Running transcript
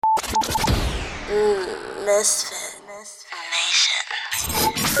Misfit Nation.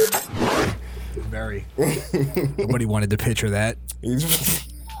 Very. Nobody wanted to picture that.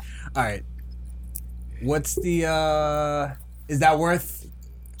 All right. What's the is that worth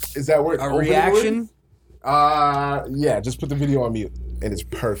a reaction? Yeah, just put the video on mute and it's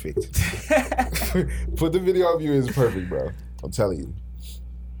perfect. Put the video on mute, it's perfect, bro. I'm telling you.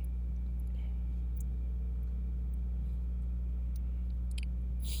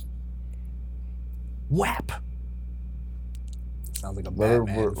 WAP. Sounds like a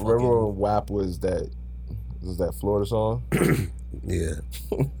Batman. Remember when WAP was that Florida song? Yeah.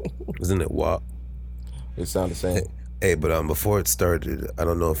 Wasn't it WAP? It sounded the same. Hey, but before it started, I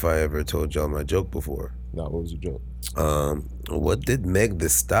don't know if I ever told y'all my joke before. No, what was your joke? What did Meg the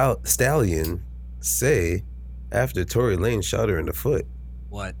Stallion say after Tory Lanez shot her in the foot?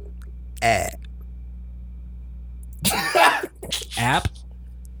 What? App. App?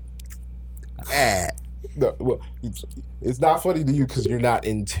 App. No, well, it's not funny to you because you're not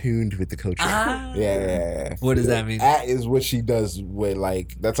in tune with the culture. Yeah. What does that mean? At is what she does with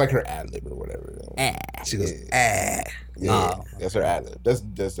that's like her ad lib or whatever. She goes, Yeah, Oh. that's her ad lib. That's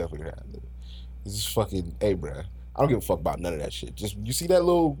definitely her ad lib. It's just fucking, hey, bruh. I don't give a fuck about none of that shit. Just you see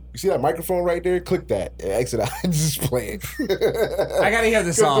that microphone right there? Click that and exit out and just play it. I gotta hear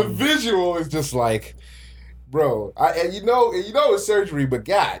the song. The visual is just like, bro. And you know it's surgery, but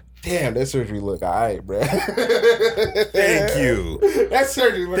god damn, that surgery look alright, bro. thank you. That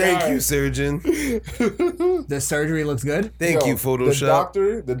surgery look alright. Thank you, surgeon. The surgery looks good. Thank you, Photoshop.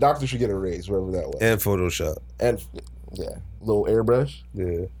 The doctor should get a raise, wherever that was. And Photoshop. And yeah, little airbrush.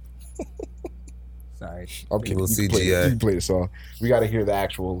 Yeah. Sorry. I'm kidding. Little You can CGI. play the song. We got to hear the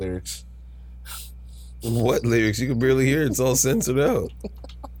actual lyrics. What lyrics? You can barely hear it. It's all censored out.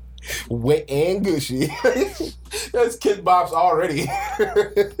 Wet and gushy. That's Kid Bop's already.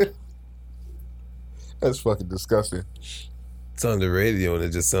 That's fucking disgusting. It's on the radio and it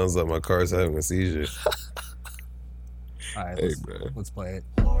just sounds like my car's having a seizure. All right, Hey, let's play it.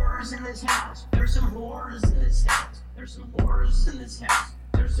 Whores in this house. There's some whores in this house. There's some whores in this house.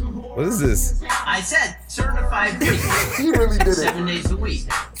 There's some whores. What is this? I said certified free. He really did it. 7 days a week.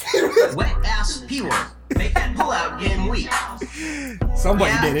 Wet ass P word. Make that pull out game weak.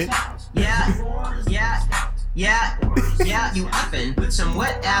 Somebody did it. Yeah, you uppin' with some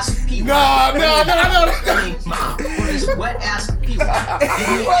wet ass P word. No. What is wet ass P word?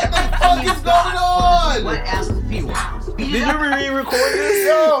 What the fuck is going on? Wet ass P word. Did you re-record this?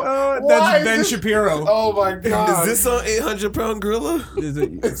 Yo, why That's is Ben this- Shapiro. Oh my god. Is this on 800-pound gorilla? Is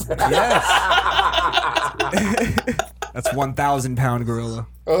it? Yes. That's 1,000-pound gorilla.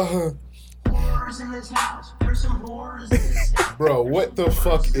 Whores in this house. There's some whores in this house. Bro, what the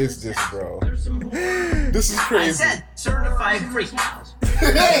fuck is this, bro? There's some whores. This is I crazy. said certified free.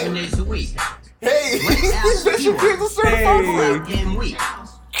 7 days a week. Hey, ass Bishop P-word. is a certified Hey. Pull out game week.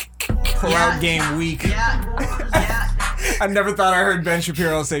 Pull out game week. Yeah. I never thought I heard Ben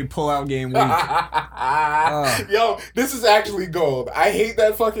Shapiro say pull out game week. Yo, this is actually gold. I hate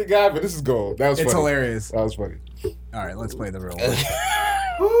that fucking guy, but this is gold. That was It's funny. hilarious. That was funny. All right, let's play the real one.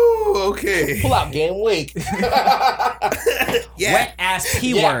 Ooh, okay. Pull out game week. Yeah. Wet ass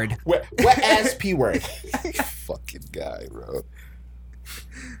P word. Wet ass P word. Fucking guy, bro.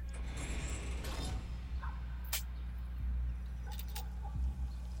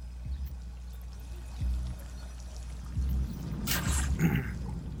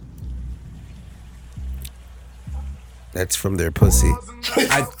 That's from their pussy.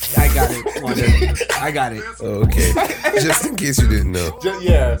 I got it. Wanda. I got it. Oh, okay. Just in case you didn't know.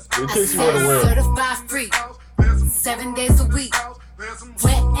 Yeah, in case you want to wear. Certified free. 7 days a week.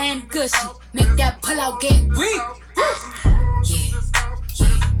 Wet and gushy. Make that pull out game weak.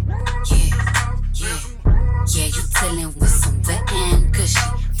 Yeah, you dealing with some wet and gushy.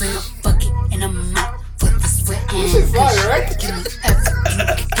 Bring a bucket and a mop for this wet and Shit gushy. fire, right? Give me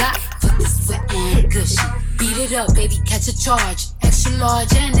everything you got for this wet and gushy. Beat it up, baby, catch a charge. Extra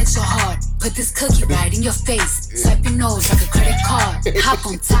large and extra hard. Put this cookie right in your face. Swipe your nose like a credit card. Hop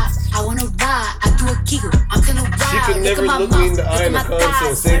on top, I wanna ride. I do a giggle, I'm gonna ride. She could never at my look me in the mouth, eye in the at my console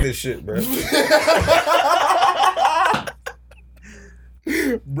and thighs. say this shit, bro.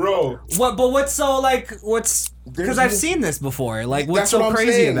 Bro. What? But what's so like? What's? Because I've seen this before. Like, what's That's so what I'm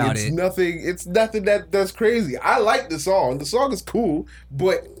crazy saying. about it's it? It's nothing that's crazy. I like the song. The song is cool,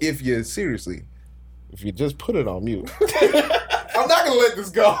 but if you just put it on mute, I'm not gonna let this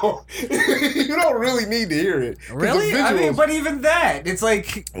go. You don't really need to hear it. 'Cause Really? the I mean, visuals- but even that, it's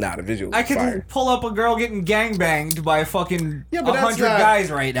like nah, the visuals. I could fire. pull up a girl getting gangbanged by fucking Yeah, but that's 100 not- guys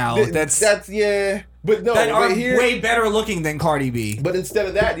right now. That's yeah. But no, that are but here, way better looking than Cardi B. but instead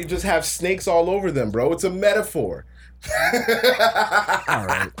of that, you just have snakes all over them, bro. It's a metaphor. All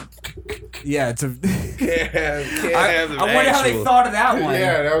right. Yeah, it's a. I I wonder how they thought of that one.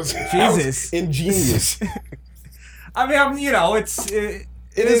 Yeah, that was Jesus. ingenious. I mean,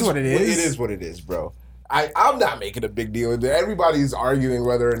 it is what it is. It is what it is, bro. I'm not making a big deal of it. Everybody's arguing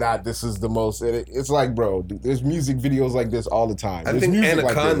whether or not this is the most. It's like, bro, there's music videos like this all the time. I There's think music like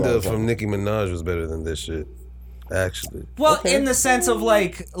this all Anaconda the time. from Nicki Minaj was better than this shit. Actually, Well, Okay. in the sense of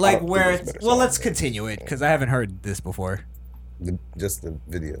like don't think where it's it's. better Well, song. let's continue it because I haven't heard this before. just the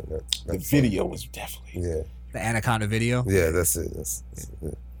video. The video was definitely. Yeah, The Anaconda video. yeah, that's it. That's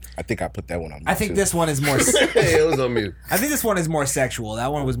it. I think I put that one on. I think too. this one is more. It was on mute. I think this one is more sexual.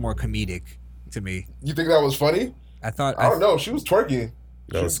 That one was more comedic to me. You think that was funny? I thought. I don't know. She was twerking.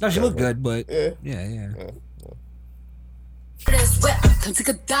 That was No, she looked good, but Yeah. yeah. This whip, come take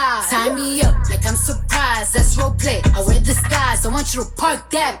a dive. Tie me up like I'm surprised. That's role play. I wear disguise. I want you to park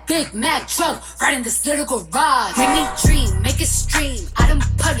that Big Mac truck right in this little garage. Make me dream, make it stream. I don't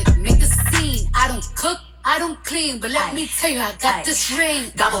public, make a scene. I don't cook, I don't clean, but let me tell you, I got this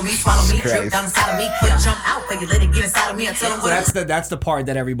ring. Gobble me, swallow me, Christ. drip down inside of me, quick jump out, quick, let it get inside of me. I tell them So what that's the part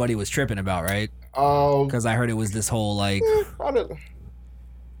that everybody was tripping about, right? Because I heard it was this whole like. I don't.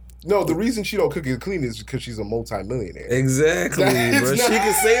 No, the reason she don't cook and clean is because she's a multi-millionaire. Exactly, It's bro. not- She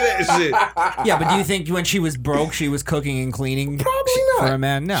can say that shit. Yeah, but do you think when she was broke, she was cooking and cleaning Probably not. for a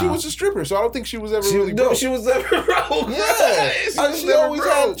man? No. She was a stripper, so I don't think she was ever She, really no, broke. she was never broke. Yeah, she was never always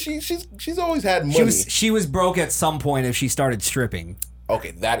broke. had. She's always had money. She was broke at some point if she started stripping.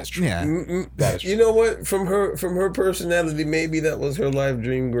 Okay, that is true. Yeah. That is true. You know what? From her personality, maybe that was her life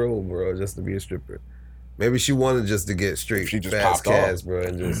dream goal, bro. Just to be a stripper. Maybe she wanted just to get straight She just fast popped off. cash, bro,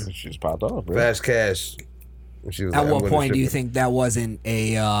 and just She just popped off, bro. fast cash. When she was At like, what I'm gonna point do you strip think that wasn't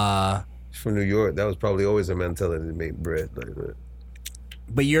a? She's from New York. That was probably always her mentality to make bread like that.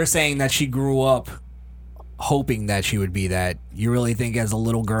 But you're saying that she grew up hoping that she would be that. You really think as a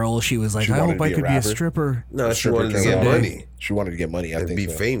little girl she was like, She I wanted hope to I be a could be a rapper? stripper No, she Stripper wanted to came get out. money She wanted to get money. I and think be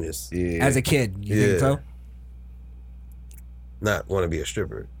so. famous. Yeah. as a kid. You Yeah. think so? Not want to be a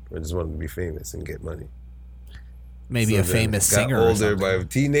stripper. I just wanted to be famous and get money. Maybe So a then famous got singer or older something. by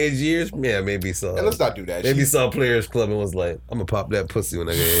teenage years. Yeah, maybe saw. And let's not do that. Maybe She- saw Players Club and was like, "I'm gonna pop that pussy when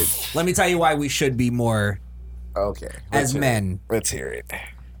I get age." Let me tell you why we should be more Okay. as Let's hear men. it. Let's hear it.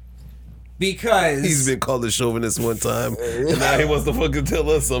 Because He's been called a chauvinist one time, and now he wants to fucking tell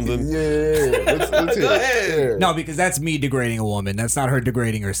us something. Yeah. Let's hear Go it. ahead. Yeah. no, because that's me degrading a woman. That's not her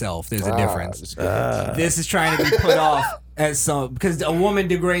degrading herself. There's a difference. just go. This is trying to be put off as some because a woman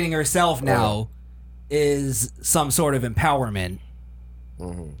degrading herself now is some sort of empowerment.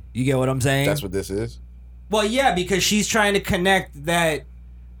 You get what I'm saying? That's what this is. Well, yeah, because she's trying to connect that.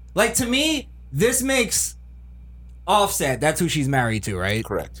 Like to me, this makes Offset. That's who she's married to, right?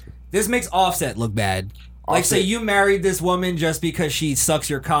 Correct. This makes Offset look bad. Like, say Offset- you married this woman just because she sucks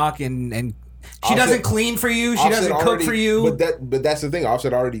your cock and she Offset- doesn't clean for you. She Offset doesn't cook already- for you. But that's the thing.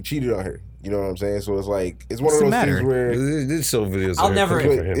 Offset already cheated on her. You know what I'm saying? So it's like it's one What's of the those things matter? where These show videos. I'll are never-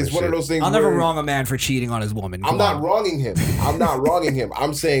 cooking for him it's and one of shit. those things. I'll never where wrong a man for cheating on his woman. I'm Come not on. wronging him. I'm not wronging him.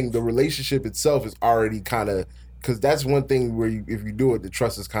 I'm saying the relationship itself is already kind of because that's one thing where if you do it, the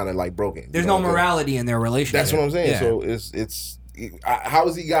trust is kind of like broken. There's You know no what I'm saying? morality in their relationship. That's what I'm saying. Yeah. So it's how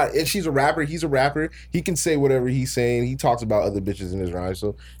is he got? And she's a rapper. He's a rapper. He can say whatever he's saying. He talks about other bitches in his rhymes.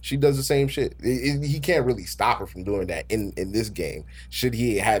 So she does the same shit. He can't really stop her from doing that in this game. Should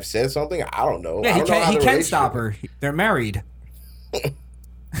he have said something? I don't know. Yeah, I he don't know can. how He the can stop relationship- her. They're married.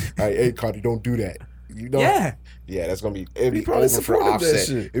 Hey, Cardi, don't do that. You know? Yeah, Yeah, that's gonna be. It'd He be probably over for supported that Offset.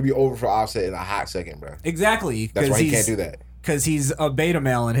 shit. It'd be over for Offset in a hot second, bro. exactly. That's why he he's- can't do that. Because he's a beta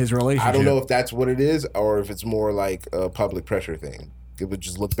male in his relationship. I don't know if that's what it is or if it's more like a public pressure thing. It would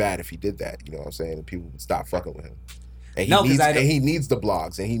just look bad if he did that. You know what I'm saying? And people would stop fucking with him. And he No, 'cause needs I don't- and he needs the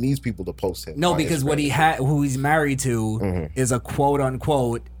blogs and he needs people to post him. No, on because what Instagram. he had, who he's married to, is a quote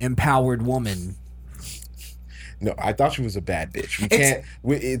unquote empowered woman. No, I thought she was a bad bitch. We It's-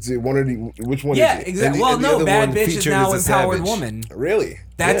 can't. It's one of the. Which one Yeah, is it? exactly. the- Well, and the no, other bad one bitch is featured now is a empowered savage. woman. Really?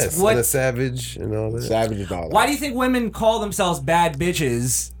 That's Yes, what. and a savage and all that. Savage and all that. Why do you think women call themselves bad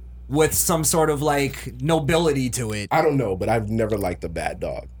bitches with some sort of like nobility to it? I don't know, but I've never liked a bad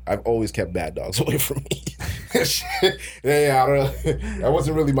dog. I've always kept bad dogs away from me. Yeah, I don't know. That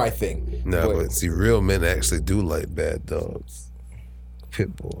wasn't really my thing. No, but see, real men actually do like bad dogs.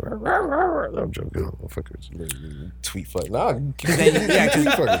 Pitbull. I'm joking. Motherfuckers. tweet fuck. Nah, Because then, tweet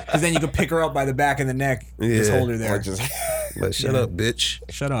fucking. because then you could pick her up by the back of the neck, just Yeah. hold her Or there. just Like, shut up, bitch.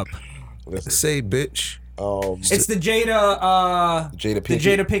 Shut up. listen. Say, bitch. It's the Jada, Jada the Pinkett.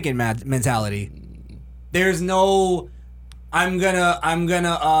 Jada Pinkett mentality. there's no I'm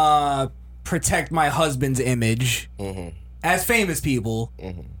gonna protect my husband's image as famous people,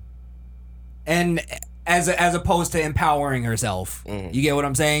 and as opposed to empowering herself. You get what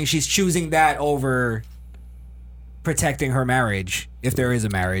I'm saying? She's choosing that over protecting her marriage, if there is a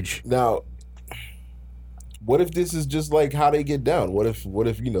marriage. Now, what if this is just like how they get down? What if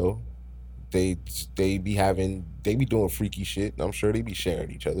they be doing freaky shit, and I'm sure they be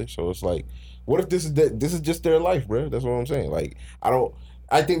sharing each other. So it's like, what if this is just their life, bro? That's what I'm saying. Like,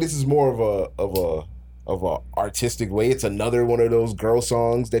 I think this is more of a artistic way. It's another one of those girl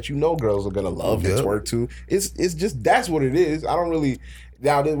songs that girls are gonna love and twerk to. It's just, that's what it is. I don't really,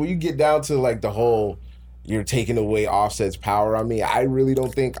 now when you get down to like the whole, you're taking away Offset's power. I mean, I really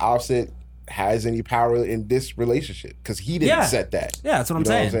don't think Offset has any power in this relationship because he didn't set that. Yeah, that's what I'm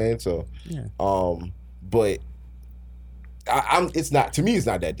saying. What I'm saying? So, but it's not, to me, it's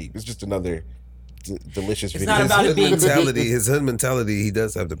not that deep. It's just another delicious video. Not about it being his mentality, he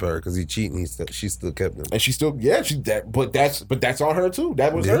does have the power because he cheating. She still kept him, and she still, but that's on her too.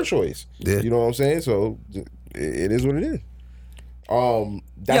 That was her choice. Yeah. You know what I'm saying? So it is what it is.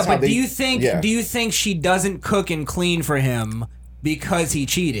 That's but do you think she doesn't cook and clean for him because he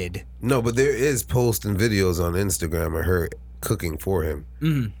cheated? No, but there is posts and videos on Instagram of her cooking for him.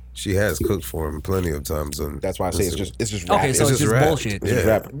 Mm-hmm. She has cooked for him plenty of times. That's why I say it's just rap. Okay, so it's just bullshit.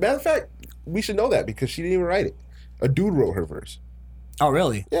 Yeah. Matter of fact, we should know that because she didn't even write it. A dude wrote her verse. Oh,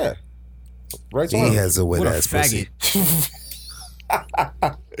 really? Yeah. Right. He has a wet ass pussy.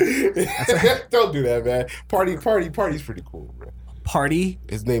 Don't do that, man. Party's pretty cool, bro. Party?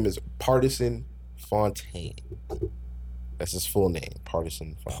 His name is Pardison Fontaine. That's his full name,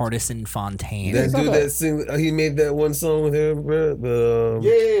 Pardison Fontaine. Pardison Fontaine. That dude that sing, he made that one song with her, bro.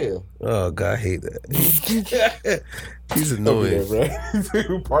 Yeah. Oh God, I hate that. He's annoying, bro.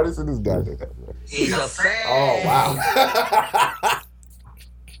 Pardison is goddamn, bro. He's a fan. Oh wow.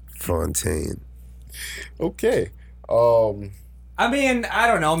 Fontaine. Okay. I mean, I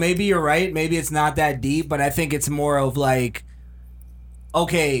don't know. Maybe you're right. Maybe it's not that deep, but I think it's more of like,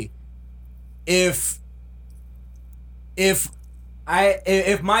 okay, if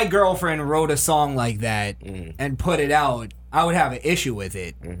my girlfriend wrote a song like that and put it out, I would have an issue with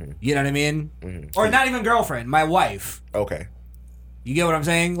it. Mm-hmm. You know what I mean? Mm-hmm. Or not even girlfriend, my wife. Okay. You get what I'm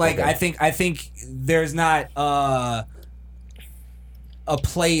saying? Like, okay. I think there's not a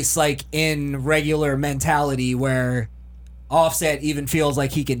place like in regular mentality where Offset even feels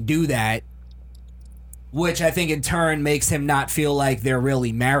like he can do that, which I think in turn makes him not feel like they're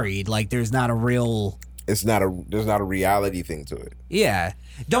really married. Like there's not a real... there's not a reality thing to it. Yeah.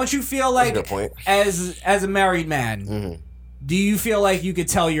 Don't you feel like as a married man, do you feel like you could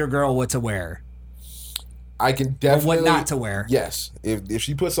tell your girl what to wear? I can definitely... Or what not to wear. Yes. If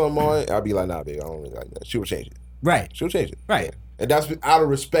she puts something on, I'll be like, nah, babe, I don't really like that. She will change it. Right. She'll change it. Right. Yeah. And that's out of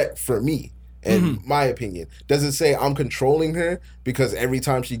respect for me. And my opinion. Does it say I'm controlling her because every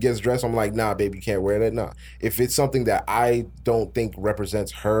time she gets dressed, I'm like, nah, baby, you can't wear that? Nah. If it's something that I don't think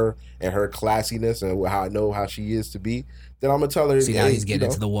represents her and her classiness and how I know how she is to be, then I'm going to tell her. See, now he's getting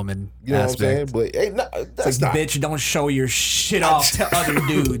into the woman You know aspect. what I'm saying? But hey, that's like, bitch, don't show your shit off to other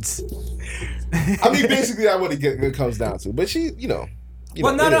dudes. I mean, basically, that's what it comes down to. But she,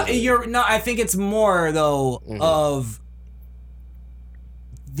 well, no, I think it's more, though, of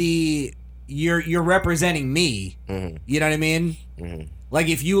the... You're representing me. You know what I mean? Like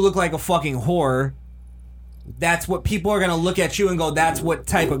if you look like a fucking whore, that's what people are gonna look at you and go, that's what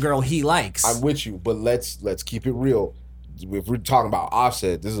type of girl he likes. I'm with you, but let's keep it real. If we're talking about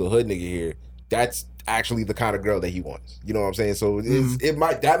Offset, this is a hood nigga here. That's actually the kind of girl that he wants. You know what I'm saying? So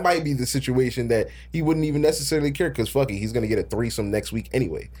that might be the situation that he wouldn't even necessarily care because fuck it, he's gonna get a threesome next week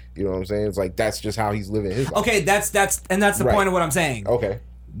anyway. You know what I'm saying? It's like that's just how he's living his life. Okay, that's the point of what I'm saying. Okay.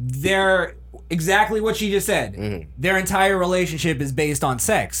 They're exactly what she just said. Their entire relationship is based on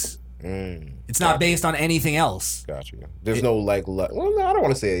sex. It's not based on anything else. Gotcha. There's no like. Well, no, I don't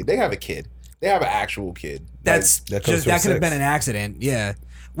want to say they have a kid. They have an actual kid. That could have been an accident. Yeah,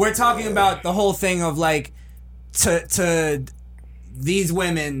 we're talking about the whole thing of like to these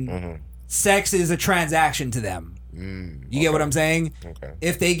women, sex is a transaction to them. You get what I'm saying? Okay.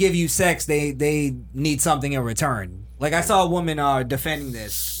 If they give you sex, they need something in return. Like I saw a woman defending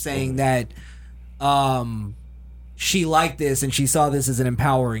this, saying that she liked this and she saw this as an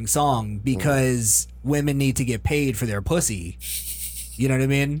empowering song because women need to get paid for their pussy. You know what I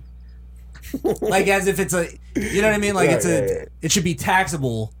mean? Like as if it's you know what I mean? Like it should be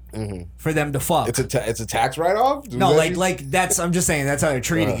taxable for them to fuck. It's a tax write-off? No, like that's, I'm just saying that's how they're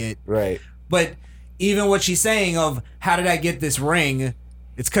treating it. Right. But even what she's saying of how did I get this ring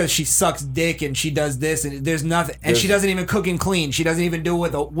it's because she sucks dick and she does this and there's nothing, and she doesn't even cook and clean. She doesn't even do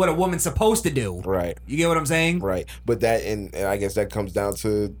what a woman's supposed to do. Right. You get what I'm saying? Right. But that, and I guess that comes down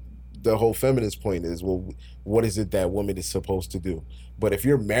to the whole feminist point is, well, what is it that woman is supposed to do? But if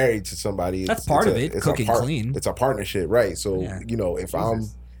you're married to somebody, That's part of it, cook and clean. It's a partnership, right? So Yeah. you know, if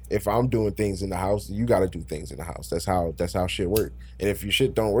I'm doing things in the house, you got to do things in the house. That's how shit work. And if your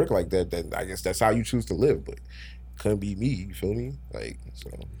shit don't work like that, then I guess that's how you choose to live. But couldn't be me. You feel me? Like, so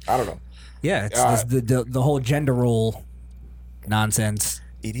I don't know. Yeah, it's the whole gender role nonsense.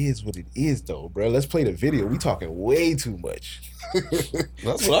 It is what it is, though, bro. Let's play the video. We talking way too much.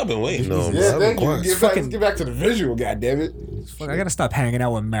 That's what I've been waiting on. Yeah, bro. thank you. Fucking- Let's get back to the visual, goddammit. Fuck, I gotta stop hanging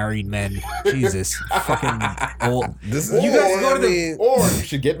out with married men. Jesus, fucking old. This is, You guys go to the- Or you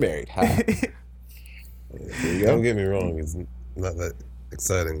should get married. Ha. There you Don't go. get me wrong, it's not that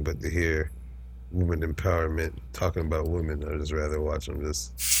exciting, but to hear women empowerment talking about women, I'd just rather watch them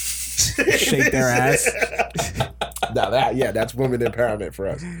just Shake their ass. Now that's women empowerment for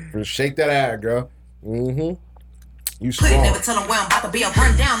us. Shake that ass, girl. Mm-hmm. You Couldn't strong. never tell them where I'm about to be. I'm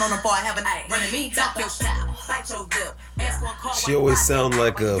run down on them before I have an eye. Running me, talk your style, bite your lip. Ask one call. She always sound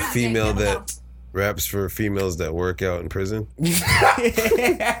like a female that raps for females that work out in prison.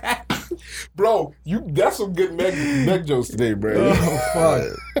 Bro, that's some good Meg jokes today, bro.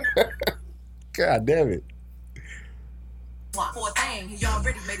 Oh, God damn it. For a thing, he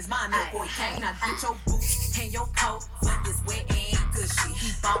already made his mind up before he came. Now get your boots, hang your coat, but this wet and gushy.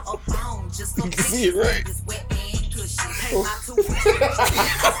 He bought a phone just so You can see it, right? This wet and gushy. Pay my tuition.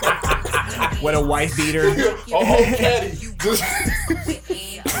 What a wife beater. A whole caddy. Just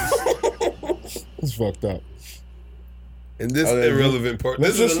it's fucked up. And this Okay, irrelevant part.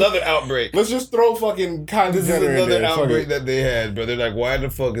 let's This is just- another outbreak. Let's just throw fucking Kylie This is Jenner in another there. Fuck outbreak it. that they had, bro. They're like, why the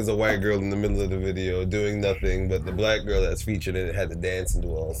fuck is a white girl in the middle of the video doing nothing, but the black girl that's featured in it had to dance and do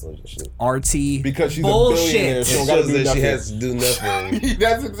all sorts of shit? RT. Because she's a billionaire. bullshit. She It don't gotta shows do that she nothing. has to do nothing.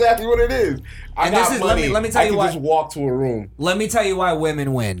 That's exactly what it is. I And got this is- money. let me tell I you can why- just walk to a room. Let me tell you why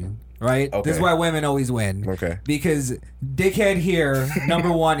women win. Right? Okay. This is why women always win. Okay. Because dickhead here,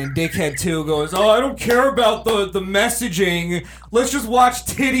 number one, and dickhead two goes, oh, I don't care about the messaging. Let's just watch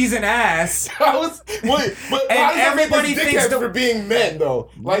titties and ass. Wait, but And how does that everybody make us thinks dickheads for being men,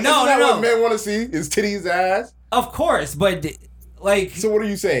 though? Like, No, isn't that no, what no. men want to see? Is titties ass? Of course, but like, So what are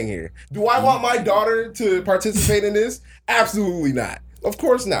you saying here? Do I want my daughter to participate in this? Absolutely not. Of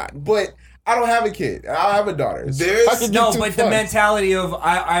course not. But I don't have a kid. I have a daughter. So There's- I could no, get but too the fun. mentality of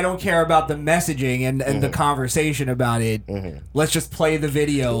I don't care about the messaging and the conversation about it. Let's just play the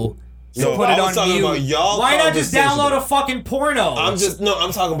video. No, put I it was on talking mute. about y'all Why not just conversation. download a fucking porno? I'm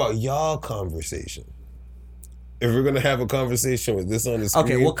talking about y'all conversation. If we're gonna have a conversation with this on the screen,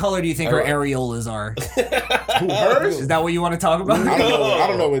 Okay, what color do you think her areolas are? Who, hers? Is that what you want to talk about? I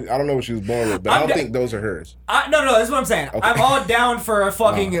don't know what she was born with, but I I'm don't da- think those are hers. No, that's what I'm saying. I'm all down for a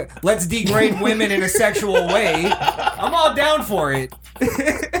fucking let's degrade women in a sexual way. I'm all down for it.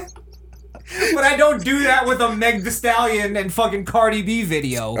 But I don't do that with a Meg Thee Stallion and fucking Cardi B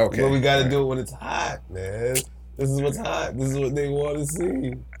video. Okay. But we gotta do it when it's hot, man. This is what's hot. This is what they want to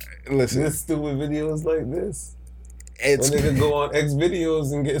see. Listen, This stupid videos like this. it's When they could go on X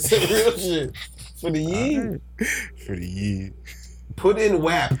videos and get some real shit for the year. for the year. Put in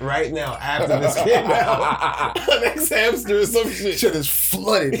WAP right now after this came out. On X Hamster or some shit. Shit is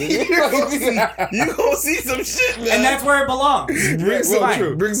flooded. You gonna see some shit, man. And that's where it belongs. bring some,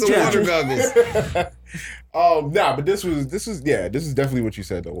 Fine. bring some True. water goggles. Nah, but this is definitely what you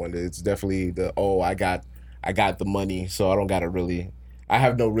said though. One, it's definitely I got the money, so I don't gotta really. I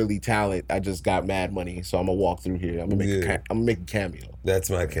have no really talent. I just got mad money, so I'm gonna walk through here. I'm gonna make a cameo. That's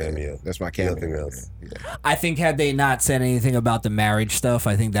my cameo. That's my cameo. Nothing else. Yeah. I think had they not said anything about the marriage stuff,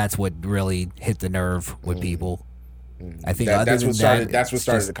 I think that's what really hit the nerve with people. I think other That's than what started. that, That's what it's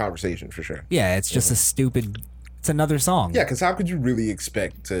started just- the conversation for sure. Yeah, it's just a stupid. It's another song. Yeah, because how could you really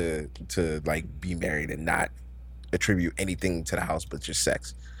expect to like be married and not attribute anything to the house but just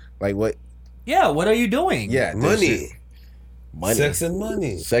sex? Like what? Yeah, what are you doing? Yeah, there's Money. money, Sex and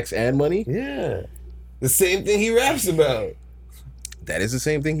money. sex and money. Yeah. The same thing he raps about. That is the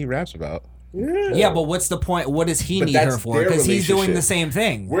same thing he raps about. Yeah, but what's the point? What does he But need her that's for? their Because he's doing relationship. the same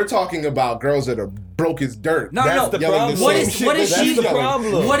thing. We're talking about girls that are broke as dirt. No, That's no. the Yelling problem. the What same is shit what is that she? he's the yelling.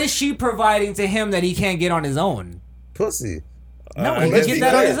 problem. What is she providing to him that he can't get on his own? Pussy. No, I he let's can be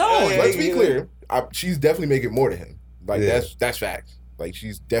get that on clear. his own. Yeah, Let's be yeah. clear. She's definitely making more to him. Like Yeah. that's facts. Like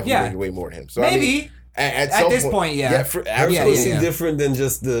she's definitely Yeah. making way more to him. So Maybe. I mean, At this point, yeah. Her Yeah, pussy yeah. different than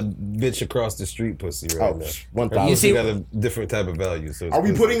just the bitch across the street pussy right now. 1,000. You see- She got a different type of value. So it's Are we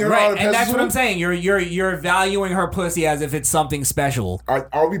pussy. putting her on a Right, and pedestal? that's what I'm saying. You're valuing her pussy as if it's something special.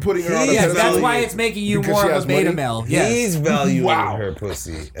 Are we putting her on a Yes, pedestal? that's why it's making you Because more she of has a beta money? male. Yes. He's valuing Wow. her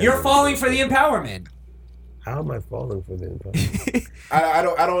pussy. You're falling for the empowerment. How am I falling for the empowerment? I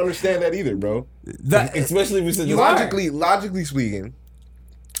don't understand that either, bro. Especially if we said You Logically speaking,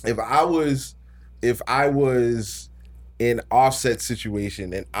 if I was in Offset's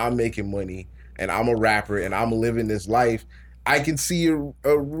situation and I'm making money and I'm a rapper and I'm living this life, I can see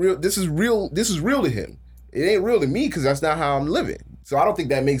a real. This is real to him. It ain't real to me because that's not how I'm living. So I don't think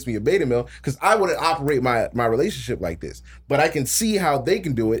that makes me a beta male because I wouldn't operate my relationship like this. But I can see how they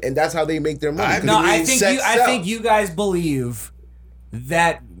can do it, and that's how they make their money. 'Cause No, it I means think sex I think sells. you guys believe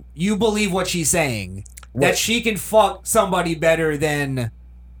that you believe what she's saying. That Right. she can fuck somebody better than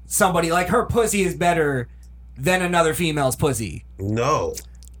somebody. Like her pussy is better than another female's pussy. No,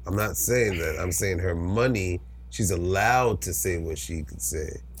 I'm not saying that. I'm saying her money. She's allowed to say what she could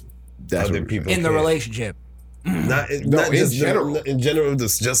say. That's Other what- people In the can't. relationship. Not in just general. In general,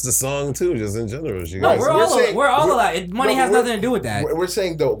 just the song too. Just in general, she No, Right, got so we're all we're- allowed. Money no, has we're- nothing to do with that. We're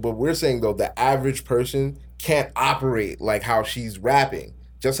saying though, the average person can't operate like how she's rapping.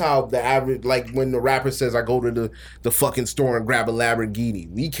 Just how the average, like when the rapper says, "I go to the fucking store and grab a Lamborghini."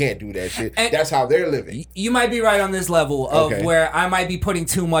 We can't do that shit. And- That's how they're living. You might be right on this level of Okay. where I might be putting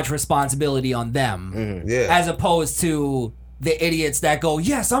too much responsibility on them, Yeah. as opposed to the idiots that go,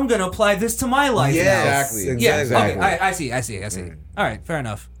 "Yes, I'm gonna apply this to my life." now." Exactly. Yeah. Exactly. Okay. I see. All right. Fair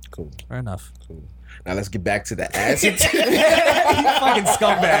enough. Cool. Fair enough. Now let's get back to the acid. You fucking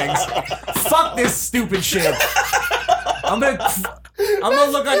scumbags. Fuck this stupid shit. I'm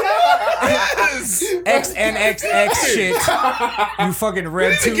gonna look at XNXX shit. You fucking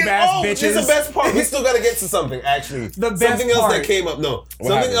red tube ass This is the bitches. best part. We still gotta get to something. Actually, The best something else part. that came up. No,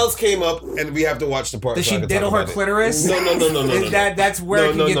 something happened? else came up, and we have to watch the part. Did so she I can diddle talk her about it. clitoris? No. That's where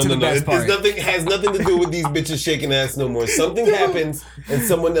it can get to the best part. Has nothing to do with these bitches shaking ass no more. Something happens, and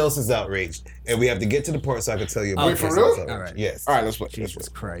someone else is outraged, and we have to get to the part so I can tell you. About Wait, the for person real? that's outraged. All right. Yes. All right, let's play. Jesus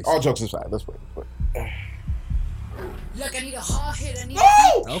Christ. All jokes aside, let's play. Look, I need a hard hit. I need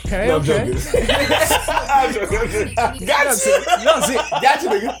Okay. No, I'm okay. joking. Gotcha. No, see, Gotcha,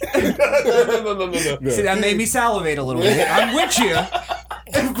 nigga. No. see, that made me salivate a little bit. I'm with you.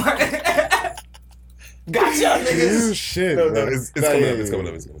 Gotcha, niggas. Shit. No, bro. it's Nah, coming yeah, up. It's yeah, coming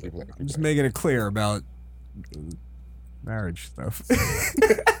yeah. up. It's coming up. I'm just making it clear about marriage stuff.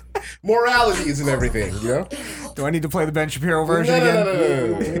 Moralities and everything, you know? Do I need to play the Ben Shapiro version No,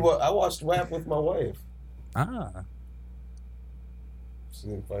 again? no. I watched rap with my wife. Ah. She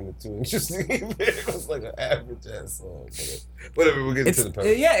didn't find it too interesting. It was like an average ass song. Whatever, we'll get It's to the part.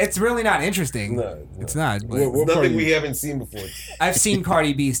 yeah, it's really not interesting. No, It's not. But What It's part nothing you- we haven't seen before. I've seen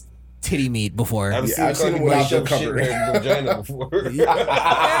Cardi B's titty meat before. I've I've seen Cardi it without B the shove shit in cover. her vagina before.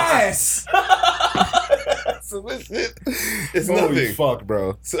 Yes. So this shit, it's Holy nothing. fuck,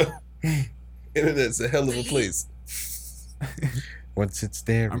 bro. So, internet's a hell of a place. Once it's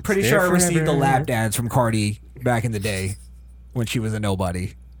there, I'm pretty sure I received a lap dance from Cardi back in the day when she was a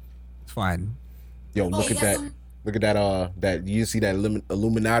nobody. It's fine. Yo, look at that. Look at that. That you see that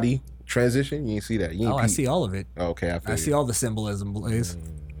Illuminati transition? You ain't see that? You ain't Oh, I see all of it. Oh, okay, I see all the symbolism, Blaze.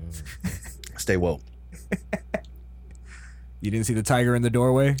 Stay woke. You didn't see the tiger in the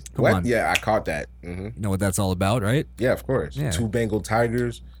doorway? Come What? on. Yeah, I caught that. Mm-hmm. You know what that's all about, right? Yeah, of course. Yeah. 2 Bengal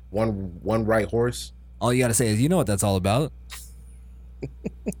tigers, one right horse. All you gotta say is, you know what that's all about.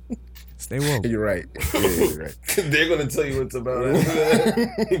 Stay woke. You're right. Yeah, you're right. They're gonna tell you what's about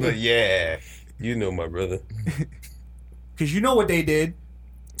it. But yeah, you know my brother. Because you know what they did.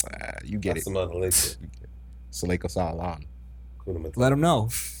 You get it. Assalamu alaikum. Saleko Salam. Let them know.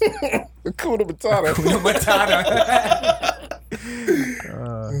 Kuna Matata. Kuna Matata.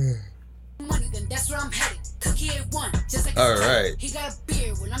 money, then that's where I'm headed. Cookie A1, just like All a right. He got a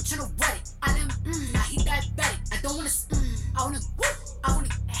beard when I'm trying to wet it. I am, now he diabetic. I don't wanna, I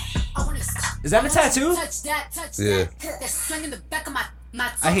wanna, Is that a tattoo? Touch that, touch Yeah. that. That swing in the back of my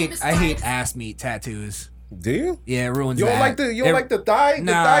I hate ass meat tattoos. Do you? Yeah, it ruins You don't that. like the thigh? The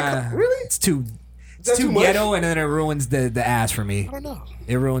Nah, thigh really? It's too that too too much? ghetto, and then it ruins the ass for me. I don't know.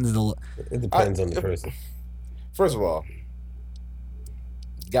 It ruins the. It depends on the person. First of all,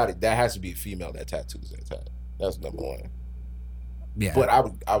 got it. That has to be a female that tattoos that tat. That's number one. Yeah. But I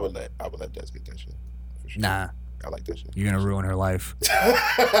would let Des get that shit. For sure. Nah, I like that shit. you're gonna ruin her life.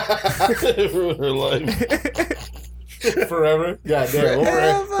 Ruin her life. Forever? God damn.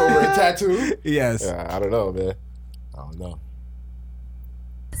 Over a tattoo? Yes. Yeah, I don't know, man. I don't know.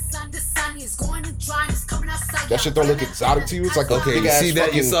 The sun, is going to dry and it's coming outside. That shit don't look exotic to you? It's like a Okay, big you ass see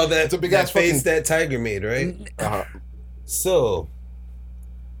that? You fucking- saw that? It's a big that ass face fucking. that tiger made, right? Uh-huh. So,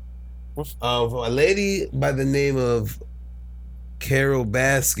 a lady by the name of Carol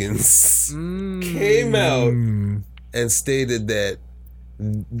Baskins came out and stated that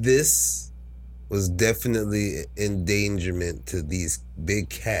this was definitely endangerment to these big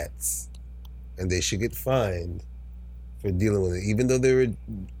cats, and they should get fined for dealing with it. Even though they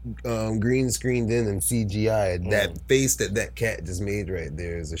were green screened in and CGI, that face that cat just made right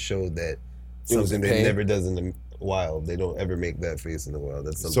there is a show that It was something in they pain? never does in the wild. They don't ever make that face in the wild.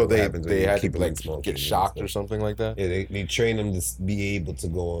 That's something So that they happens when they you had keep to them in like small get cages and shocked stuff. or something like that. Yeah, they train them to be able to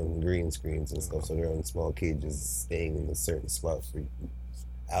go on green screens and stuff, so they're in small cages, staying in a certain spot for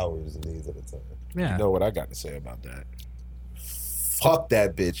hours and days at a time. Yeah. You know what I got to say about that? Fuck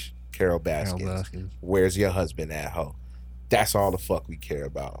that bitch, Carol Baskins. Where's your husband at, ho? That's all the fuck we care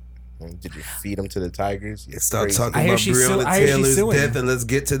about. Did you feed him to the tigers? You Stop crazy. talking I hear about she's Breonna I hear she's Taylor's suing. death and let's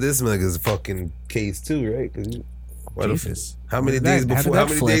get to this nigga's fucking case too, right? 'Cause Jesus. how many How did days that- how before? did How that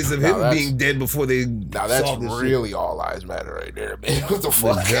many flip? days of Now him that's- being dead before they? Now that's solved this really all lives matter right there, man. What the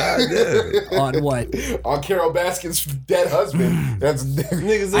fuck? God damn. On what? On Carol Baskin's dead husband. That's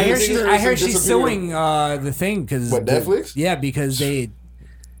Niggas, I hear Niggas she's disappeared. suing the thing because What, Netflix? Yeah, because they.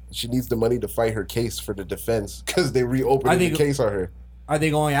 She needs the money to fight her case for the defense because they reopening the case on her. Are they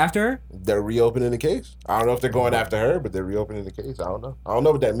going after her? They're reopening the case. I don't know if they're going after her, but they're reopening the case. I don't know. I don't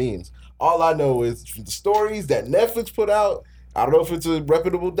know what that means. All I know is from the stories that Netflix put out. I don't know if it's a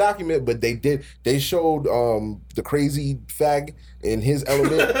reputable document, but they did. They showed the crazy fag in his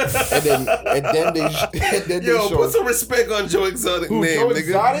element, and then they Yo, showed. put some respect on Joe Exotic Who, name, Joe nigga.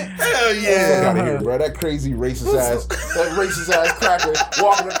 Exotic? Hell Fuck yeah. out of here, bro. That crazy racist ass cracker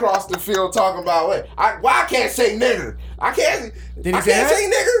walking across the field talking about why I can't say nigger. I can't. Did he I say can't that? say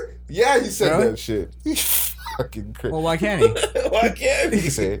nigger. Yeah, he said Really? that shit. He's fucking crazy. Well, why can't he? Why can't He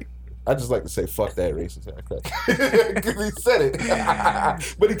said, I just like to say fuck that racist ass cracker. Because he said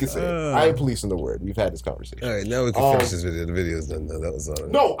it. But he can say it. I ain't policing the word. We've had this conversation. All right, now we can finish this video. The video's done now. That was all.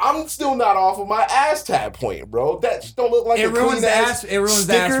 No, I'm still not off of my ass tab point, bro. That just don't look like It a ruins clean the ass ass- it ruins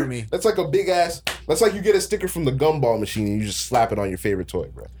the ass sticker. for me. That's like a big ass. That's like you get a sticker from the gumball machine and you just slap it on your favorite toy,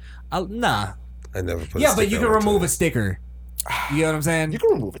 bro. Nah. I never put. Yeah, but you can remove a sticker. You know what I'm saying? You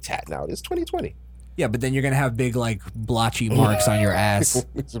can remove a tat now. It's 2020. Yeah, but then you're gonna have big like blotchy marks on your ass.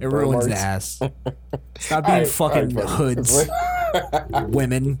 It's It burn ruins the marks. ass. Stop being fucking hoods,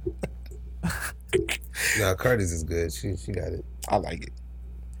 women. Nah, Cardi's is good. She got it. I like it.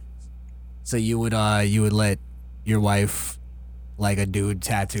 So you would let your wife like a dude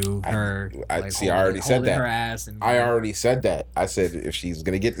tattoo her? I like, see. I already said holding that. her ass and I already said that. I said if she's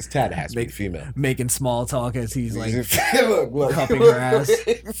gonna get this tat, it has to be female. making small talk as he's like look, cupping her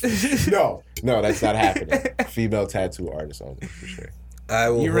ass. no, that's not happening. Female tattoo artist only for sure. I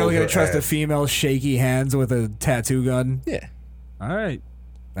will. You really hold gonna her trust a ass. female shaky hands with a tattoo gun? Yeah, All right,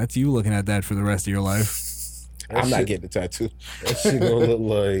 that's you looking at that for the rest of your life. I'm not getting a tattoo. That shit gonna look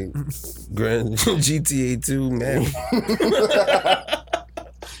like Grand GTA 2, man.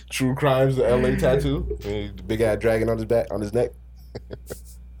 True Crimes, the LA tattoo, the big ass dragon on his back, on his neck.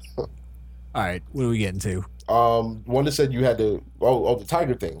 All right, what are we getting to? One that said you had to. Oh, the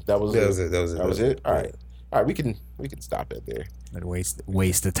tiger thing. That was That it. was it. That was it. That was it. All right. We can stop it there. That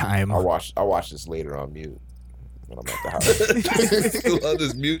waste of time. I'll watch this later on mute when I'm at the Still on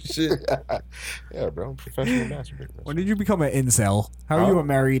this mute shit. house. Yeah, bro. I'm a professional masturbator. When did you become an incel? How are Huh? you a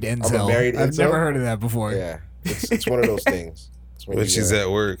married incel? married I've incel? never heard of that before. Yeah, it's one of those things. It's When you, she's at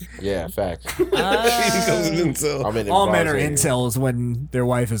work, yeah, facts. she becomes an incel. I'm in All men are involved in it. incels when their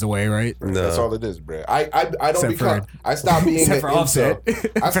wife is away, right? No. That's all it is, bro. I don't Except become. for- I stopped being an except for Offset, incel.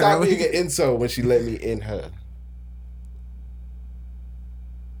 I stopped apparently. being an incel when she let me in her.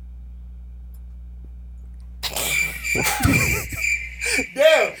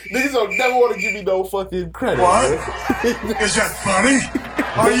 Damn, niggas don't never want to give me no fucking credit. What? Man. Is that funny?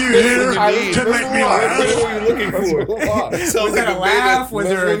 Are you here to make me laugh? What are you looking for? Was that a laugh? Was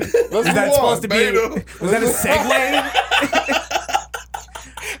there? Was that supposed to be? Was that a segue?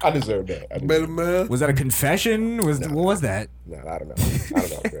 I deserve that. Better man. Was that a confession? What was that? No, I don't know,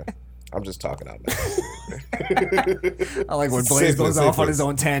 bro. I'm just talking out loud. I like when Blaze Safe goes place, off safe on his place.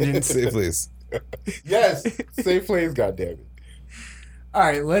 own tangents. Safe place. Yes, safe plays, goddammit. All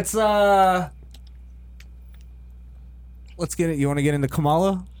right, let's get it. You want to get into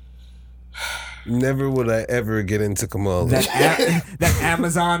Kamala? Never would I ever get into Kamala. That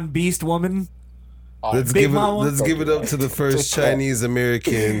Amazon beast woman. Let's Big give it. Mama? Let's give it up to the first Chinese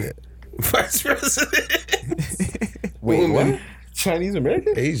American vice president. Wait, Woman. what? Chinese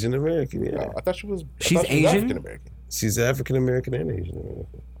American? Asian American, yeah. Oh, I thought she was. She's Asian? African American. She's African American and Asian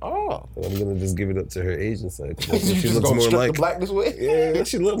American. Oh, And I'm gonna just give it up to her Asian side. you She just looks gonna more strip like the blackness away? yeah,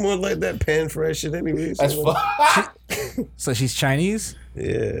 she look more like that pan fried shit anyway. That's So, fun. So she's Chinese?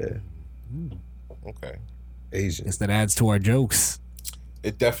 yeah, Okay, Asian. Guess that adds to our jokes.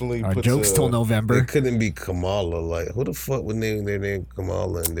 it definitely Our puts jokes till It November. couldn't be Kamala. Like, who the fuck would name their name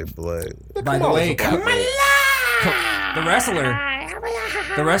Kamala and they're black? By the way, Kamala.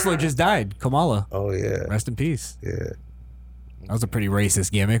 the wrestler just died. Kamala. Oh yeah, Rest in peace. yeah, That was a pretty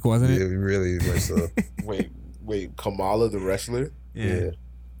racist gimmick, wasn't yeah, it? really much so. Wait, Kamala the wrestler? Yeah,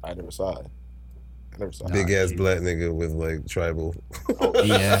 I never saw it. big ass black nigga with like tribal.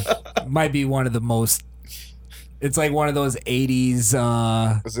 Yeah. Might be one of the most. It's like one of those 80s,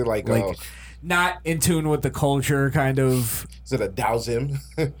 Is it like not in tune with the culture kind of. is it a Dowzim?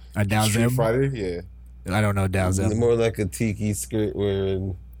 A Down Street Zim? Fighter? Yeah. I don't know Down Zim. More like a tiki skirt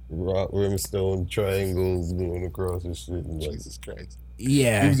wearing rock rimstone triangles going across his shit. And like, Jesus Christ.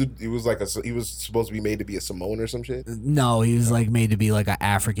 Yeah. He was supposed to be made to be a Samoan or some shit. No, he was like made to be like an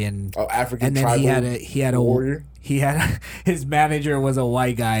African. Oh, African And then tribal he had a warrior. his manager was a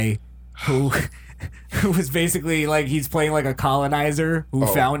white guy who was basically like he's playing like a colonizer who Oh,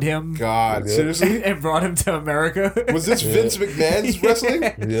 found him God, Yeah. seriously? and brought him to America. Was this Vince McMahon's wrestling?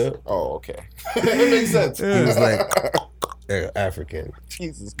 yeah, Oh, okay. It makes sense. he was like African.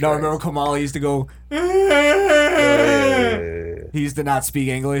 Jesus Christ. No, remember Kamala used to go. Yeah. He used to not speak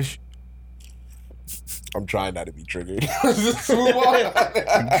English. I'm trying not to be triggered. Just move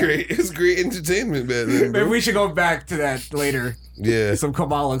on. Great, it's great entertainment, man. Maybe we should go back to that later. Yeah, Some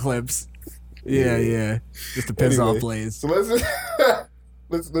Kamala clips. Yeah. Just to piss Anyway, off Blaze. So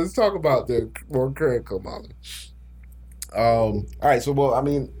let's talk about the more current Kamala. All right. So I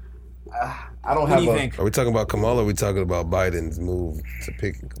mean, I don't What have do you a think? are we talking about Kamala? Or are we talking about Biden's move to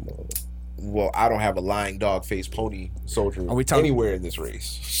picking Kamala? I don't have a lying dog faced pony soldier Are we talking- anywhere in this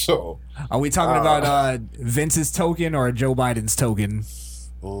race. So Are we talking about Vince's token or Joe Biden's token?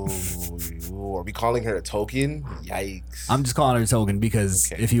 are we calling her a token? Yikes! I'm just calling her a token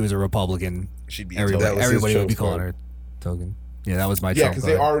because Okay. if he was a Republican, She'd be everybody, That was his everybody would Trump be calling card. her token. Yeah, that was my Yeah, Trump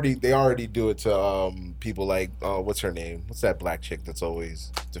because card. they already do it to people like what's her name? What's that black chick that's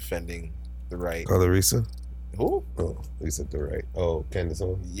always defending the right? Oh, Larissa? Who? Oh, you said the right. Oh, Candace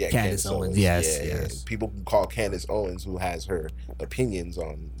Owens. Yeah, Candace Owens, yes, yes. People can call Candace Owens, who has her opinions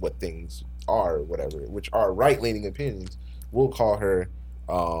on what things are, or whatever, which are right-leaning opinions. We'll call her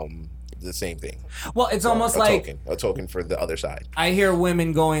the same thing. Well, it's almost a like token for the other side. I hear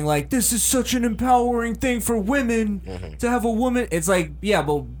women going like, "This is such an empowering thing for women to have a woman." It's like, yeah,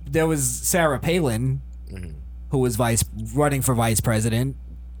 but there was Sarah Palin, who was running for vice president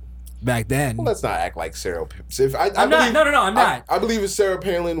back then. Well, let's not act like Sarah. If I I'm not. believe- No, I'm not. I believe if Sarah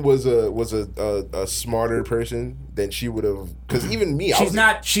Palin was a smarter person, then she would have. Because even me, She's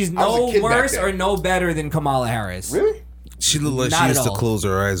not. She's I was a no kid back worse then. or no better than Kamala Harris. Really? She looked like Not she at used to all. close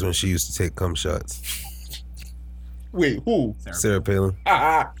her eyes when she used to take cum shots. Wait, who? Sarah Palin.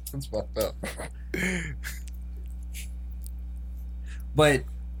 That's fucked up. But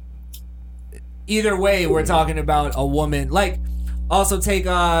either way, we're talking about a woman. Like, also take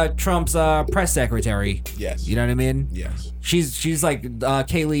Trump's press secretary. Yes. You know what I mean? Yes. She's like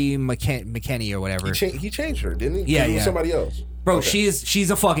Kayleigh McKinney or whatever. He changed her, didn't he? Yeah, It was yeah. somebody else. Bro, Okay. she's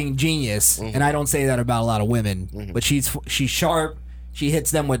a fucking genius, and I don't say that about a lot of women. But she's sharp. She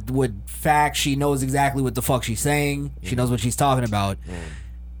hits them with facts. She knows exactly what the fuck she's saying. She knows what she's talking about,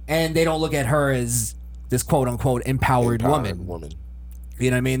 and they don't look at her as this quote unquote empowered woman. You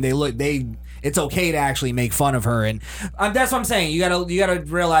know what I mean? It's okay to actually make fun of her, and that's what I'm saying. You gotta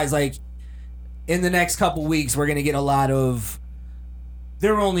realize, like, in the next couple weeks, we're gonna get a lot of.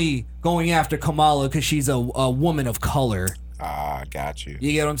 They're only going after Kamala because she's a woman of color. Ah, got you.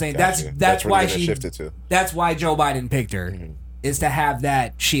 You get what I'm saying? Got you. That's where why they're gonna she. shift it to. That's why Joe Biden picked her, is to have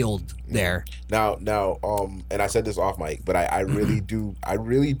that shield there. Now, and I said this off mic, but I really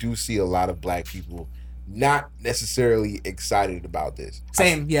do see a lot of black people not necessarily excited about this.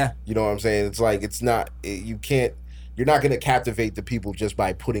 Same, yeah. You know what I'm saying? It's like you're not going to captivate the people just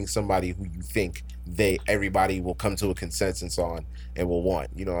by putting somebody who you think everybody will come to a consensus on and will want.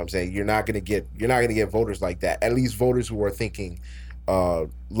 You know what I'm saying? You're not going to get voters like that. At least voters who are thinking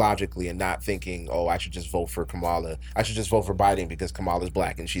logically and not thinking, oh, I should just vote for Kamala. I should just vote for Biden because Kamala's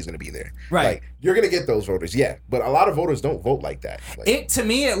black and she's going to be there. Right. Like, you're going to get those voters, yeah. But a lot of voters don't vote like that. Like, To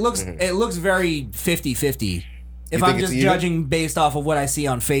me, it looks very 50-50. If You I'm think it's just even? judging based off of what I see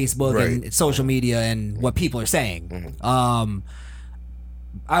on Facebook and social media and what people are saying. Mm-hmm. I think it's 50-50. If I'm just judging based off of what I see on Facebook and social media and what people are saying. You think it's even? Social media and what people are saying. Mm-hmm.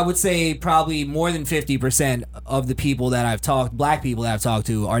 I would say probably more than 50% of the people that black people that I've talked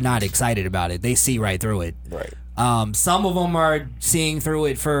to are not excited about it. They see right through it. Right. Some of them are seeing through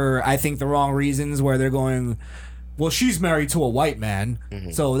it for, I think, the wrong reasons, where they're going, well, she's married to a white man,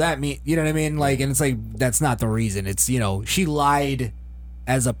 so that you know what I mean? Like, and it's like, that's not the reason. It's, you know, she lied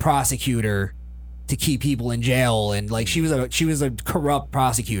as a prosecutor to keep people in jail, and like she was a corrupt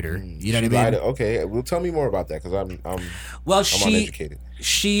prosecutor. You know what I mean? Okay, well, tell me more about that, because I'm uneducated.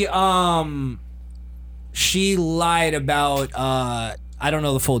 She lied about I don't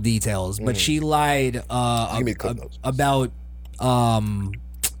know the full details, but she lied about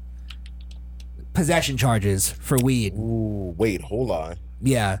possession charges for weed. Ooh, wait, hold on.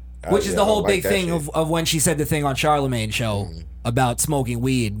 Yeah. Which is the whole big thing shit. of when she said the thing on Charlemagne's show about smoking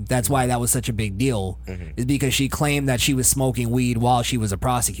weed. That's why that was such a big deal, is because she claimed that she was smoking weed while she was a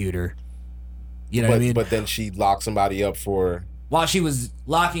prosecutor. You know what I mean? But then she locked somebody up for... While she was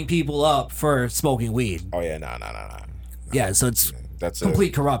locking people up for smoking weed. Oh, yeah, nah. Yeah, so it's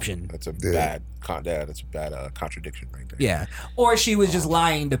complete corruption. That's a bad contradiction right there. Yeah. Or she was just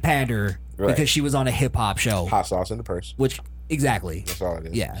lying to pander because she was on a hip-hop show. Hot sauce in the purse. Which, exactly. That's all it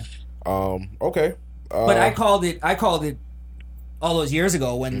is. Yeah. Okay. But I called it all those years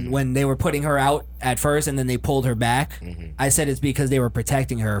ago when they were putting her out at first and then they pulled her back. I said it's because they were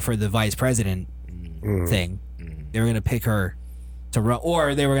protecting her for the vice president thing. They were going to pick her to run,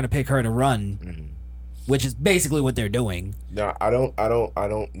 or they were going to pick her to run, which is basically what they're doing. No, I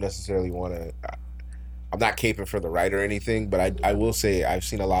don't necessarily want to. I'm not caping for the right or anything, but I will say I've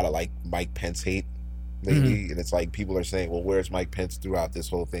seen a lot of like Mike Pence hate lately, and it's like people are saying, well, where's Mike Pence throughout this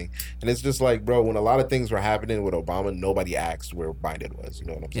whole thing? And it's just like, bro, when a lot of things were happening with Obama, nobody asked where Biden was. You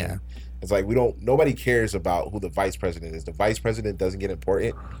know what I'm saying? Yeah. It's like nobody cares about who the vice president is. The vice president doesn't get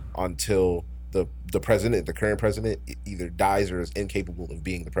important until the president, the current president, either dies or is incapable of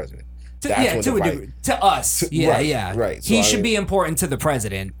being the president. To a degree. To us. Right. So, he should be important to the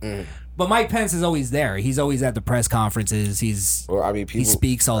president. But Mike Pence is always there. He's always at the press conferences. He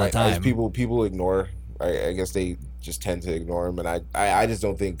speaks all the time. People ignore. I guess they just tend to ignore him, and I just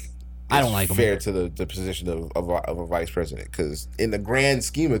don't think I don't like fair him. to the position of a vice president, because in the grand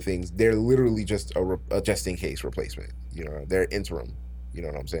scheme of things, they're literally just a just in case replacement. You know, they're interim. You know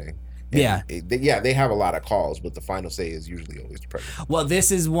what I'm saying? And they have a lot of calls, but the final say is usually always the president. Well, this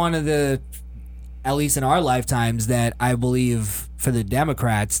is one of the, at least in our lifetimes, that I believe for the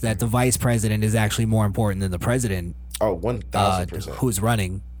Democrats that the vice president is actually more important than the president. Oh, 1,000%. Who's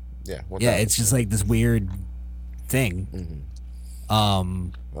running? Yeah, 1,000%. Yeah, it's just like this weird thing.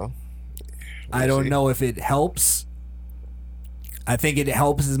 Well, I don't know if it helps. I think it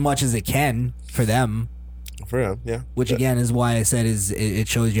helps as much as it can for them. For him, yeah. Which again is why I said it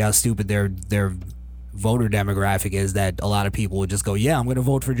shows you how stupid their voter demographic is, that a lot of people would just go, yeah, I'm going to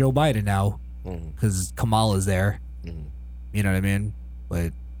vote for Joe Biden now because Kamala's there. You know what I mean?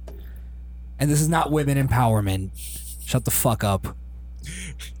 And this is not women empowerment. Shut the fuck up.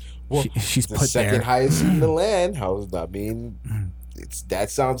 Well, she's the put second there. highest in the land. That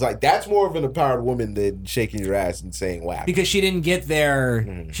sounds like that's more of an empowered woman than shaking your ass and saying whack. Because she didn't get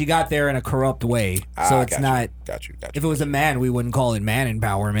there. She got there in a corrupt way. So it's not. Got you. If it was a man, we wouldn't call it man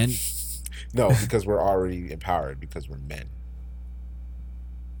empowerment. No, because we're already empowered because we're men.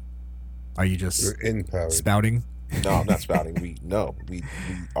 Are you just We're empowered. spouting? No, I'm not spouting. We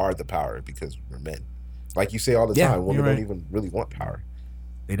are the power because we're men. Like you say all the Yeah, time, women you're right. don't even really want power.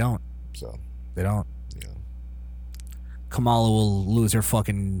 They don't. So They don't. yeah. Kamala will lose her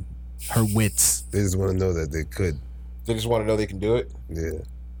wits. They just want to know that they could. They just want to know they can do it. Yeah.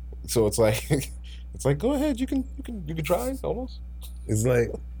 So it's like go ahead, you can try almost. It's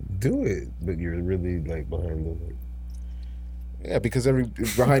like, do it, but you're really like behind the. Yeah, because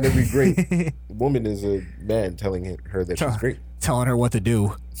behind every great woman is a man telling her that she's great. Telling her what to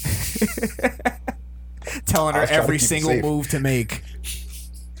do. Telling her I was trying to every keep it single safe. move to make.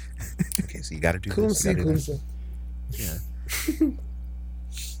 Okay, so you got to do this. You gotta do this.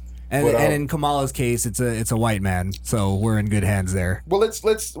 And, But, and in Kamala's case, it's a white man, so we're in good hands there. Well, let's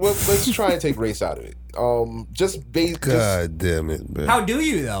try and take race out of it. God damn it, man. How do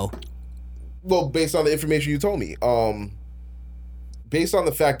you though? Well, based on the information you told me, based on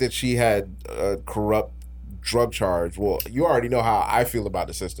the fact that she had a corrupt drug charge, well, you already know how I feel about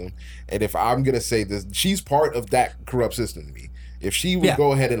the system, and if I'm gonna say this, she's part of that corrupt system to me. If she would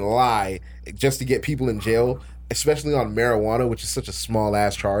go ahead and lie just to get people in jail, especially on marijuana, which is such a small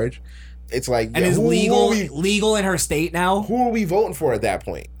ass charge, it's like, And is legal in her state now? Who are we voting for at that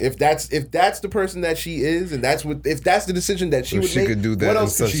point? If that's the person that she is, and if that's the decision that she would she make, could do what that in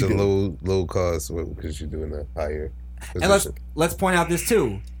else could such she a do? low cost, because she's doing that higher. position. let's point out this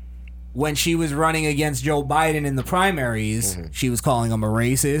too. When she was running against Joe Biden in the primaries, she was calling him a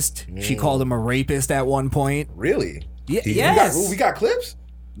racist. She called him a rapist at one point. Really? Yes. We got clips?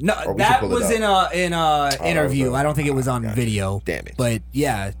 No, Or we should that pull it was up. in a interview. okay. I don't think it was on Gotcha. video. Damn it. But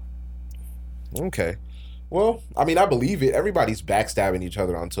yeah, Okay. Well, I mean, I believe it. Everybody's backstabbing each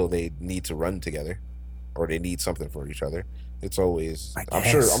other until they need to run together, or they need something for each other. It's always. I I'm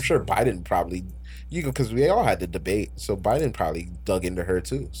guess. sure Biden probably. Because we all had the debate, so Biden probably dug into her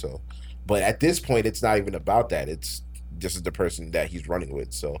too. So, but at this point, it's not even about that. It's just the person that he's running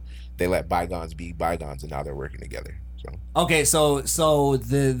with. So they let bygones be bygones, and now they're working together. So okay. So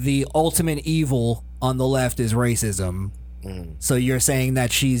the ultimate evil on the left is racism. So you're saying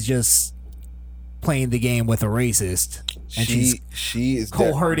that she's just playing the game with a racist, and she is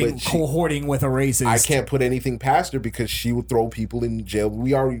cohorting with a racist. I can't put anything past her because she would throw people in jail.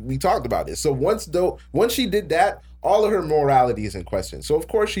 We talked about this. So once she did that, all of her morality is in question. So of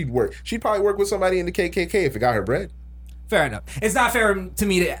course she'd work. She'd probably work with somebody in the KKK if it got her bread. Fair enough. It's not fair to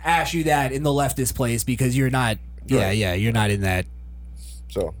me to ask you that in the leftist place because you're not. Right. Yeah, you're not in that.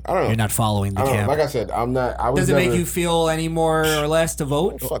 So I don't know. You're not following the I don't know. camp. Like I said, I'm not. I was Does it never, make you feel any more or less to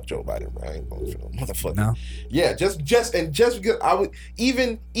vote? Fuck Joe Biden, man. I ain't voting for him, motherfucker. No. Yeah, just because I would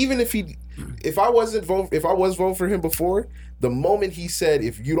even if I was voting for him before, the moment he said,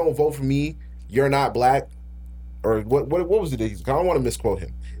 "If you don't vote for me, you're not black," or what was it? I don't want to misquote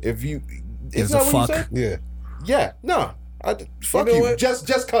him. If you, Gives isn't that a what he fuck. said? Yeah, no, fuck You know you. what? Just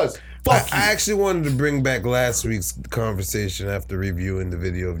cause. I Fuck you. actually wanted to bring back last week's conversation after reviewing the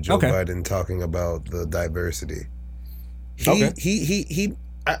video of Joe Okay. Biden talking about the diversity. Okay.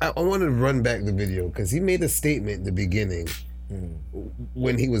 I wanted to run back the video because he made a statement in the beginning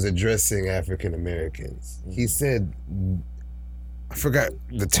when he was addressing African Americans. He said, I forgot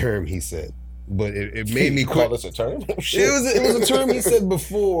the term he said, but it made me call quite. this a term. It was a term he said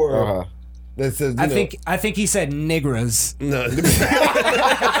before Uh-huh. that says, I think he said nigras. no.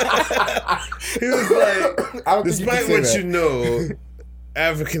 He was like, I don't think you despite can say what that. you know,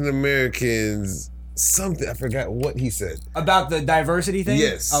 African Americans, something, I forgot what he said. About the diversity thing?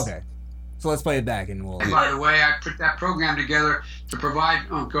 Yes. Okay. So let's play it back and we'll. And by the way, I put that program together to provide.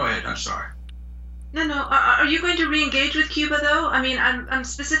 Oh, go ahead. I'm sorry. No. Are you going to re-engage with Cuba, though? I mean, I'm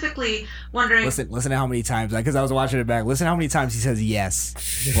specifically wondering. Listen to how many times, because I was watching it back. Listen how many times he says yes.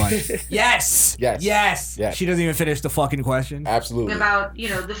 What? Yes. Yes. Yes. She doesn't even finish the fucking question. Absolutely. About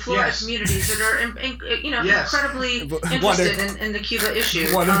the Florida Yes. communities that are Yes. incredibly Wonder- interested in the Cuba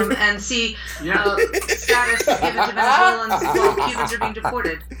issue Wonder- and see Yeah. status given to Venezuelans while Cubans are being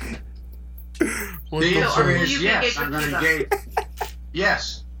deported. The answer will is you yes. engage I'm with going to Cuba? engage.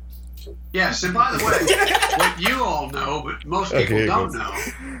 Yes. Yes, and by the way, what you all know, but most people here it don't goes.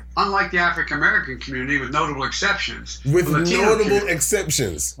 know, unlike the African American community, with notable exceptions, With the Latino notable community-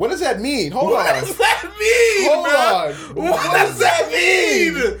 exceptions. What does that mean? Hold What on. does that mean, Hold bro? on. What does that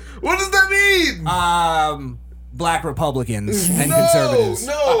mean? What does that mean? Black Republicans and No, conservatives.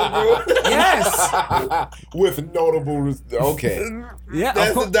 no, bro. Yes. With notable. Okay. Yeah. That's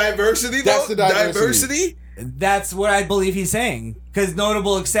of the course. diversity, That's though? the diversity. That's what I believe he's saying. Because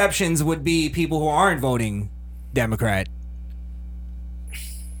notable exceptions would be people who aren't voting Democrat.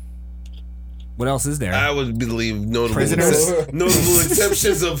 What else is there? I would believe notable, Prisoners? notable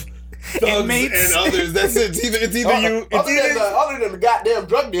exceptions of thugs Inmates? and others. That's it. It's either you. It's Other than the goddamn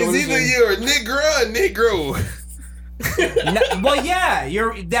drug dealers. either you're a nigger or a negro. Well, yeah,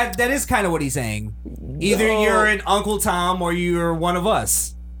 that is kind of what he's saying. Either No. you're an Uncle Tom or you're one of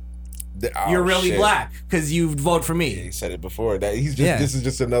us. You're really black because you vote for me. He said it before. That he's just. Yeah. This is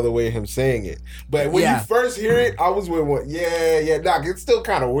just another way of him saying it. But when Yeah. you first hear it, I was with one. Yeah. Nah, it's still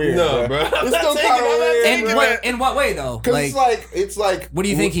kind of weird. No, bro. It's still kind of weird. In what way though? Because it's like. What do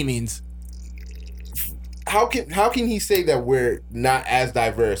you think he means? How can he say that we're not as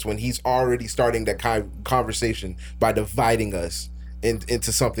diverse when he's already starting that conversation by dividing us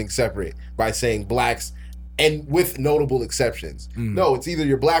into something separate by saying blacks and with notable exceptions? No, it's either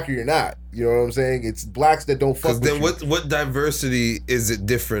you're black or you're not. You know what I'm saying? It's blacks that don't fuck Because with then what diversity is it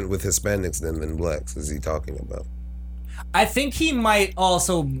different with Hispanics than blacks is he talking about? I think he might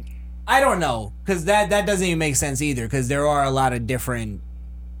also. I don't know because that doesn't even make sense either because there are a lot of different.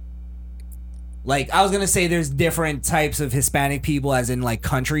 Like I was gonna say, there's different types of Hispanic people, as in like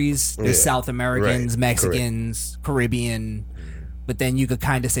countries. There's Yeah. South Americans, Right. Mexicans, Caribbean, but then you could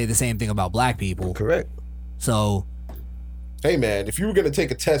kind of say the same thing about black people. Correct. So Hey man, if you were gonna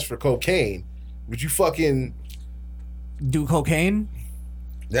take a test for cocaine, would you fucking do cocaine?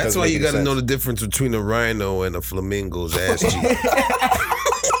 That's Doesn't why make you any got to sense. know the difference between a rhino and a flamingo's ass cheek.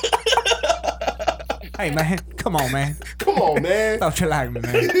 Hey man, come on, man. Come on, man. Thought you liked me,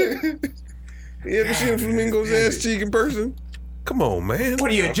 man. You ever seen a flamingo's ass cheek in person? Come on, man.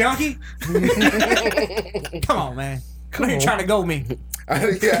 What are you, a junkie? Come on, man. Where you trying to go me?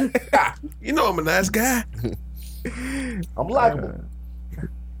 Yeah. You know I'm a nice guy. I'm likable.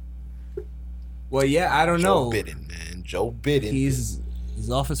 Well, yeah, I don't know. Joe Biden, man. Joe Biden. He's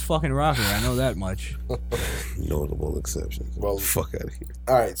off his fucking rocker. I know that much. Notable exceptions. Well, fuck out of here.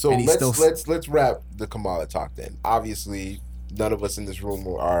 All right, so And he's let's wrap the Kamala talk then. Obviously, none of us in this room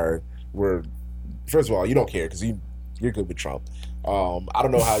were. First of all, you don't care because you're good with Trump. I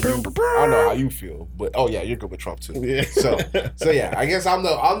don't know how you feel, but oh yeah, you're good with Trump too. Yeah. So yeah, I guess I'm the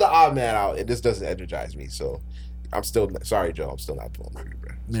odd man out, and this doesn't energize me. So I'm still sorry, Joe. I'm still not pulling for you,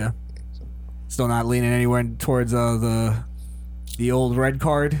 bro. Yeah. Still not leaning anywhere towards the old red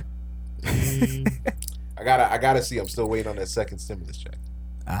card. I gotta see. I'm still waiting on that second stimulus check.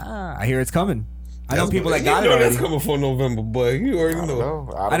 I hear it's coming. I know people that got it You know already. that's coming for November, boy. You already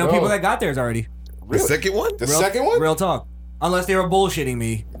know. I know people that got theirs already. The second one? The second one? Real talk. Unless they were bullshitting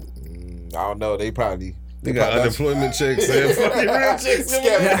me. I don't know. They probably got unemployment checks and fucking real checks.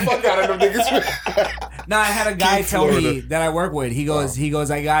 Scam the fuck out of them niggas. No, I had a guy Keep tell me Florida. that I work with. He goes,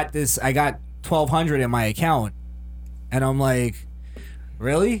 I got $1,200 in my account, and I'm like,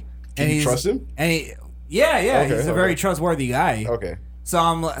 really? Can you trust him? And yeah, Okay, he's a very trustworthy guy. Okay. So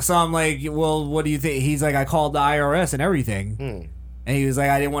I'm like, well, what do you think? He's like, I called the IRS and everything, and he was like,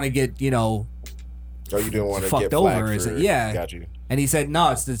 I didn't want to get Oh, you didn't want to fucked get over. flagged Is for, it? Yeah. Got you. And he said,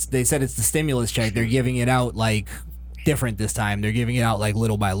 no, they said it's the stimulus check. They're giving it out like different this time. They're giving it out like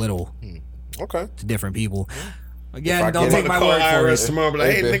little by little Okay. to different people. If I Again, don't get take it, my call word for IRS it. tomorrow, be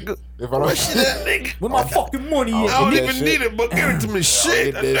like, hey, nigga, If I don't, nigga. Where my fucking money I is? I don't that even shit. need it, but give it to me.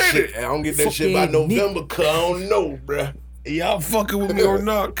 Shit, I I need don't it. get that shit by Fucking November, cause I don't know, bruh. Y'all fucking with me or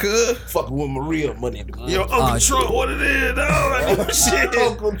not, cuz? Fucking with my real money. Yo, Uncle Trump, what it is, dog? I know shit.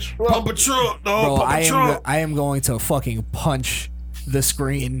 Uncle Trump. Pump a Trump, dog. Bro, Pump a Trump. I am going to fucking punch the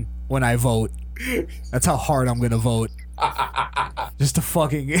screen when I vote. That's how hard I'm gonna vote. Just to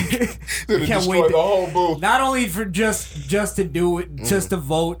fucking can't wait. The whole booth. Not only for just to do it, just to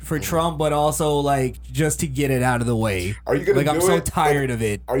vote for Trump, but also like just to get it out of the way. Are you gonna like do I'm so it? tired of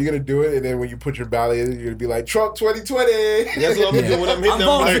it. Are you gonna do it? And then when you put your ballot in, you're gonna be like Trump 2020. That's what I'm gonna do when I'm hitting I'm them.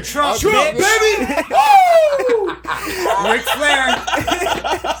 voting Like, for Trump, Trump, bitch. baby! Ric Flair.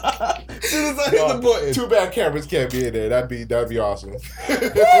 As soon as I hit the button. Too bad cameras can't be in there. That'd be awesome.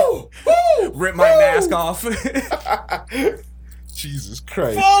 Rip my mask off. Jesus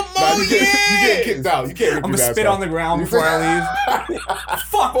Christ! Oh, Nah, you get kicked out. You can't. I'm gonna spit on the ground before I leave.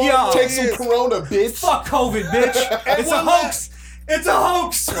 Fuck y'all. Take some Corona, bitch. Fuck COVID, bitch. It's a hoax. It's a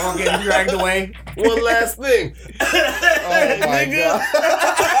hoax. We're all getting dragged away. One last thing. Oh my god.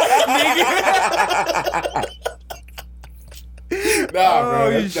 Nah, bro.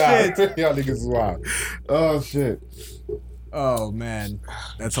 Oh, That's shit. Nah. Y'all niggas is wild. Oh shit. Oh man,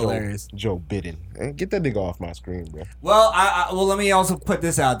 that's hilarious. Joe Biden. Hey, get that nigga off my screen, bro. Well, well, let me also put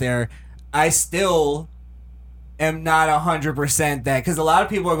this out there. I still am not 100% that, because a lot of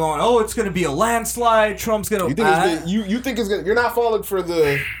people are going, "Oh, it's gonna be a landslide. Trump's gonna." You think you think it's gonna? You're not falling for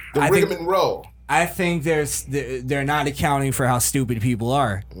the rigmarole. I think they're not accounting for how stupid people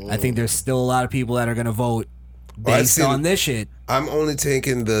are. I think there's still a lot of people that are gonna vote based on this shit. I'm only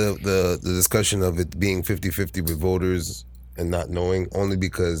taking the discussion of it being 50-50 with voters and not knowing, only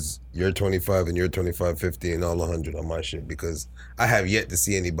because you're 25 and you're 25, 50 and all 100 on my shit, because I have yet to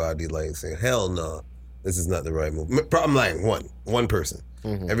see anybody like saying, hell no, this is not the right move. I'm lying, one person.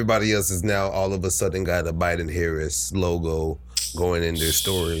 Everybody else is now all of a sudden got a Biden-Harris logo going in their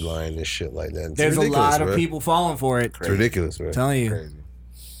storyline and shit like that. It's There's a lot of bro. people falling for it. It's ridiculous, right? I'm telling you. Crazy.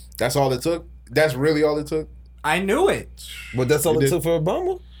 That's all it took? That's really all it took? I knew it. But that's all it took for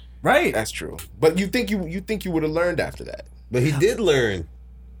Obama? Right. That's true. But you think you would have learned after that? But he did learn.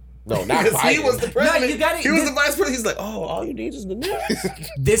 No, not Because he Biden. was the president. No, you got it. He was the vice president. He's like, oh, all you need is the nigga.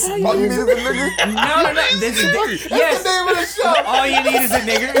 This. All you need is a nigga? No. This is yes. That's the name of the show. All you need is a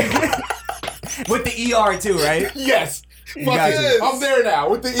nigger. With the ER too, right? Yes. You Fuck got it. it. I'm there now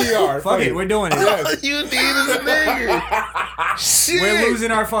with the ER. Fuck it, we're doing it. All you need is a nigga. Shit. We're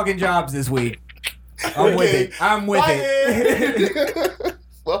losing our fucking jobs this week. I'm with it. I'm with it.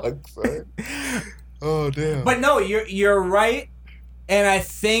 Fuck, son. Oh damn. But no, you're right, and I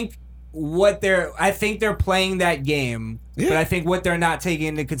think they're playing that game, but I think what they're not taking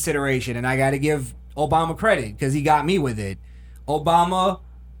into consideration, and I got to give Obama credit because he got me with it. Obama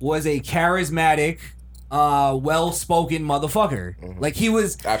was a charismatic well-spoken motherfucker. Like he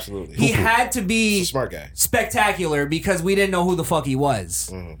was Absolutely. He had to be He's a smart guy. spectacular because we didn't know who the fuck he was.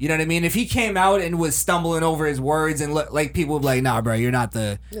 You know what I mean? If he came out and was stumbling over his words and like people would be like, "Nah, bro, you're not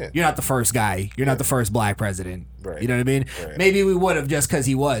the first guy. You're not the first black president." Right. You know what I mean? Right. Maybe we would have just because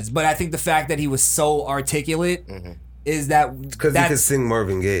he was, but I think the fact that he was so articulate is that Because he could sing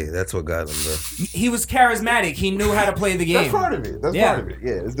Marvin Gaye. That's what got him, bro. he was charismatic. He knew how to play the game. That's part of it. That's part of it.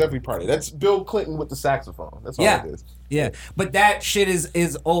 Yeah, it's definitely part of it. That's Bill Clinton with the saxophone. That's all it is. Yeah, but that shit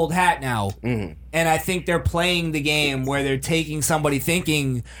is old hat now, and I think they're playing the game where they're taking somebody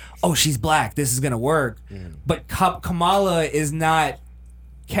thinking, "Oh, she's black, this is gonna work," but Kamala is not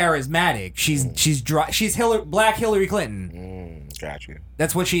charismatic. She's dry. She's Black Hillary Clinton. Got you.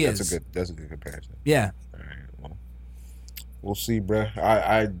 That's what she is. That's a good comparison. Yeah. All right. Well, we'll see, bro.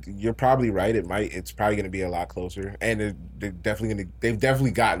 You're probably right. It's probably gonna be a lot closer, and they've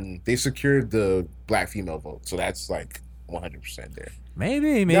secured the black female vote, so that's like 100% there.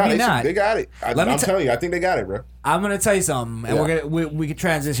 Maybe not. They got it. I'm telling you, I think they got it, bro. I'm gonna tell you something, and we could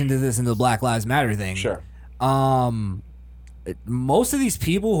transition to this into the Black Lives Matter thing. Sure. Most of these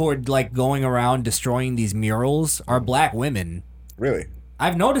people who are like going around destroying these murals are black women. Really?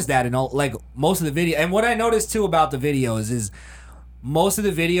 I've noticed that in all, like most of the video, and what I noticed too about the videos is most of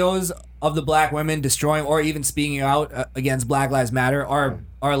the videos of the black women destroying or even speaking out against Black Lives Matter are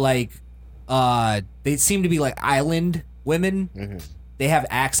like they seem to be like island women. They have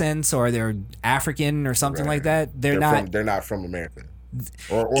accents or they're African or something like that. They're not from America.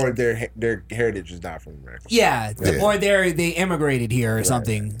 Or their heritage is not from America. Yeah. Or they immigrated here or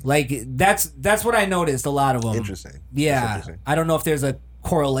something. Like that's what I noticed. A lot of them. Interesting. Yeah. Interesting. I don't know if there's a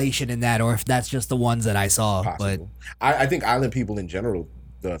correlation in that or if that's just the ones that I saw. Possible. But I think island people in general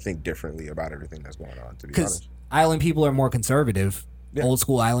think differently about everything that's going on. To be honest, island people are more conservative. Old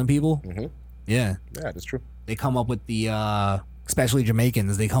school island people. Yeah. Yeah, that's true. They come up with the especially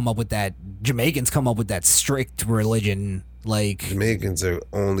Jamaicans. Jamaicans come up with that strict religion. Like Jamaicans are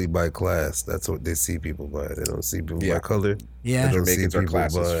only by class. That's what they see people by. They don't see people by color. Yeah, they don't Jamaicans see are people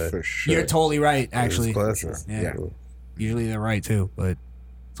classes for sure. You're totally right. Actually, classes. Yeah. Usually they're right too, but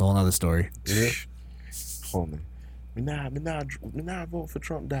it's a whole other story. Yeah. Hold on. Me not vote for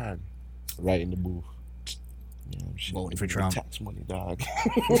Trump, dog. Right in the booth. Yeah, voting for Trump. Tax money, dog.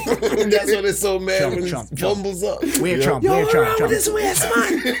 That's what it's so mad when he fumbles up. We're Trump. We're Trump. This West,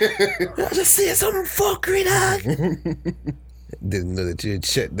 man. I just see some fuckery, dog. Didn't know that you had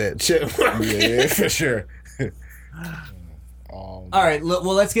checked that check. Yeah, for sure. All right. Well,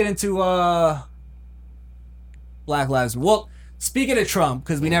 let's get into Black Lives. Well, speaking of Trump,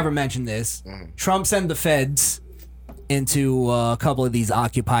 because we never mentioned this, Trump sent the feds into a couple of these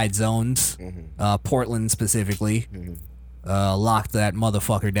occupied zones, Portland specifically, locked that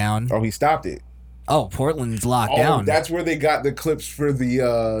motherfucker down. Oh, he stopped it. Oh, Portland's locked down. That's where they got the clips for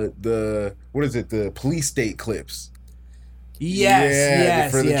the what is it? The police state clips.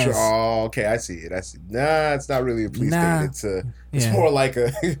 Yes. Oh, okay, I see it. Nah, it's not really a police state. It's more like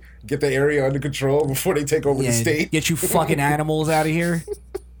a get the area under control before they take over the state. Get you fucking animals out of here.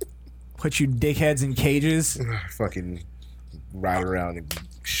 Put you dickheads in cages. Fucking ride around and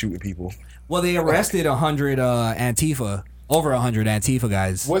shooting people. Well, they arrested 100 Antifa, over 100 Antifa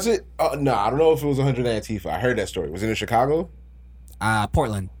guys. Was it? No, I don't know if it was 100 Antifa. I heard that story. Was it in Chicago?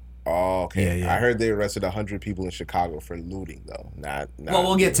 Portland. Oh, okay. Yeah. I heard they arrested 100 people in Chicago for looting, though. Not well,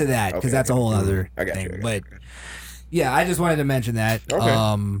 we'll get to that because that's a whole other thing. But yeah, I just wanted to mention that.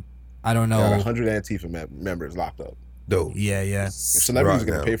 Okay. I don't know. Got 100 Antifa members locked up. Dope. Yeah. Celebrities are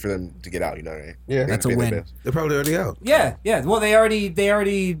gonna pay for them to get out. You know what I mean? Yeah, that's a win. They're probably already out. Yeah. Well, they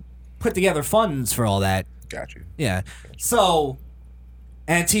already put together funds for all that. Got you. Yeah. So,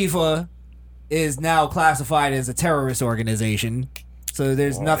 Antifa is now classified as a terrorist organization. So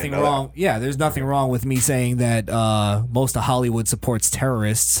there's nothing wrong. Yeah, there's nothing wrong with me saying that most of Hollywood supports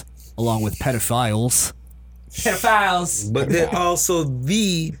terrorists along with pedophiles. But they're also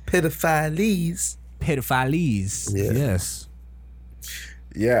the pedophiles. Yeah. Yes.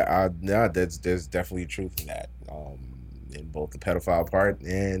 Yeah, there's definitely truth in that, in both the pedophile part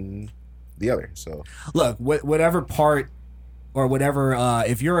and the other. So look, whatever part or whatever,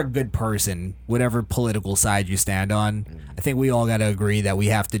 if you're a good person, whatever political side you stand on, I think we all got to agree that we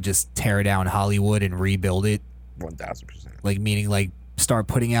have to just tear down Hollywood and rebuild it. 1000%. Like meaning, like start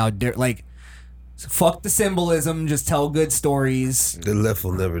putting out like, fuck the symbolism, just tell good stories. The left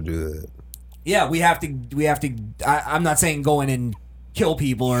will never do that. Yeah, we have to. I'm not saying go in and kill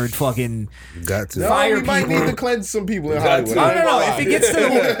people or fucking got to fire we might people. need to cleanse some people in Hollywood. No. If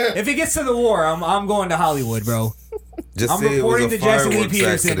it gets to the war, I'm going to Hollywood, bro. Just I'm say it was reporting a to Jesse Lee fireworks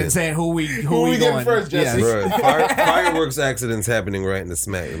Peterson accident. and saying who we we getting going first, Jesse? Yes. Bro, fireworks accidents happening right in the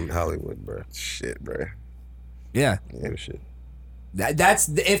smack in Hollywood, bro. Shit, bro. Yeah. Yeah, shit. That's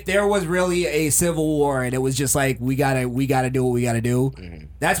if there was really a civil war and it was just like we gotta do what we gotta do.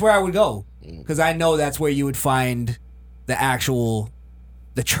 That's where I would go because I know that's where you would find the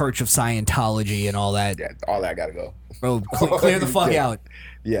Church of Scientology and all that. Yeah, all that gotta go. Bro, clear the fuck Yeah. out.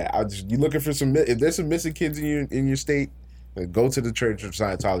 Yeah, you looking for some. If there's some missing kids in your state, go to the Church of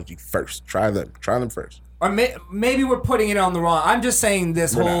Scientology first. Try them first. Or maybe we're putting it on the wrong. I'm just saying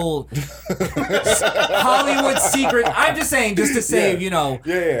this whole Hollywood secret. I'm just saying just to say,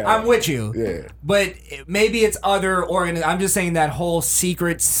 Yeah. I'm with you. Yeah. But maybe it's other I'm just saying that whole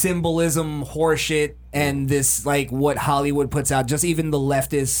secret symbolism horseshit and this like what Hollywood puts out, just even the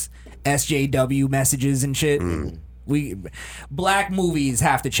leftist SJW messages and shit. Black movies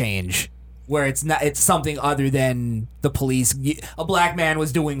have to change. Where it's something other than the police. A black man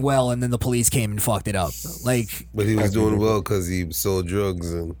was doing well, and then the police came and fucked it up. Like, But he was doing well because he sold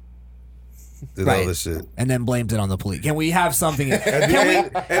drugs and did all this shit. and then blamed it on the police. Can we have something? At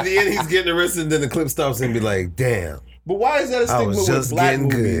the end, he's getting arrested, and then the clip stops and be like, "Damn." But why is that a stigma was with just black getting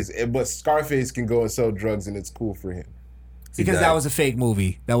movies? But Scarface can go and sell drugs, and it's cool for him. Because that was a fake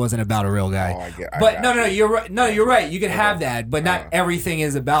movie. That wasn't about a real guy. I But got no, you. you're right. No, you're right. You can have that, but not everything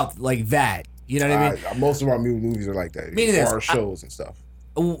is about like that. You know what I mean? Most of our movies are like that. Meaning this, our shows and stuff.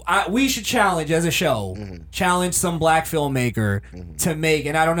 We should challenge as a show, challenge some black filmmaker to make,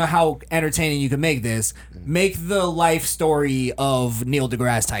 and I don't know how entertaining you can make this, make the life story of Neil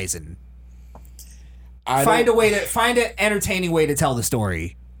deGrasse Tyson. Find an entertaining way to tell the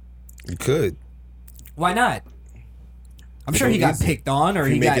story. You could. Why not? I'm sure he got picked on or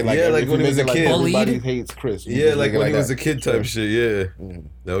he got like when he was a kid. Everybody hates Chris. Yeah, like when he was a kid type shit. Yeah,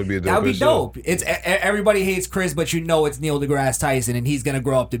 that would be a dope. That would be show. dope. It's everybody hates Chris, but it's Neil deGrasse Tyson, and he's gonna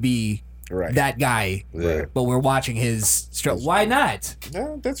grow up to be that guy. Yeah. But we're watching his. Why not?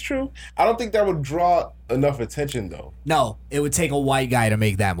 No, that's true. I don't think that would draw enough attention though. No, it would take a white guy to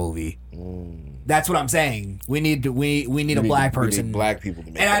make that movie. That's what I'm saying. We need a black person. We need black people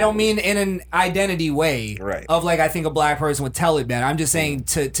to make and that I don't movie. mean in an identity way. Right. Of like I think a black person would tell it better. I'm just saying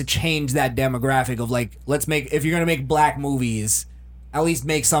to change that demographic of like if you're gonna make black movies, at least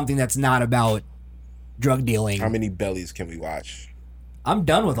make something that's not about drug dealing. How many bellies can we watch? I'm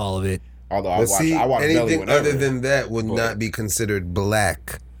done with all of it. Although But I watch Belly anything whenever. other than that would not be considered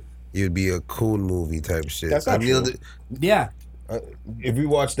black. It'd be a coon movie type shit. That's not true. Yeah. If we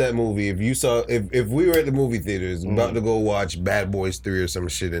watched that movie, if we were at the movie theaters about to go watch Bad Boys 3 or some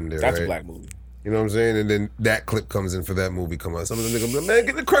shit in there, That's right? a black movie. You know what I'm saying? And then that clip comes in for that movie come out. Some of the niggas be like, man,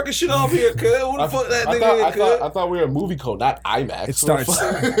 get the cracker shit off here, cuz. What the fuck that nigga is, I thought we were a movie code, not IMAX. It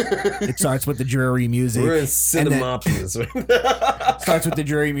starts with the jury music. We're in and then Cinemapolis. starts with the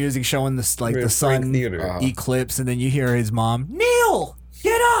jury music showing the We're in the sun Frank Theater. eclipse, and then you hear his mom, Neil,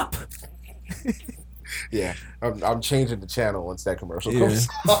 get up. Yeah, I'm changing the channel once that commercial comes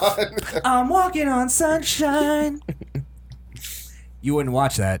on. I'm walking on sunshine. You wouldn't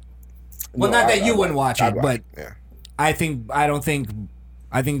watch that. Well, No, not that you I'd wouldn't watch it, but yeah. I think black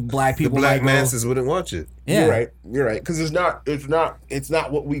The people black might go, masses wouldn't watch it. Yeah. You're right, because it's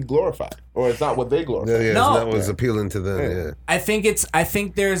not what we glorify, or it's not what they glorify. Yeah, it's No. not what's appealing to them. Yeah. Yeah. I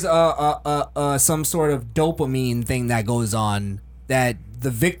think there's some sort of dopamine thing that goes on that the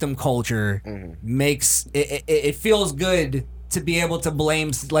victim culture makes it feels good to be able to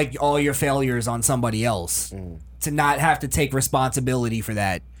blame like all your failures on somebody else, to not have to take responsibility for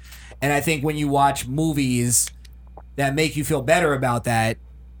that. And I think when you watch movies that make you feel better about that,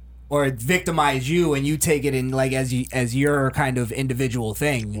 or victimize you, and you take it in like as your kind of individual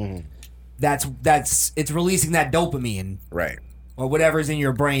thing, it's releasing that dopamine, Right. or whatever's in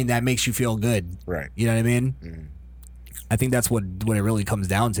your brain that makes you feel good. Right. You know what I mean? I think that's what it really comes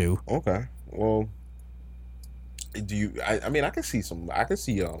down to. Okay. Well, do you? I mean, I can see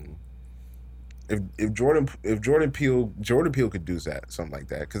if Jordan Peele could do something like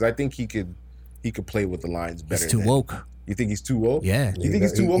that, because I think he could play with the lines better. He's too woke. You think he's too woke? Yeah. You think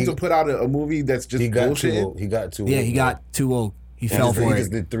he's too woke to put out a movie that's just He got bullshit? too woke. He got too woke. Yeah, he got too woke. He fell for He it.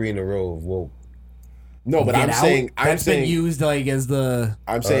 just did 3 in a row of woke. No, but Get I'm Out? saying That's been used like as the.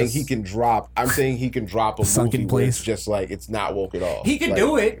 I'm saying he can drop a Sunken movie where it's place. just like it's not woke at all. He can Like,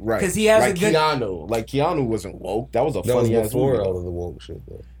 do it, right? 'cause he has like a good- Keanu. Like Keanu wasn't woke. That was a That was funny ass before movie. all of the woke shit,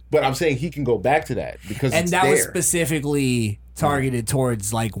 though. But I'm saying he can go back to that because And it's that there. was specifically targeted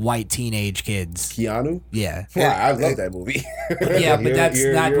towards like white teenage kids. Keanu. Yeah. Wow, I love that movie. Yeah, but that's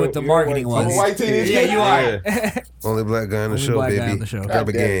not what the marketing I'm was. a white teenage Yeah, kid. you are. Only black guy on the Only show, black baby. guy on the show. Grab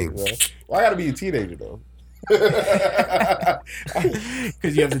a God damn gang. it, bro. Well, I gotta be a teenager though. Because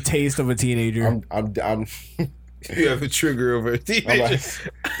you have the taste of a teenager. I'm You have a trigger over a teenager.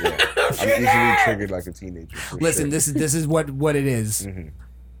 I'm easily triggered like a teenager. for Listen, sure. this is what it is.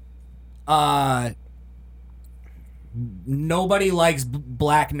 Nobody likes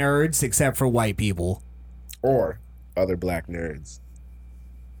black nerds except for white people. Or other black nerds.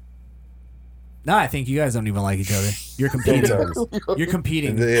 No, I think you guys don't even like each other. You're competing. You're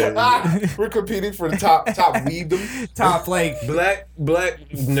competing. We're competing for the top weebdom. Top like black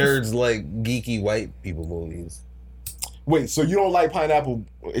nerds like geeky white people movies. Wait, so you don't like Pineapple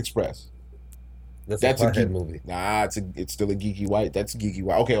Express? That's a geek movie. Nah, it's still a geeky white. That's a geeky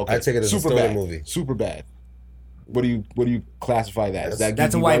white. Okay. I take it as a story movie. Super bad. What do you classify that? Is that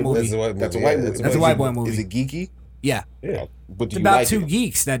that's geeky a white movie. That's a white movie. That's a white boy movie. Is it geeky? Yeah. Yeah. But do It's you about like two it?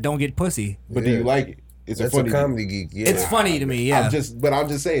 geeks that don't get pussy. But do you like it? It's That's funny a comedy geek. Yeah. It's funny to me, yeah. I'm just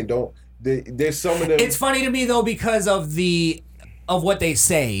saying, there's some of them. It's funny to me though because of what they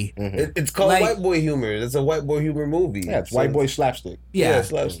say. It's called Like- white boy humor. It's a white boy humor movie. Yeah, it's white boy slapstick. Yeah.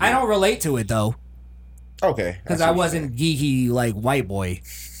 slapstick. I don't relate to it though Okay. because I wasn't geeky like white boy.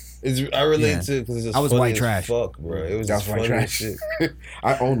 I relate Yeah. to it because it's just I was funny white as trash. Fuck, bro. It was That's just white funny as trash. shit.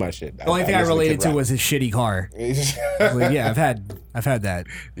 I own my shit. The only thing I listen related Kid to Rock. was his shitty car. Like, yeah, I've had that.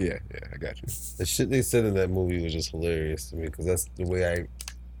 Yeah, I got you. The shit they said in that movie was just hilarious to me because that's the way I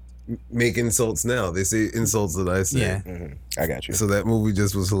make insults now. They say insults that I say. Yeah. I got you. So that movie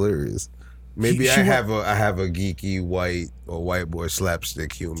just was hilarious. Maybe She I have a geeky white or white boy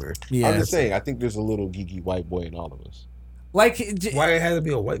slapstick humor. Yeah. I'm just saying, I think there's a little geeky white boy in all of us. Like Why it had to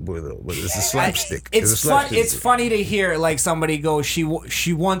be a white boy though? But it's a slapstick. It's a fun. slapstick. It's funny to hear like somebody go, she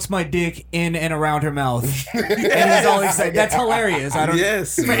wants my dick in and around her mouth, and he's always like, that's hilarious. I don't.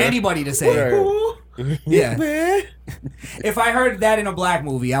 Yes, for man. anybody to say. Yeah. If I heard that in a black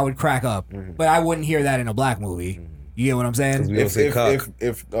movie, I would crack up, but I wouldn't hear that in a black movie. You get what I'm saying? We don't say cock.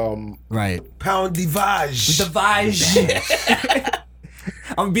 If Right. Pound the vaj. The Vaj.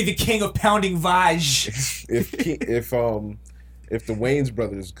 I'm gonna be the king of pounding Vaj. if the Wayans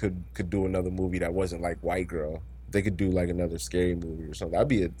brothers could do another movie that wasn't like White Girl, they could do like another scary movie or something. That'd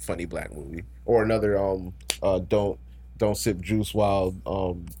be a funny black movie. Or another don't sip juice while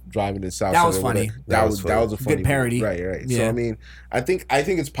driving in South. That was Centre, funny. whatever. That was a funny Good parody. movie. Right. So Yeah. I mean, I think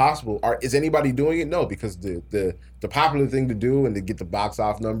it's possible. Is anybody doing it? No, because the popular thing to do and to get the box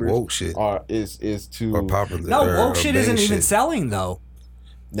off numbers Woke shit. is to Or popular. No, or woke shit bang isn't even shit. selling though.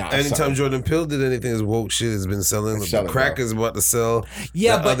 Nah, Anytime sorry. Jordan Peele did anything, his woke shit has been selling. It's selling, Crack bro. is about to sell.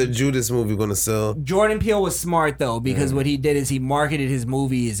 Yeah, the but other Judas movie gonna sell. Jordan Peele was smart though because what he did is he marketed his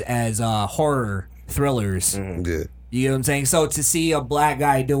movies as horror thrillers. Yeah. You know what I'm saying? So to see a black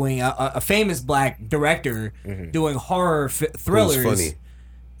guy doing a famous black director doing horror thrillers funny.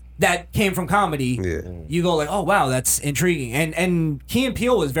 that came from comedy, Yeah. you go like, oh wow, that's intriguing. And Key and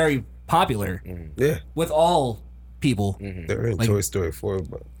Peele was very popular Yeah. with all people. They're in Like- Toy Story 4,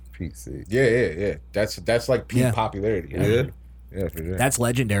 but PC. Yeah. That's like peak Yeah. popularity. Yeah. Yeah, for sure. That's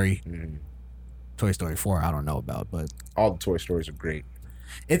legendary. Toy Story 4, I don't know about, but All the Toy Stories are great.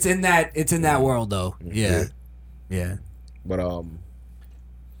 it's in that world though. Yeah. Yeah. But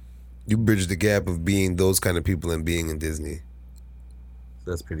You bridge the gap of being those kind of people and being in Disney.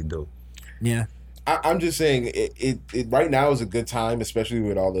 That's pretty dope. Yeah. I'm just saying it right now is a good time, especially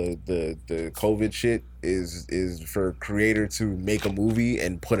with all the COVID shit, is for creator to make a movie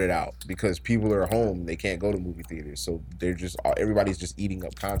and put it out because people are home, they can't go to movie theaters, so everybody's just eating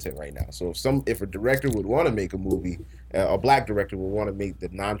up content right now. So if a director would want to make a movie, a black director would want to make the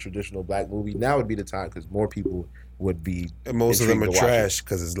non-traditional black movie, now would be the time because more people would be. And most of them are intrigued to watch it. trash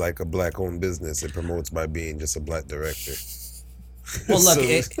because it's like a black-owned business. It promotes by being just a black director. Well, look,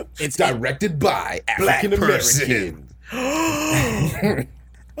 So- it's Directed by African American.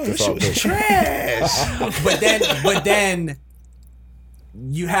 Trash. but then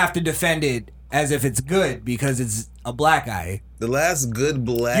you have to defend it as if it's good because it's a black guy. The last good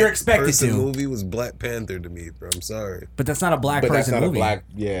black You're expected person to. movie was Black Panther to me, bro. I'm sorry. But that's not a black But that's person not movie. a black. I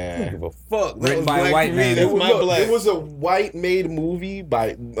Yeah. don't give a fuck. That Written was by a black white to me. man. That's It was, my look, black. it was a white-made movie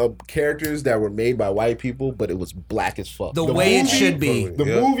by characters that were made by white people, but it was black as fuck. The way it movie- should be. The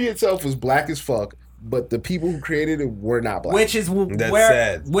Yep. movie itself was black as fuck, but the people who created it were not black. Which is That's where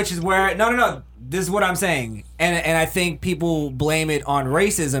sad. no. This is what I'm saying, and I think people blame it on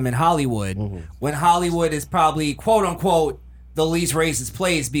racism in Hollywood when Hollywood is probably quote unquote the least racist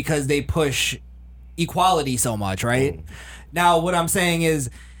place because they push equality so much, right? Now, what I'm saying is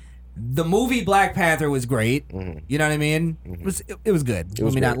The movie Black Panther was great. Mm-hmm. You know what I mean? It was good. It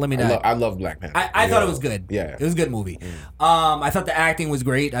was Let me great. not. I love Black Panther. I thought it was good. Yeah. It was a good movie. I thought the acting was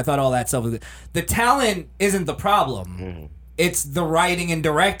great. I thought all that stuff was good. The talent isn't the problem. It's the writing and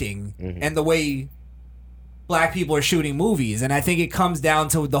directing and the way black people are shooting movies. And I think it comes down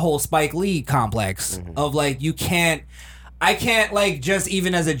to the whole Spike Lee complex of like, I can't like just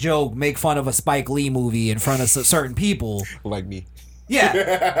even as a joke make fun of a Spike Lee movie in front of certain people. Like me. Yeah,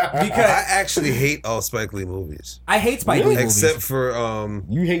 because I actually hate all Spike Lee movies. I hate Spike Lee movies. Except for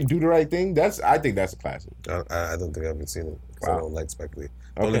You hate Do the Right Thing? I think that's a classic. I don't think I've ever seen it. Wow. I don't like Spike Lee.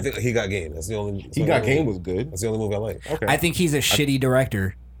 Okay. Only thing, He Got Game. That's the only. He Got Game was good. That's the only movie I like. Okay. I think he's a shitty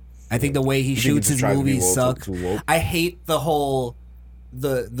director. I think the way he think shoots he just his tries to be movies woke, suck. too woke? I hate the whole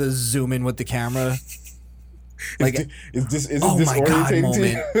the zoom in with the camera. Like, is this oh my God disorientating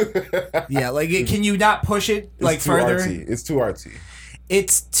moment. to you? Yeah, like can you not push it like It's too further? artsy. It's too artsy.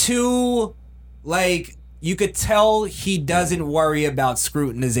 It's too like you could tell he doesn't worry about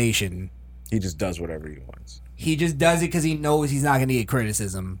scrutinization. He just does whatever he wants. He just does it because he knows he's not going to get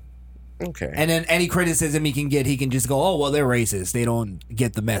criticism. Okay. And then any criticism he can get, he can just go, oh, well, they're racist. They don't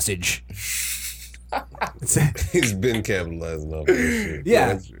get the message. He's been capitalizing off this shit. Yeah.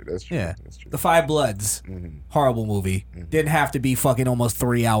 That's true. That's true. Yeah. That's true. The Five Bloods. Horrible movie. Didn't have to be fucking almost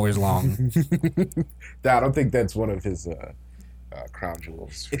 3 hours long. I don't think that's one of his crown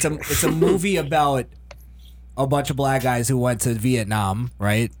jewels. It's a movie about a bunch of black guys who went to Vietnam,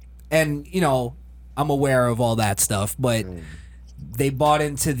 right? And, you know, I'm aware of all that stuff, but they bought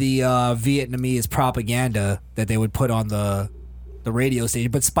into the Vietnamese propaganda that they would put on the radio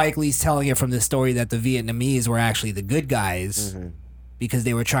station. But Spike Lee's telling it from the story that the Vietnamese were actually the good guys because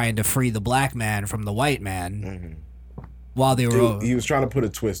they were trying to free the black man from the white man while they were... He was trying to put a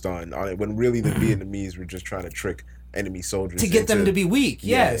twist on it when really the Vietnamese were just trying to trick enemy soldiers to get them to be weak,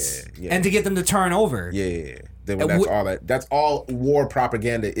 yes. Yeah. And to get them to turn over. Yeah. Then that's all war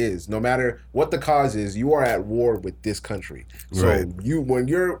propaganda is. No matter what the cause is, you are at war with this country. So Right. when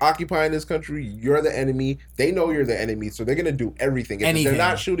you're occupying this country, you're the enemy. They know you're the enemy, so they're gonna do everything. If Anything. they're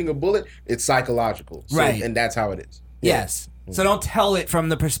not shooting a bullet, it's psychological. So, Right. And that's how it is. Yes. So don't tell it from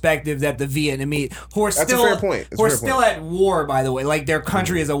the perspective that the Vietnamese, who are That's still, a fair point. It's who a are fair still point. at war, by the way, like their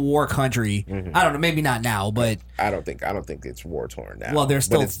country is a war country. I don't know, maybe not now, but I don't think it's war torn now. Well, they're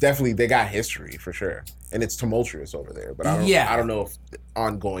still- But it's definitely they got history for sure, and it's tumultuous over there. But I don't know if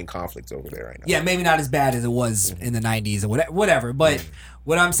ongoing conflicts over there right now. yeah, maybe not as bad as it was in the 90s or whatever. But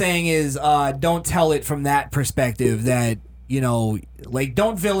what I'm saying is, don't tell it from that perspective that, you know, like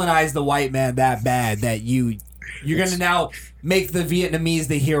don't villainize the white man that bad that you're gonna now make the Vietnamese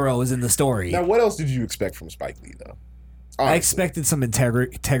the heroes in the story. Now, what else did you expect from Spike Lee though? I Honestly. expected some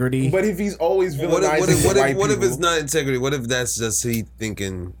integrity. But if he's always What villainizing if, white it's people- not integrity? What if that's just he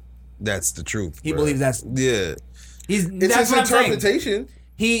thinking that's the truth? He bruh? believes that's Yeah. he's it's that's his what I'm saying. interpretation.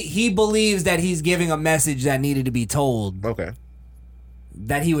 He believes that he's giving a message that needed to be told. Okay.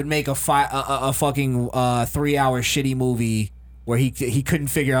 That he would make a fucking 3-hour shitty movie where he couldn't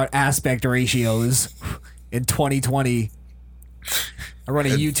figure out aspect ratios in 2020. I run a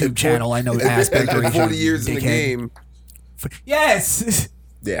YouTube channel. I know aspect ratios. 40 years in the dickhead. game. Yes.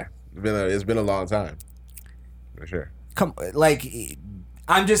 Yeah, it's been a long time, for sure. Come, like,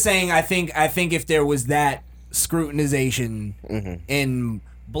 I'm just saying. I think if there was that scrutinization in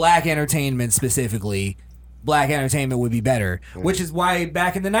black entertainment specifically, black entertainment would be better. Which is why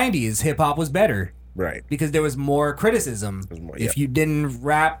back in the 90s, hip hop was better. Right. Because there was more criticism. more, If you didn't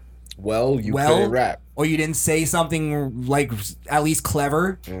rap Well, you couldn't rap. or you didn't say something like at least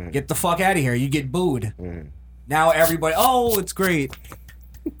clever, get the fuck out of here. You get booed. Now everybody, oh, it's great.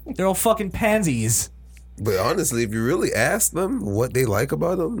 They're all fucking pansies. But honestly, if you really ask them what they like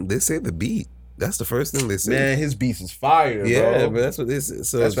about him, they say the beat. That's the first thing they say. Man, his beats is fire, yeah, bro. but that's what they say.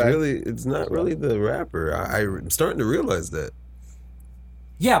 So That's it's right. really, it's not really the rapper. I'm starting to realize that.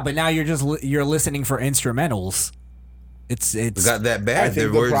 Yeah, but now you're listening for instrumentals. It's got that I bad. think Their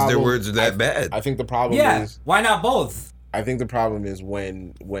the words are that bad. I think the problem yeah. is Why not both? I think the problem is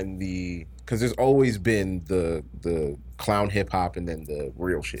when because there's always been the clown hip hop and then the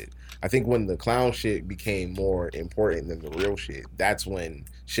real shit. I think when the clown shit became more important than the real shit, that's when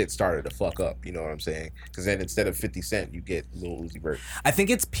shit started to fuck up. You know what I'm saying? Because then instead of 50 Cent, you get Lil Uzi Vert. I think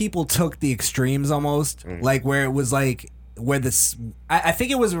it's people took the extremes almost, like where it was like where this. I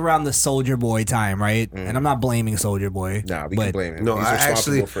think it was around the Soulja Boy time, right? And I'm not blaming Soulja Boy. Nah, we can blame him. No, He's I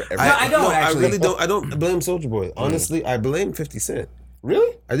responsible actually, for everything. No, I don't actually. I really don't. I don't blame Soulja Boy. Honestly, I blame 50 Cent.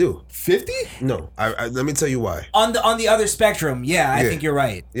 Really? I do. 50? No, I let me tell you why. On the other spectrum, yeah, I Yeah. think you're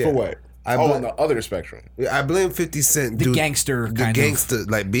right. Yeah. For what? On the other spectrum. I blame 50 Cent. The gangster kind of.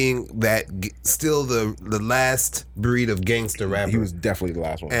 Like being that still the last breed of gangster rapper. He was definitely the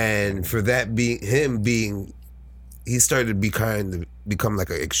last one. And for that being he started to become like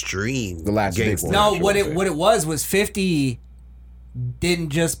an extreme the last gangster. No, what it was 50 didn't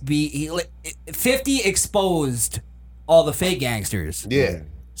just be 50 exposed all the fake gangsters. Yeah.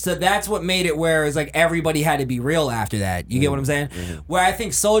 So that's what made it where it's like everybody had to be real after that. You get what I'm saying? Where I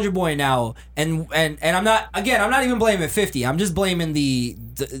think Soulja Boy now, and I'm not even blaming 50. I'm just blaming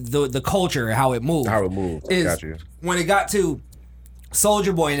the culture, how it moved. How it moved. Got you. When it got to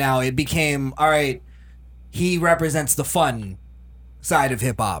Soulja Boy now, it became, all right, he represents the fun side of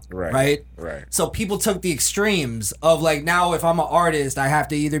hip hop, right? So people took the extremes of like, now if I'm an artist, I have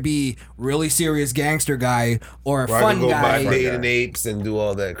to either be really serious gangster guy or a fun guy. Buy Baden Apes and do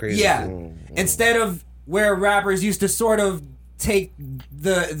all that crazy shit. Instead of where rappers used to sort of take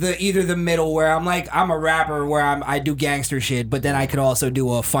the either the middle where I'm like, I'm a rapper where I do gangster shit, but then I could also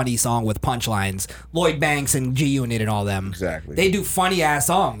do a funny song with punchlines. Lloyd Banks and G Unit and all them. Exactly. They do funny ass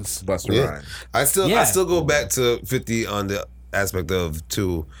songs. Busta Rhymes. I still go back to 50 on the aspect of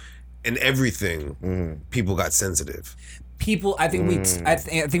too, in everything. People got sensitive. People, I think I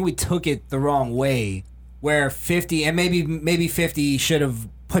think we took it the wrong way. Where 50 and maybe 50 should have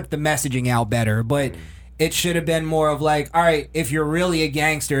put the messaging out better, but it should have been more of like, all right, if you're really a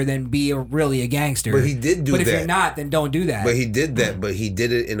gangster, then be really a gangster. But he did do that. But if you're not, then don't do that. But he did that. But he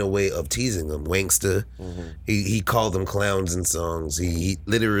did it in a way of teasing them. Wankster. He called them clowns in songs. He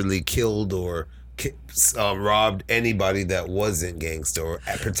literally killed or robbed anybody that wasn't gangster or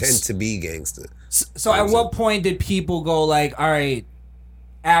pretend to be gangster. So at what point did people go like, all right,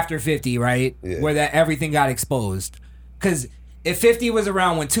 after 50, right? Yeah. Where that everything got exposed? Because if 50 was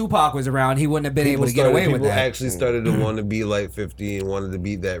around when Tupac was around, he wouldn't have been able to get away with that. People actually started to want to be like 50 and wanted to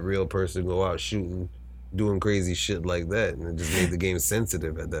be that real person, go out shooting, doing crazy shit like that. And it just made the game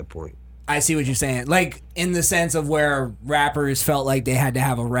sensitive at that point. I see what you're saying. Like, in the sense of where rappers felt like they had to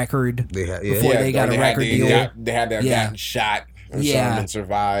have a record before they got a record deal. They had to have gotten shot or something and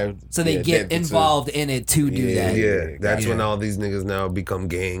survived. So they get involved in it to do that. Yeah, that's when all these niggas now become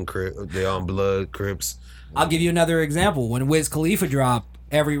gang, they on blood, Crips. I'll give you another example. When Wiz Khalifa dropped,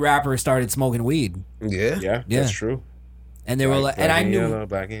 every rapper started smoking weed. Yeah, that's true. And they were like, and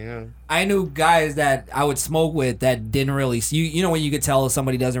I knew guys that I would smoke with that didn't really. You know when you could tell if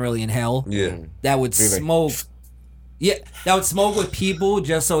somebody doesn't really inhale. Yeah, that would smoke. Yeah, that would smoke with people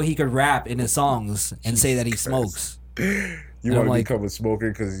just so he could rap in his songs and say that he smokes. You want to become a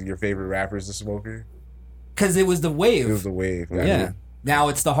smoker because your favorite rapper is a smoker? Because it was the wave. It was the wave. Yeah. Now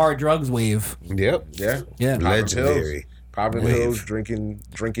it's the hard drugs wave. Yep. Yeah. Legendary. Popping pills,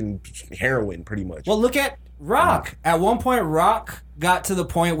 drinking heroin, pretty much. Well, look at Rock. At one point, Rock got to the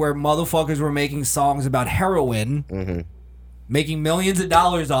point where motherfuckers were making songs about heroin, making millions of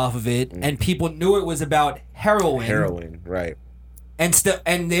dollars off of it, and people knew it was about heroin. Heroin, right? And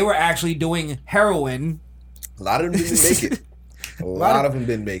they were actually doing heroin. A lot of them didn't make it. A lot of them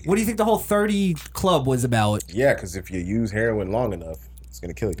didn't make it. What do you think the whole 30 Club was about? Yeah, because if you use heroin long enough, it's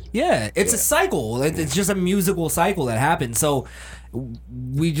gonna kill you. Yeah, it's a cycle. It's just a musical cycle that happens. So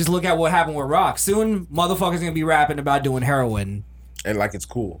we just look at what happened with Rock. Soon, motherfuckers gonna be rapping about doing heroin, and like it's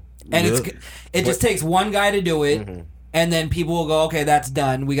cool. And it just takes one guy to do it, and then people will go, okay, that's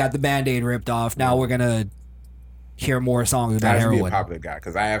done. We got the Band-Aid ripped off. Now we're gonna hear more songs about heroin. Be a popular guy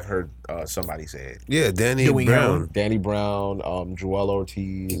because I have heard somebody say it. Yeah, Danny Brown, Joel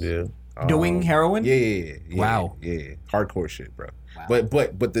Ortiz. Yeah, doing heroin. Yeah. Wow. Yeah, hardcore shit, bro. Wow.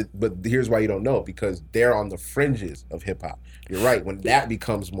 But here's why you don't know, because they're on the fringes of hip hop. You're right. When that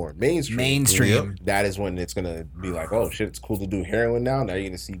becomes more mainstream, that is when it's gonna be like, oh shit, it's cool to do heroin now. Now you're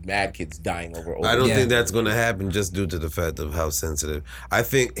gonna see mad kids dying over. I don't think that's gonna happen just due to the fact of how sensitive. I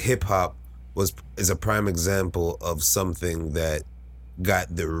think hip hop is a prime example of something that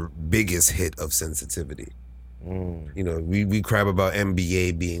got the biggest hit of sensitivity. You know, we crap about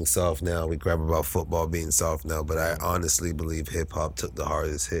NBA being soft now. We crap about football being soft now. But I honestly believe hip hop took the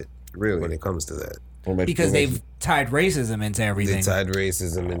hardest hit. Really, when it comes to that. Because they've tied racism into everything. They tied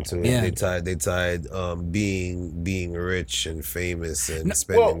racism into it. Yeah. They tied being rich and famous and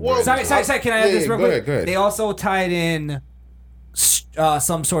spending. Sorry. Can I add this real quick? Go ahead. They also tied in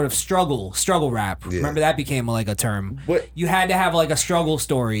some sort of struggle rap. Yeah. Remember that became like a term. But you had to have like a struggle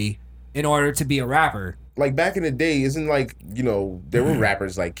story in order to be a rapper. Like back in the day, isn't like, you know, there were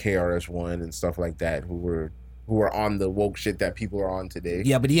rappers like KRS-One and stuff like that who were on the woke shit that people are on today.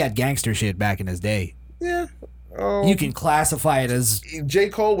 Yeah, but he had gangster shit back in his day. Yeah. You can classify it as J.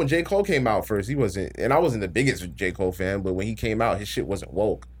 Cole. When J. Cole came out first, he wasn't, and I wasn't the biggest J. Cole fan, but when he came out, his shit wasn't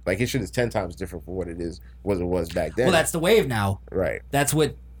woke. Like his shit is 10 times different from what it was back then. well. That's the wave now. right. That's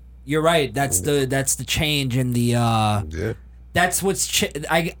what. You're right. That's the change in the. Yeah. That's what's.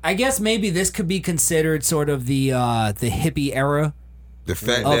 I guess maybe this could be considered sort of the hippie era The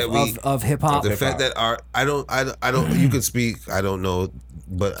fact that we of hip hop. the fact that I don't you could speak, I don't know,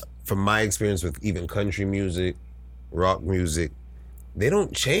 but from my experience with even country music, rock music, they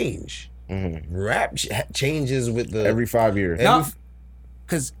don't change. Rap changes with the Every 5 years. No,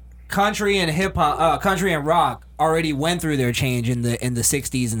 because country and hip hop, country and rock already went through their change in the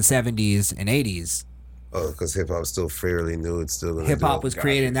 60s and 70s and 80s. Oh, because hip hop's still fairly new. It's still gonna Hip hop do was it.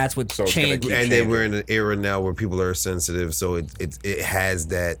 created, and that's what So it's gonna changed. keep And then we're in an era now where people are sensitive, so it has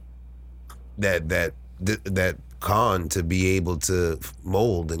that con to be able to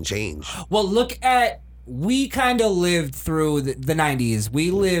mold and change. Well, look at, we kind of lived through the 90s.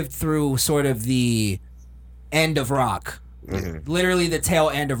 We lived through sort of the end of rock. Literally the tail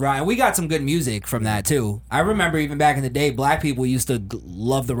end of rock. And we got some good music from that too. I remember even back in the day, black people used to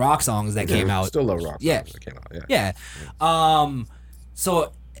love the rock songs that came out. Still love rock. Yeah. songs that came out. Yeah. Yeah.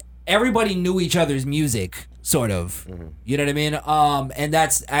 So everybody knew each other's music, sort of. You know what I mean? And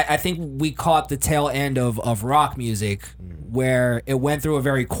that's, I think we caught the tail end of rock music where it went through a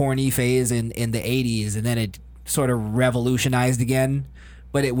very corny phase in the 80s, and then it sort of revolutionized again.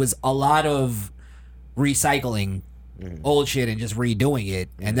 But it was a lot of recycling old shit and just redoing it.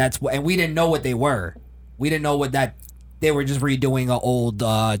 And that's what, and we didn't know what they were. We didn't know what that, they were just redoing an old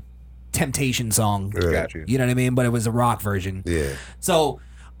Temptation song. Got you. You know what I mean? But it was a rock version. Yeah. So,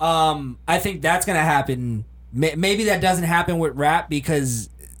 I think that's gonna happen. Maybe that doesn't happen with rap because,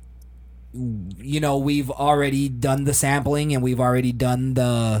 you know, we've already done the sampling and we've already done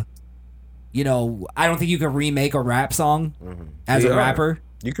the, you know, I don't think you can remake a rap song as They a are. rapper.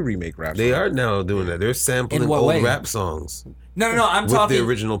 You can remake rap. They songs. are now doing that. They're sampling In what old way? rap songs No, I'm with talking. the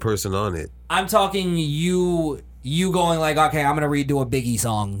original person on it. I'm talking you going like, okay, I'm gonna redo a Biggie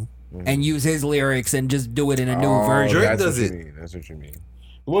song and use his lyrics and just do it in a new version. Drake that's does what it. You mean. That's what you mean.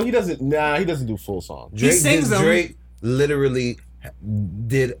 Well, he doesn't. Nah, he doesn't do full songs. Drake literally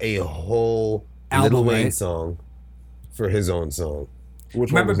did a whole Album, Lil Wayne right? song for his own song. Which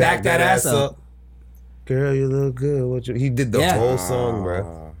Remember one was Back That Ass Up? Girl, you look good. He did the Yeah. whole song,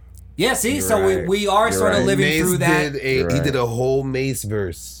 bro. Yeah, see, You're so right. we are You're sort of right. living Mace through that. You're He right. did a whole Mace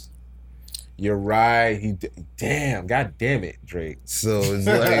verse. You're right. Damn. God damn it, Drake. So it's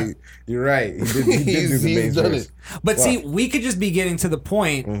like You're right. He did do the main he's done verse. it. But see, we could just be getting to the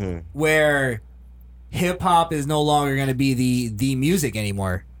point where hip hop is no longer going to be the music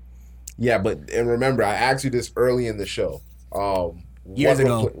anymore. Yeah, and remember, I asked you this early in the show. Years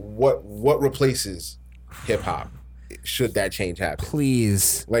ago. What replaces hip hop? Should that change happen?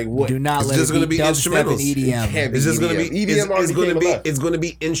 Please, Like what? do not It's let just it gonna be be dubstep and instrumentals. EDM. Can't It's just gonna be EDM already it's gonna came be about. it's gonna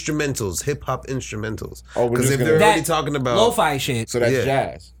be instrumentals, hip hop instrumentals. Oh, we're Because just if gonna- they're already That talking about lo-fi shit. So that's Yeah.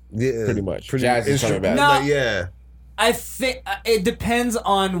 jazz. yeah, pretty much. Jazz is coming back. No. like, yeah, I think it depends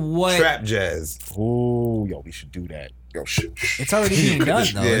on what. trap jazz. Ooh, yo, we should do that. Yo, It's already being done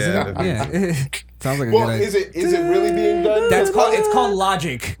though, isn't it? Yeah. Sounds like a Well, good idea. is it really being done? That's called. It's called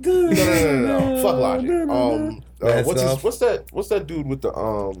Logic. No. Fuck Logic. Bad What's stuff. what's that dude with the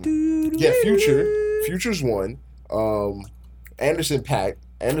Future's one. Anderson Paak.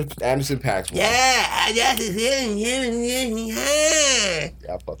 Anderson Paak's one. Yeah, Yeah,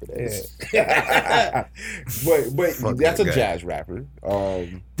 I fuck with that. but Fuck that's that a guy. jazz rapper.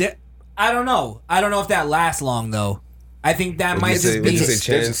 I don't know. I don't know if that lasts long though. I think that might Would you just be. say there's a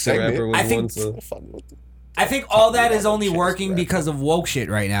Chance the segment. Rapper was I think- one? So Fuck with the- I think all that is Fuck only Chance the working Rapper. because of woke shit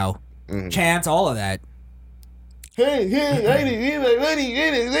right now. Chance, all of that.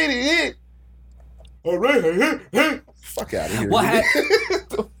 Fuck out of here. Well,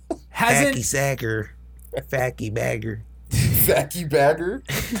 Facky hasn't Sacker, Facky Bagger. Facky Bagger.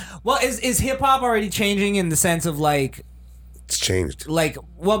 well is hip hop already changing in the sense of like It's changed.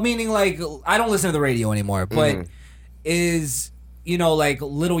 meaning like I don't listen to the radio anymore, but is like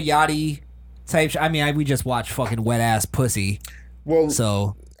Lil Yachty type. I mean, we just watched fucking Wet Ass Pussy, Well,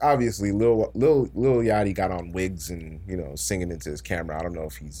 so obviously, Lil Yachty got on wigs and singing into his camera. I don't know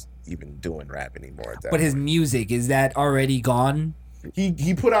if he's even doing rap anymore. At that but his point. music, is that already gone?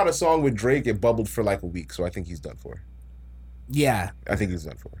 he put out a song with Drake. It bubbled for like a week, so I think he's done for. Yeah, I think he's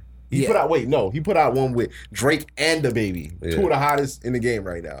done for. He Yeah. put out one with Drake and the baby, Yeah. two of the hottest in the game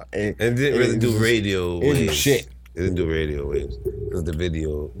right now, and And didn't really do was- radio it was waves. shit. It didn't do radio waves. It was the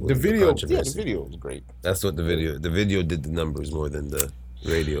video. The video controversy. was great. That's what the video. The video did the numbers more than the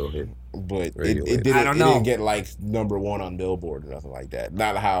radio hit. But Radio it didn't. I don't know. It didn't get like #1 on Billboard or nothing like that.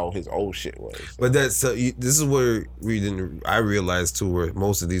 Not how his old shit was. But that's this is where I realized too, where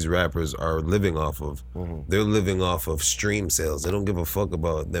most of these rappers are living off of. They're living off of stream sales. They don't give a fuck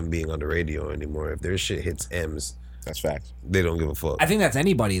about them being on the radio anymore. If their shit hits M's, that's facts. They don't give a fuck. I think that's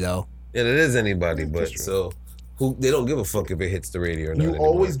anybody though. Yeah, it is anybody, but so they don't give a fuck if it hits the radio or not. You anymore.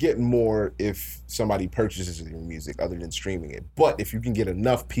 always get more if somebody purchases your music other than streaming it. But if you can get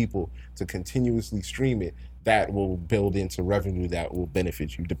enough people to continuously stream it, that will build into revenue that will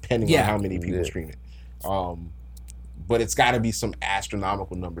benefit you, depending on how many people stream it. But it's got to be some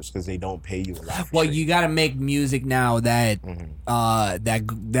astronomical numbers because they don't pay you a lot. Well, you got to make music now that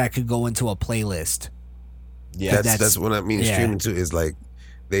that could go into a playlist. Yeah, that's what I mean. Streaming too is like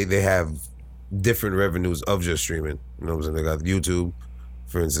they have different revenues of just streaming. You know what I'm saying? They got YouTube,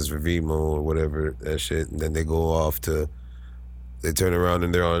 for instance, for Vimo or whatever that shit, and then they go off to. They turn around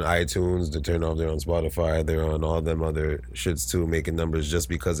and they're on iTunes. They turn off. They're on Spotify. They're on all them other shits too, making numbers just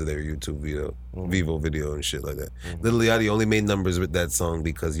because of their YouTube video, Vivo video and shit like that. Lil Yachty only made numbers with that song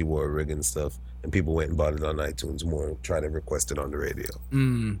because he wore a rig and stuff, and people went and bought it on iTunes more, try to request it on the radio.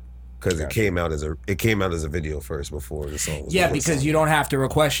 Because it came out as a video first before the song was released. Because you don't have to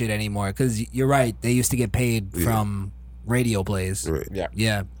request it anymore. Because you're right, they used to get paid from radio plays. Right.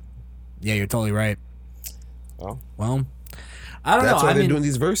 Yeah. You're totally right. Well, I don't know. That's why they're doing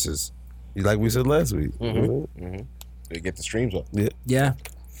these verses, like we said last week. They get the streams up. Yeah.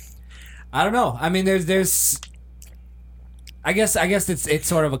 I don't know. I mean, there's. I guess it's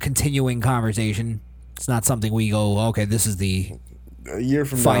sort of a continuing conversation. It's not something we go, okay, this is the. A year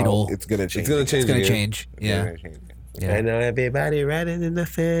from final. now, it's gonna change. It's gonna change. Yeah. I know everybody riding in the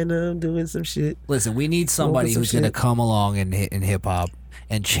Phantom doing some shit. Listen, we need somebody who's gonna come along in hip hop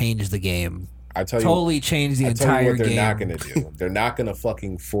and change the game. I tell you, totally change the entire game. game. They're not gonna do. They're not gonna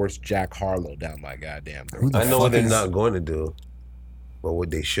fucking force Jack Harlow down my goddamn throat. I know what they're not going to do, but what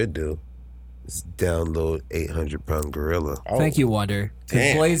they should do is download 800 Pound Gorilla. Thank you, Wonder.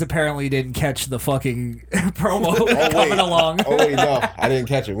 Because Blaze apparently didn't catch the fucking promo coming wait. along. Oh wait, no, I didn't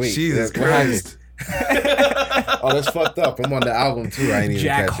catch it. Wait, Jesus Christ. Oh, that's fucked up. I'm on the album too. I ain't even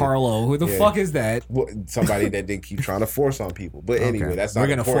Jack catch Harlow. Who the fuck is that? Somebody that they keep trying to force on people. But anyway, that's not We're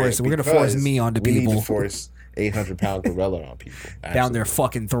gonna force me onto we people. need to force 800 Pound Gorilla on people. Absolutely. Down their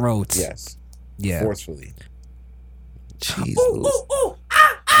fucking throats. Yes. Yeah. Forcefully. Jeez.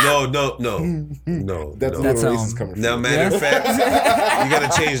 No. That's where the race is coming from. Now, matter of fact, you gotta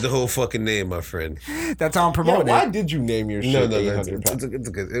change the whole fucking name, my friend. That's how I'm promoting Why did you name your shit? No, 800 Pound?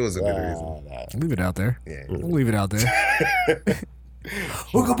 it was a good reason. Leave it out there. Yeah. Leave it out there.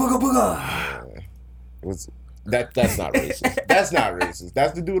 Booga booga booga. That's not racist. That's not racist.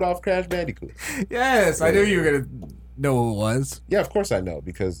 That's the dude off Crash Bandicoot. Yes, I knew you were gonna know who it was. Yeah, of course I know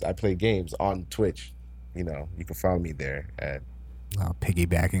because I play games on Twitch. You know, you can follow me there at.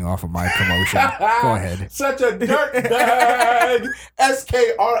 Piggybacking off of my promotion. Go ahead. Such a dirtbag.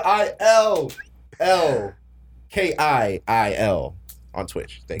 SKRILLKIIL on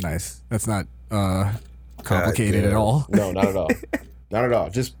Twitch. Thank you. Nice. That's not complicated at all. No, not at all. Not at all.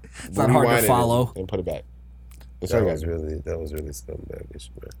 Just it's not hard to follow. And put it back. That was really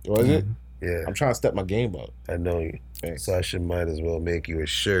scumbagish, man. Was it? Yeah. I'm trying to step my game up. I know you. Thanks. So I might as well make you a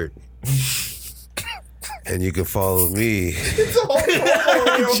shirt. And you can follow me.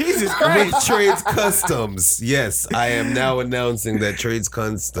 Jesus Christ. With Trades Customs. Yes, I am now announcing that Trades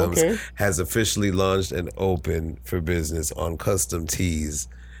Customs has officially launched and opened for business on custom tees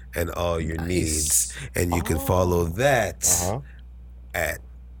and all your needs. And you can follow that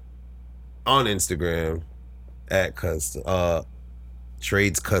on Instagram at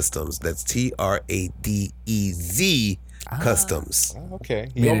Trades Customs. That's TRADEZ Customs. Okay.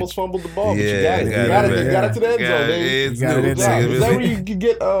 You almost fumbled the ball, but you Yeah, got it. You got it to the end zone, baby. It's You got it new. in there. Is that where you could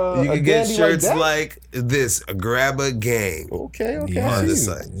get You can get dandy shirts like, that? like this, Grab a Gang, Okay. on the See.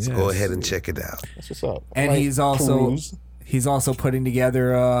 site. So go ahead and check it out. That's what's up. And Like, he's also peruse. putting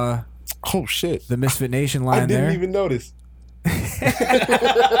together Oh shit. the Misfit Nation line I didn't there. even notice.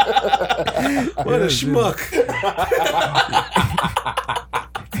 What a schmuck.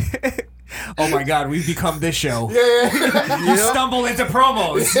 Oh my God, we've become this show. Yeah. You stumble into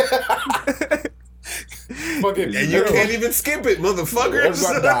promos. Fucking, And you can't even skip it, motherfuckers.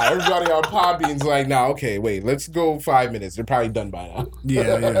 Everybody on Podbean's like, nah, okay, wait, let's go 5 minutes. They're probably done by now.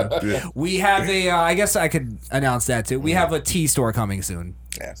 Yeah. We have a, I guess I could announce that too. We have a tea store coming soon.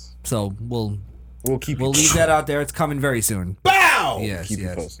 Yes. So we'll keep leave that out there. It's coming very soon. Bow! Yes, keep it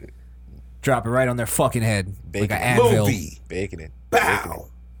yes. posted. Drop it right on their fucking head. Bacon. Like an anvil. Movie. Baking it. Bow.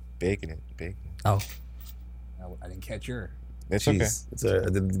 Baking it. Oh. I didn't catch your. It's okay. It's all right. I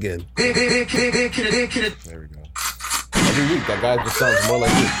did it again. There we go. Every week, that guy just sounds more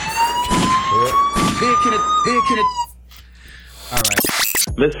like this. All right.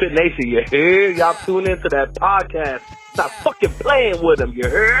 Misfit Nation, you heard? Y'all tune into that podcast. Stop fucking playing with them, you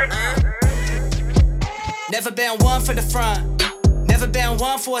heard? Never been one for the front. Never been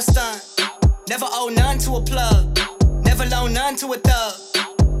one for a stunt. Never owe none to a plug. Never loan none to a thug.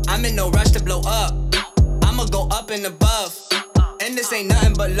 I'm in no rush to blow up. I'ma go up and above. And this ain't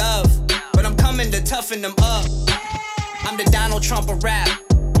nothing but love. But I'm coming to toughen them up. I'm the Donald Trump of rap.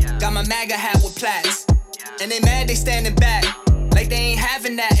 Got my MAGA hat with plaits. And they mad they standing back. Like they ain't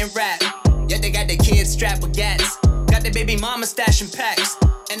having that in rap. Yet they got their kids strapped with gats. Got their baby mama stashing packs.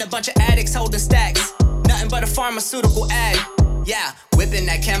 And a bunch of addicts holding stacks. Nothing but a pharmaceutical ad. Yeah, whipping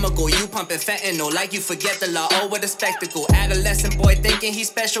that chemical, you pumping fentanyl like you forget the law. Oh, what a spectacle. Adolescent boy thinking he's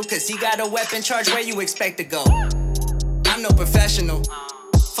special cause he got a weapon charge. Where you expect to go? I'm no professional.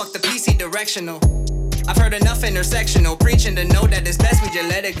 Fuck the PC directional. I've heard enough intersectional preaching to know that it's best we just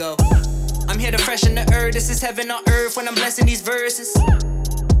let it go. I'm here to freshen the earth. This is heaven on earth when I'm blessing these verses.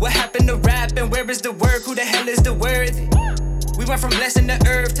 What happened to rap and where is the work? Who the hell is the worthy? We went from blessing the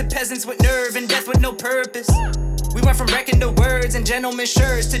earth to peasants with nerve and death with no purpose. We went from wrecking the words and gentlemen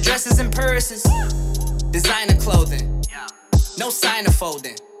shirts to dresses and purses. Designer clothing, no sign of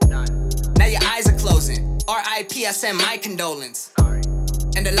folding. Now your eyes are closing. R.I.P. I send my condolence.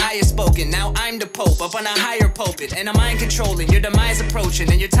 And the liar spoken, now I'm the pope, up on a higher pulpit. And I'm mind controlling, your demise approaching,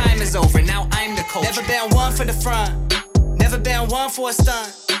 and your time is over, now I'm the coach. Never been one for the front, never been one for a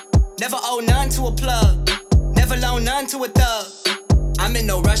stunt. Never owe none to a plug, never loan none to a thug. I'm in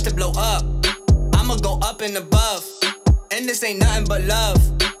no rush to blow up, I'ma go up and above. And this ain't nothing but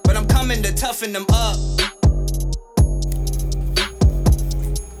love, but I'm coming to toughen them up.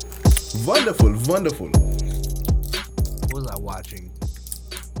 Wonderful, wonderful. What was I watching?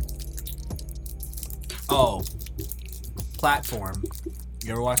 Oh, Platform.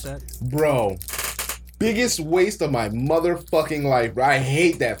 You ever watch that? Bro, biggest waste of my motherfucking life, bro. I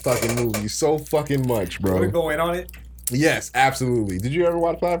hate that fucking movie so fucking much, bro. We're going on it? Yes, absolutely. Did you ever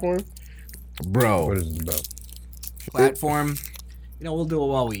watch Platform? Bro. What is it about? Platform. You know, we'll do it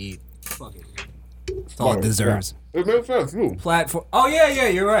while we eat. Fuck it. It's all it deserves. It makes sense, too. Platform. Oh, yeah,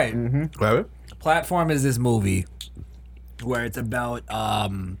 you're right. Mm-hmm. Platform is this movie where it's about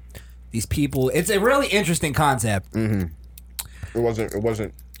these people. It's a really interesting concept. Mm-hmm. It wasn't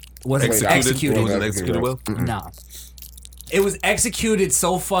executed. It wasn't executed well? No. It was executed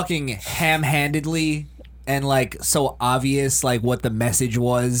so fucking ham-handedly and like so obvious like what the message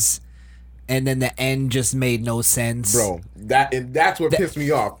was, and then the end just made no sense. Bro, that's what pissed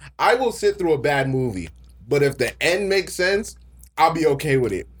me off. I will sit through a bad movie, but if the end makes sense, I'll be okay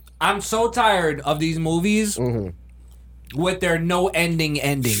with it. I'm so tired of these movies with their no ending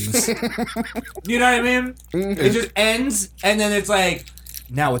endings. You know what I mean? It just ends, and then it's like,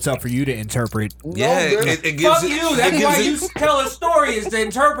 now it's up for you to interpret. Yeah, it gives Fuck it, you. That's it why gives you tell a story, is to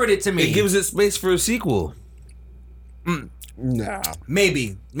interpret it to me. It gives it space for a sequel. Nah.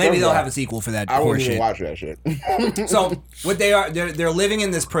 Maybe they'll have a sequel for that. I won't horseshit. even watch that shit. So what they are, they're living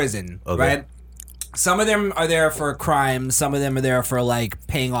in this prison, right? Some of them are there for crimes. Some of them are there for like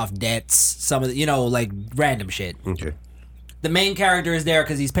paying off debts. Some of the, like random shit. Okay. The main character is there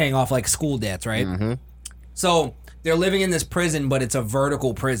because he's paying off like school debts, right? Mm-hmm. So they're living in this prison, but it's a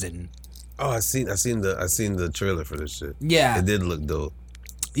vertical prison. Oh, I seen the trailer for this shit. Yeah, it did look dope.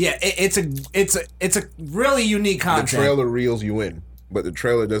 Yeah, it's a really unique concept. The trailer reels you in, but the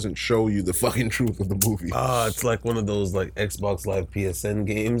trailer doesn't show you the fucking truth of the movie. It's like one of those like Xbox Live PSN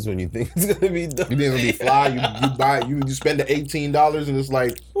games when you think it's gonna be done. You think it'll be fly? You buy you spend the $18 and it's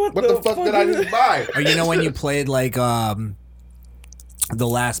like, what the fuck did I just buy? Or when you played like the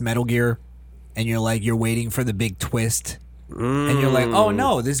last Metal Gear, and you're waiting for the big twist, and you're like, oh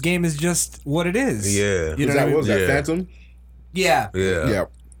no, this game is just what it is. Yeah, you know what I mean? Was that Phantom? Yeah. Yeah.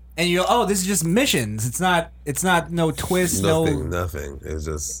 And you're this is just missions. It's not no twist. Nothing. It's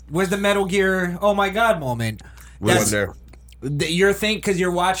just where's the Metal Gear? Oh my god moment. That's there. Your thing, because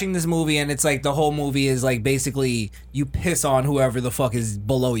you're watching this movie and it's like the whole movie is like basically you piss on whoever the fuck is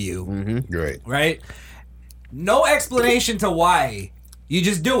below you. Mm-hmm. Right? No explanation to why. You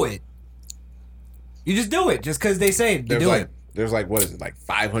just do it. You just do it just because they say you do it. There's like, what is it, like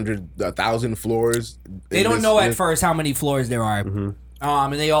 1,000 floors? They don't know at first how many floors there are.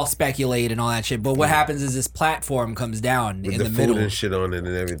 And they all speculate and all that shit. But what happens is this platform comes down with in the the food middle. and shit on it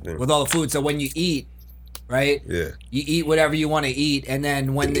and everything. With all the food. So when you eat, right? Yeah. You eat whatever you want to eat, and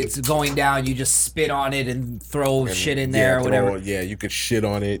then when it's going down, you just spit on it and throw shit in there or whatever. You could shit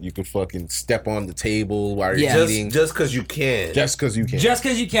on it. You could fucking step on the table while you're eating. Just because you can. Just because you can. Just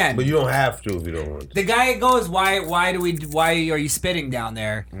because you can. But you don't have to if you don't want to. The guy goes, why are you spitting down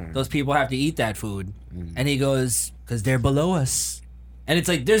there? Those people have to eat that food. And he goes, because they're below us. And it's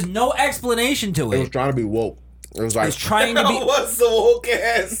like, there's no explanation to it. It was trying to be woke. It was like, it's trying to be. What's the woke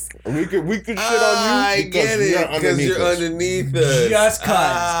ass? We could shit on you. I get it, because you're underneath us. Just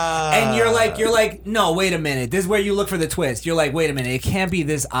cause. And you're like, no, wait a minute. This is where you look for the twist. You're like, wait a minute. It can't be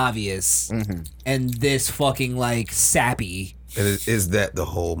this obvious and this fucking like sappy. And is that the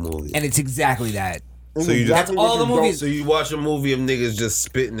whole movie? And it's exactly that. So you that's all the movies. So you watch a movie of niggas just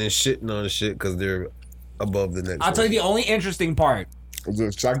spitting and shitting on shit because they're above the next. I'll tell you the only interesting part. Was it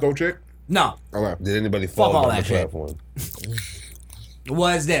a psycho chick? No. Okay. Did anybody fall all on the that shit. platform?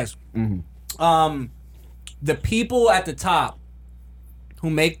 Was this. The people at the top who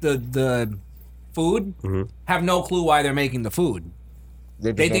make the food have no clue why they're making the food.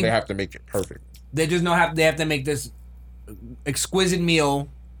 They think they have to make it perfect. They just know they have to make this exquisite meal.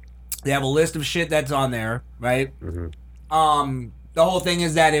 They have a list of shit that's on there, right? The whole thing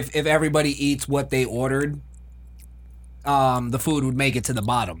is that if everybody eats what they ordered, the food would make it to the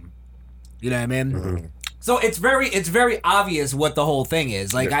bottom. You know what I mean? So it's very obvious what the whole thing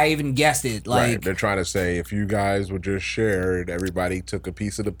is. Like, I even guessed it. Like, right. They're trying to say if you guys would just share and everybody took a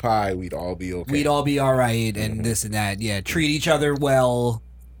piece of the pie, we'd all be okay. We'd all be all right, and this and that. Yeah, treat each other well,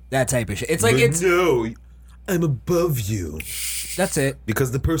 that type of shit. It's like no, I'm above you. That's it.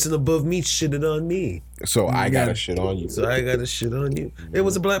 Because the person above me shitted on me. So I gotta shit on you. So I gotta shit on you. It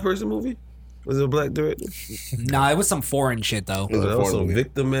was a black person movie? Was it a black director? Nah, it was some foreign shit though. It was some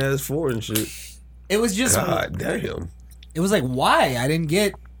victim ass foreign shit. It was just God damn. It was like, why? I didn't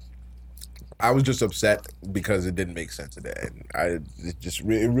get. I was just upset because it didn't make sense at the end.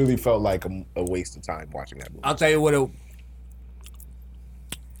 It really felt like a waste of time watching that movie. I'll tell you what.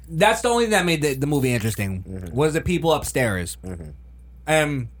 That's the only thing that made the movie interesting was the people upstairs.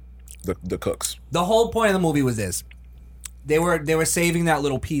 The cooks. The whole point of the movie was this: they were saving that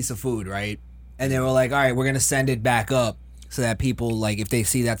little piece of food, right? And they were like, all right, we're gonna send it back up so that people, like, if they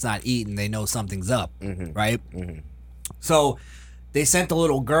see that's not eaten, they know something's up, right? So they sent the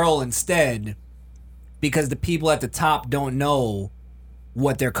little girl instead because the people at the top don't know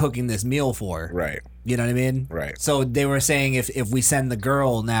what they're cooking this meal for. Right. You know what I mean? Right. So they were saying if we send the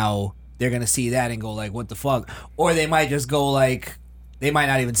girl now, they're going to see that and go like, what the fuck? Or they might just go like, they might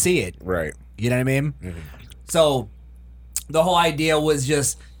not even see it. Right. You know what I mean? So the whole idea was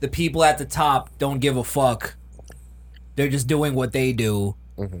just the people at the top don't give a fuck. They're just doing what they do.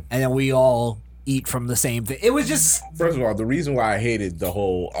 And then we all eat from the same thing. It was just... First of all, the reason why I hated the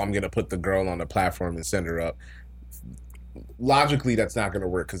whole, I'm going to put the girl on the platform and send her up, logically that's not going to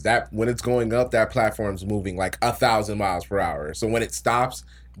work because that when it's going up, that platform's moving like 1,000 miles per hour. So when it stops,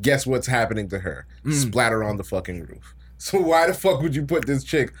 guess what's happening to her? Splatter on the fucking roof. So why the fuck would you put this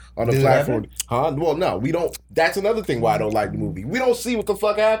chick on the platform? Huh? Well, no, we don't. That's another thing why I don't like the movie. We don't see what the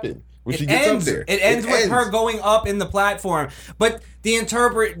fuck happened when she gets up there. It ends with her going up in the platform. But the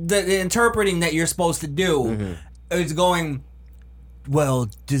interpreting that you're supposed to do is going, well,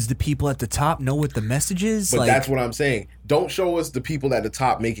 does the people at the top know what the message is? But that's what I'm saying. Don't show us the people at the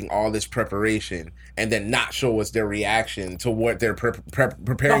top making all this preparation and then not show us their reaction to what they're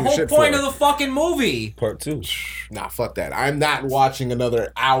preparing the the shit whole point for. of the fucking movie. Part 2. Nah, fuck that. I'm not watching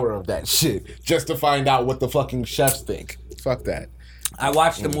another hour of that shit just to find out what the fucking chefs think. Fuck that. I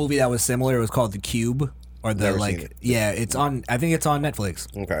watched a movie that was similar. It was called The Cube. Or the Never seen it. Yeah, it's on, I think it's on Netflix.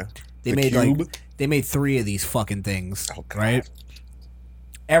 Okay. They made 3 of these fucking things. Oh, God. Right?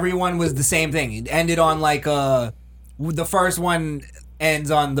 Everyone was the same thing. It ended on like the first one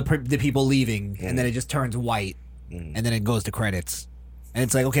ends on the people leaving, and then it just turns white, and then it goes to credits, and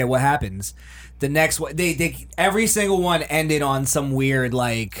it's like, okay, what happens? The next one, they every single one ended on some weird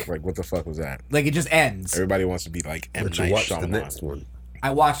like what the fuck was that? Like it just ends. Everybody wants to be like M. But you Night watched the Shyamalan. next one.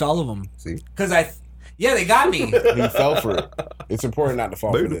 I watched all of them. See? Because they got me. He fell for it. It's important not to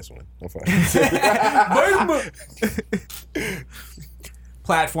fall for this one.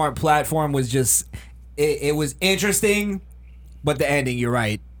 Platform was just it was interesting, but the ending, you're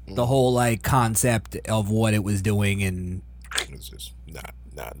right. The whole like concept of what it was doing and it's just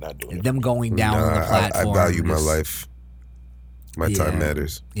not doing it. Them going down on the platform. I value my life. My time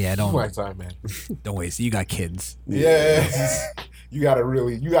matters. Yeah, don't My time, man. Don't waste it. You got kids. Yeah. you gotta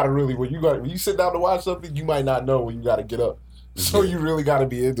really when you sit down to watch something, you might not know when you gotta get up. So you really gotta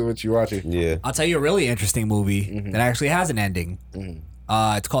be into what you're watching. Yeah. I'll tell you a really interesting movie that actually has an ending.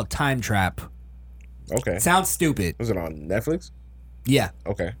 It's called Time Trap. Okay. Sounds stupid. Was it on Netflix? Yeah.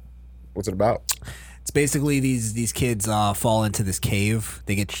 Okay. What's it about? It's basically these kids fall into this cave.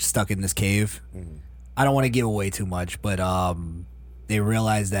 They get stuck in this cave. I don't want to give away too much, but they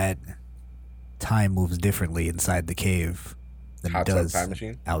realize that time moves differently inside the cave than Hot it Tub does Time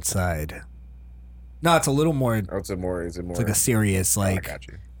Machine? outside. No, it's a little more. Is it more? It's like a serious I like. got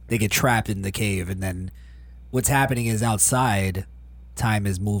you. They get trapped in the cave, and then what's happening is outside, time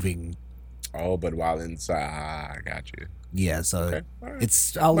is moving. Oh, but while inside, I got you. Yeah, so Okay. All right.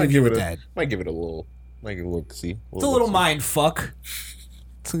 it's. I'll Might leave you give with it that. Might give it a little. Might give it a little. See. It's a little mind fuck.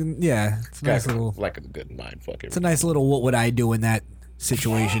 It's a nice little. Like a good mind fuck. It's a nice little. What would I do in that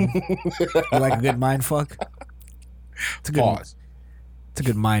situation? You like a good mind fuck? It's a good. Pause. It's a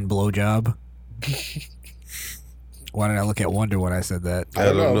good mind blowjob. Why did I look at Wonder when I said that? I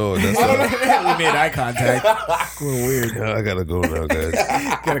don't know. That's We made eye contact. It's a little weird. I gotta go now, guys.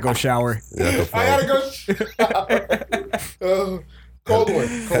 Gotta go shower. Yeah, I gotta go. Cold one.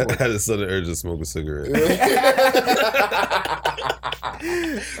 I had a sudden urge to smoke a cigarette.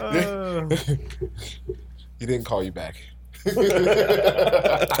 He didn't call you back.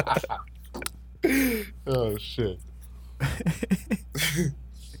 Oh shit.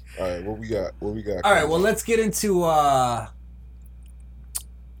 All right, what we got? All right, well, let's get into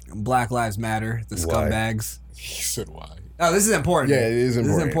Black Lives Matter, the Why? scumbags. He said why? Oh, this is important. Yeah, it is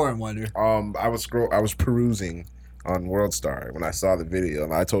important. This is important, Wonder. I was perusing on World Star when I saw the video,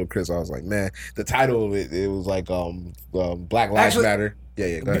 and I told Chris, I was like, man, the title of it was like Black Lives Matter.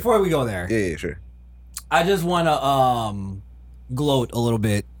 Yeah, go ahead. Before we go there, yeah, sure. I just want to gloat a little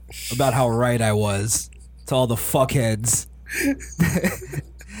bit about how right I was to all the fuckheads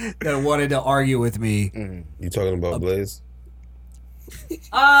that wanted to argue with me. You talking about Blaze?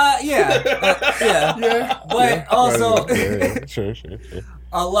 Yeah. But also, Sure.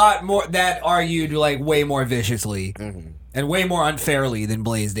 a lot more that argued like way more viciously and way more unfairly than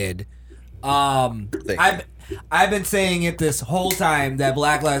Blaze did. I've been saying it this whole time that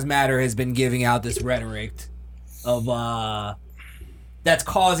Black Lives Matter has been giving out this rhetoric of that's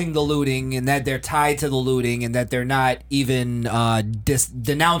causing the looting, and that they're tied to the looting, and that they're not even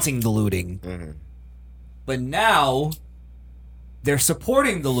denouncing the looting. But now they're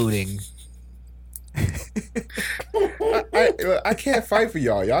supporting the looting. I can't fight for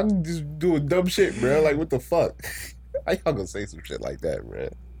y'all. Y'all can just doing dumb shit, bro. Like, what the fuck? How y'all gonna say some shit like that, bro?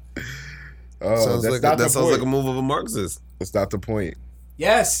 Sounds like a move of a Marxist. That's not the point.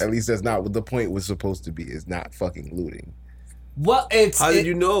 Yes. At least that's not what the point was supposed to be. It's not fucking looting. Well, How did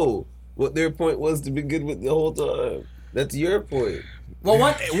you know what their point was to begin with the whole time? That's your point. Well,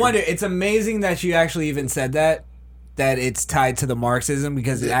 Wonder, it's amazing that you actually even said that it's tied to the Marxism,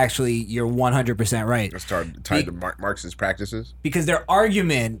 because it actually, you're 100% right. It's tied to Marxist practices? Because their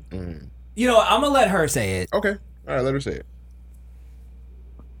argument, you know, I'm going to let her say it. Okay. All right, let her say it.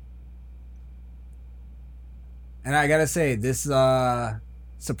 And I got to say, this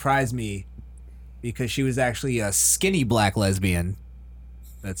surprised me, because she was actually a skinny black lesbian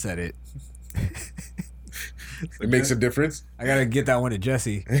that said it. It makes a difference? I got to get that one to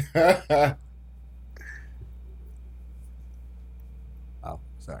Jesse. Oh,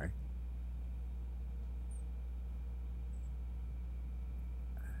 sorry.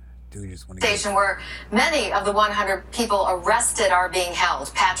 Do we just want to station where many of the 100 people arrested are being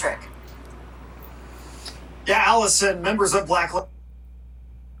held. Patrick. Yeah, Allison, members of Black Lives.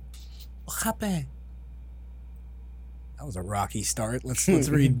 What happened? That was a rocky start. Let's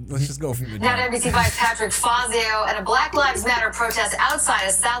read. Let's just go from the Now top. NBC5's Patrick Fazio at a Black Lives Matter protest outside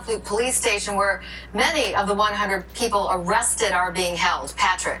a South Loop police station where many of the 100 people arrested are being held.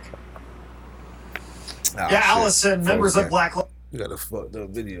 Patrick. Yeah, Allison, members of Black Lives. You got a fucked up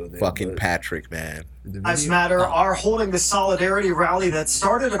video there. Fucking Patrick, man. Lives Matter are holding the solidarity rally that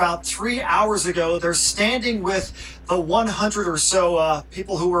started about 3 hours ago. They're standing with the 100 or so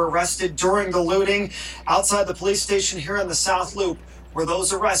people who were arrested during the looting outside the police station here in the South Loop, where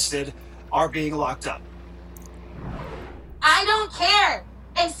those arrested are being locked up. I don't care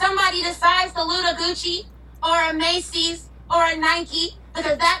if somebody decides to loot a Gucci or a Macy's or a Nike,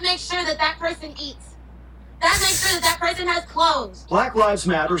 because that makes sure that person eats. That makes sure that person has clothes. Black Lives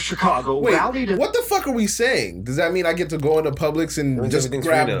Matter Chicago Wait, rallied. what the fuck are we saying? Does that mean I get to go into Publix and just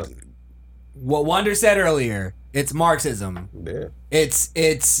grab? What Wonder said earlier, it's Marxism. Yeah.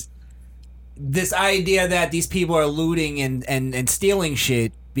 It's this idea that these people are looting and stealing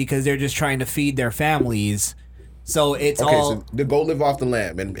shit because they're just trying to feed their families. So it's so to go live off the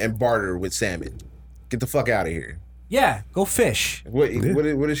land and barter with salmon. Get the fuck out of here. Yeah, go fish. What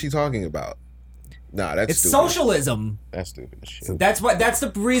is she talking about? Nah, that's it's stupid. socialism. That's stupid as shit. That's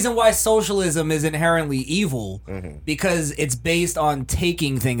the reason why socialism is inherently evil, because it's based on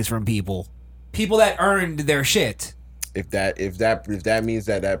taking things from people that earned their shit. If that means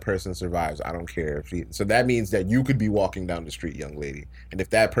that person survives, I don't care. So that means that you could be walking down the street, young lady, and if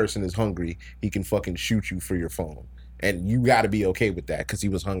that person is hungry, he can fucking shoot you for your phone, and you got to be okay with that because he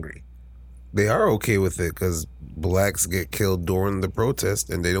was hungry. They are okay with it because blacks get killed during the protest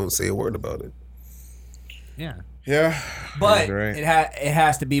and they don't say a word about it. Yeah, but it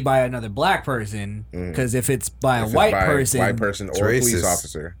has to be by another black person, because if it's by a white person or a police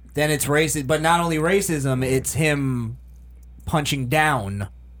officer, then it's racist. But not only racism, it's him punching down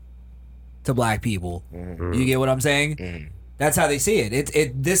to black people. You get what I'm saying? That's how they see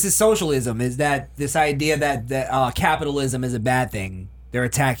it. This is socialism. Is that this idea that capitalism is a bad thing? They're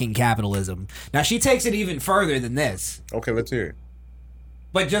attacking capitalism. Now she takes it even further than this. Okay, let's hear it.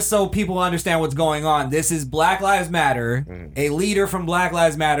 But just so people understand what's going on, this is Black Lives Matter, a leader from Black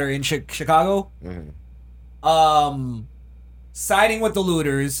Lives Matter in Chicago, siding with the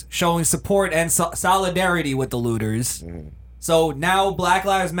looters, showing support and solidarity with the looters. So now Black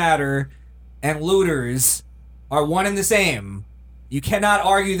Lives Matter and looters are one and the same. You cannot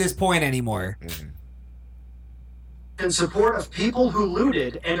argue this point anymore. In support of people who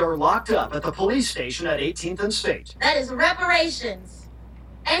looted and are locked up at the police station at 18th and State. That is reparations.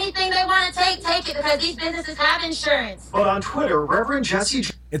 Anything they want to take it, because these businesses have insurance. But on Twitter, Reverend Jesse...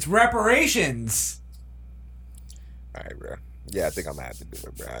 It's reparations. All right, bro. Yeah, I think I'm gonna have to do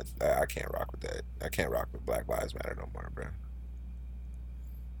it, bro. I can't rock with that. I can't rock with Black Lives Matter no more, bro.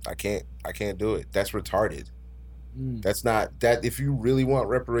 I can't do it. That's retarded. That's not that. If you really want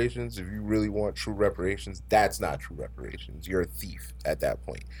reparations, if you really want true reparations, that's not true reparations. You're a thief at that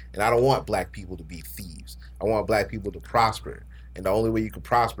point. And I don't want black people to be thieves. I want black people to prosper. And the only way you can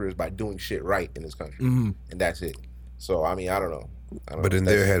prosper is by doing shit right in this country. And that's it. So, I mean, I don't know. But in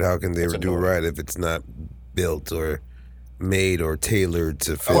their head, how can they do right if it's not built or made or tailored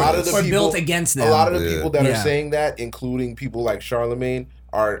to fit? Or built against them. A lot of the people that are saying that, including people like Charlemagne,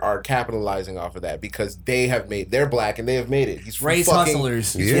 are capitalizing off of that because they're black and they have made it. He's from race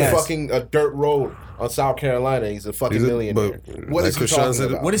hustlers. He's from fucking a dirt road on South Carolina. He's a fucking millionaire. What is he talking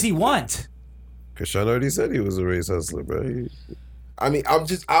about? What does he want? Krishan already said he was a race hustler, bro. I mean, I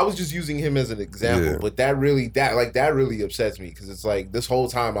was just using him as an example, but that really upsets me because it's like this whole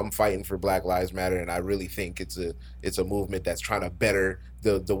time I'm fighting for Black Lives Matter, and I really think it's a movement that's trying to better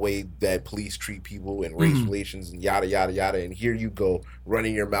the way that police treat people and race relations and yada yada yada. And here you go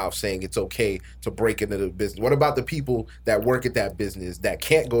running your mouth saying it's okay to break into the business. What about the people that work at that business that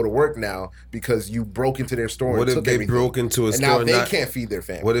can't go to work now because you broke into their store? What and if they broke into a store and now they can't feed their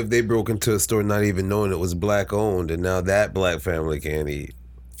family? What if they broke into a store not even knowing it was black owned, and now that black family can't eat?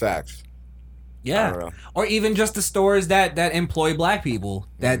 Facts. Yeah, or even just the stores that employ black people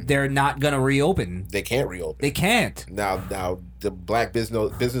that they're not gonna reopen. They can't reopen. They can't. Now the black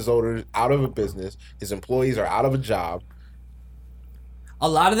business owners out of a business. His employees are out of a job. A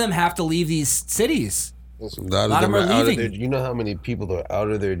lot of them have to leave these cities. A lot of them are leaving. You know how many people are out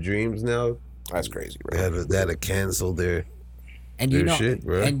of their dreams now? That's crazy, bro. They had to cancel their shit,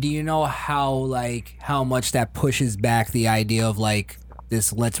 bro. And do you know how much that pushes back the idea of like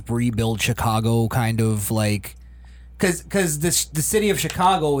this let's rebuild Chicago kind of like, because the city of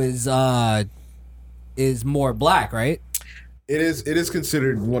Chicago is more black, right? It is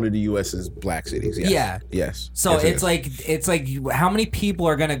considered one of the U.S.'s black cities. Yes. Yeah. Yes. So yes, it's like how many people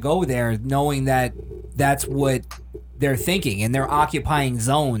are gonna go there knowing that that's what they're thinking and they're occupying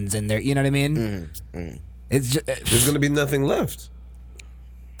zones and they're, you know what I mean? It's just, there's gonna be nothing left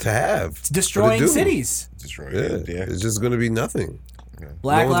to have. It's destroying cities. It's just gonna be nothing.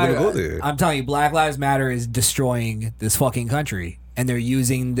 Black no one's Lives, gonna go there. I'm telling you, Black Lives Matter is destroying this fucking country, and they're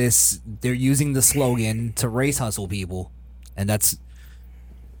using the slogan to race hustle people, and that's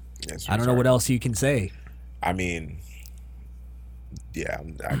I don't know what else you can say. I mean, yeah,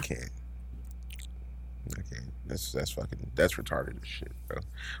 I can't. That's retarded as shit, bro.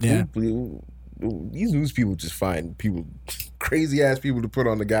 Yeah. These news people just find crazy ass people to put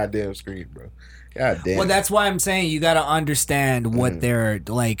on the goddamn screen, bro. God damn. Well, that's why I'm saying you got to understand what they're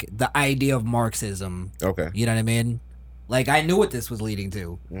like, the idea of Marxism. Okay. You know what I mean? Like, I knew what this was leading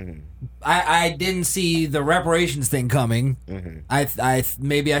to. I didn't see the reparations thing coming.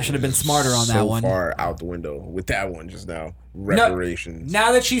 Maybe I should have been smarter on that one. So far out the window with that one just now. Reparations.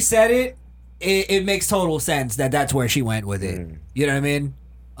 Now that she said it, it makes total sense that that's where she went with it. You know what I mean?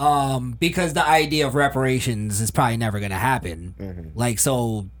 Because the idea of reparations is probably never going to happen. Like,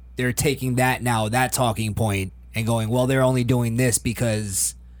 so they're taking that talking point and going, well, they're only doing this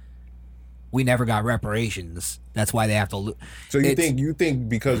because we never got reparations. That's why they have to. So you think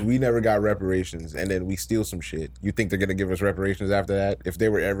because we never got reparations and then we steal some shit, you think they're gonna give us reparations after that if they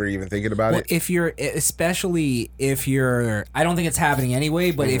were ever even thinking about it? Especially if you're, I don't think it's happening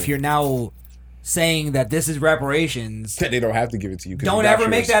anyway. But if you're now saying that this is reparations, that they don't have to give it to you. Don't ever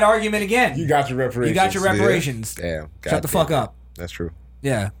make that argument again. You got your reparations. You got your reparations. Yeah. Damn. Shut the fuck up. That's true.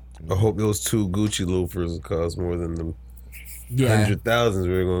 Yeah. I hope those 2 Gucci loafers cost more than the $100,000s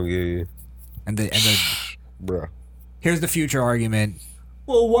we're gonna give you. And the bruh. Here's the future argument.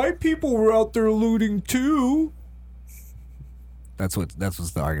 Well, white people were out there looting too. That's what's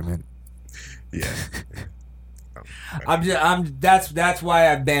the argument. Yeah. That's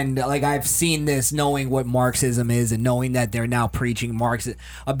why I've been like, I've seen this, knowing what Marxism is and knowing that they're now preaching Marxism.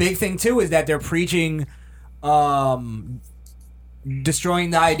 A big thing too is that they're preaching destroying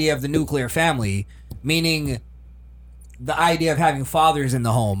the idea of the nuclear family, meaning the idea of having fathers in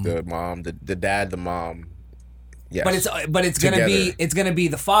the home. The mom, the dad, the mom. Yes. But it's gonna be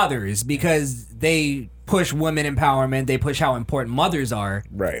the fathers, because they push women empowerment, they push how important mothers are.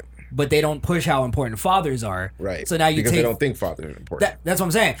 Right. But they don't push how important fathers are. Right. So now because they don't think fathers are important. That's what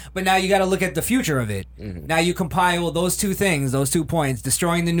I'm saying. But now you got to look at the future of it. Mm-hmm. Now you compile those 2 things, those 2 points,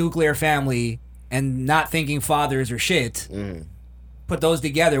 destroying the nuclear family and not thinking fathers are shit. Mm-hmm. Put those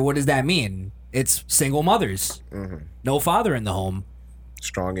together. What does that mean? It's single mothers. Mm-hmm. No father in the home.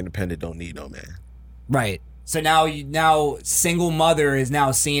 Strong, independent, don't need no man. Right. So now single mother is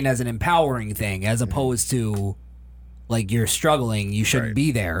now seen as an empowering thing, as opposed to, like, you're struggling, you shouldn't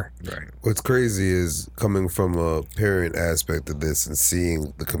be there. Right. What's crazy is coming from a parent aspect of this and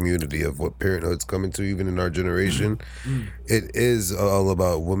seeing the community of what parenthood's coming to, even in our generation. It is all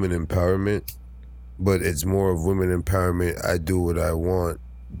about women empowerment, but it's more of women empowerment. I do what I want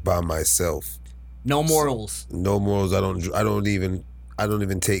by myself. No morals. No morals. I don't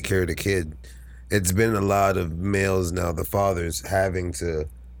even take care of the kid. It's been a lot of males now, the fathers, having to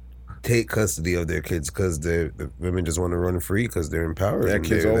take custody of their kids because the women just want to run free because they're empowered. That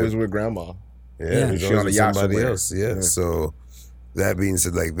kid's always with grandma. Yeah, she's on a yacht somebody else. Yeah. So that being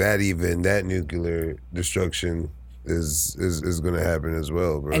said, like that nuclear destruction is going to happen as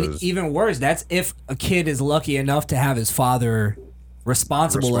well, bro. And even worse, that's if a kid is lucky enough to have his father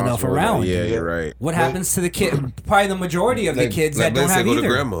responsible enough around. Yeah, you're right. What happens to the kid? Probably the majority of the kids that don't have either. Go to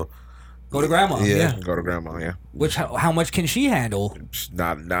grandma. Go to grandma. Yeah. Go to grandma. Yeah. Which how much can she handle?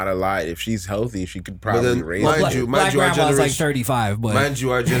 Not a lot. If she's healthy, she could probably raise. Mind you, Black our grandma's generation, like 35, but mind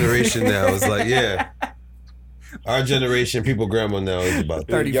you, our generation now is like our generation, people grandma now is about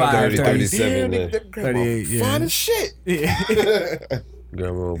 35, 37, 38. Yeah. Fine as shit.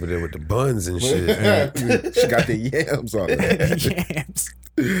 Grandma over there with the buns and shit. She got the yams on her. Yams.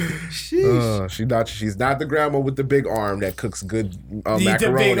 She's not the grandma with the big arm that cooks good macaroni.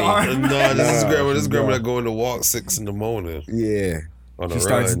 The big arm. No, this is grandma that going to walk 6 in the morning. Yeah.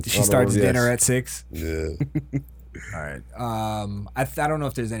 She starts dinner at 6. Yeah. All right. I don't know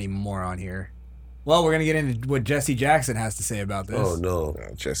if there's any more on here. Well, we're gonna get into what Jesse Jackson has to say about this. Oh no,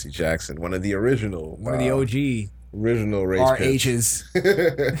 Jesse Jackson, one of the original, one of the OG original race RHs.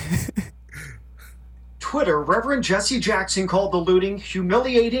 Twitter, Reverend Jesse Jackson called the looting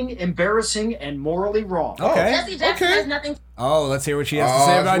humiliating, embarrassing, and morally wrong. Okay. Jesse Jackson has nothing. Oh, let's hear what she has to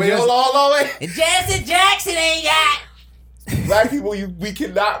say about Jesse. Jesse Jackson ain't got. Black people, we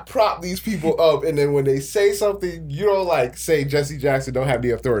cannot prop these people up, and then when they say something, you don't like say Jesse Jackson don't have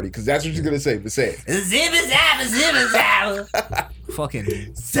the authority, because that's what you're gonna say. But say it. Zibba zabba. Fucking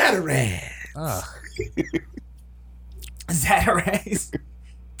Zatarang. Zatarang.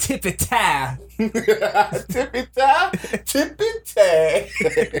 Tippy-ta. Tippy-ta. Tippy-ta.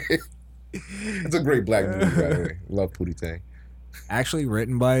 It's a great black movie, by the way. Love Pootie Tang. Actually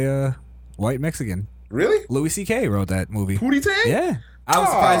written by a white Mexican. Really? Louis C.K. wrote that movie. Pootie Tang? Yeah. I was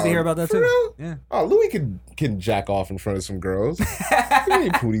surprised to hear about that for too. Real? Yeah. Oh, Louis can jack off in front of some girls. He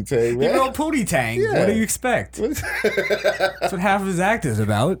ain't Pootie Tang, man. He wrote Pootie Tang. Yeah. What do you expect? That's what half of his act is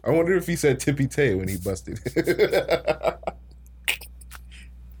about. I wonder if he said Tippy Tay when he busted.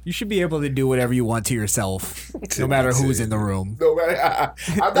 You should be able to do whatever you want to yourself, no matter who's in the room. No matter,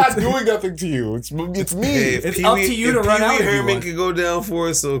 I'm not doing nothing to you. It's me. Hey, it's up to you to run out. Pee Wee Herman can go down for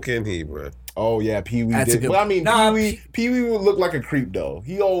us, so can he, bro. Oh yeah, Pee Wee did. Well, I mean, Pee Wee would look like a creep though.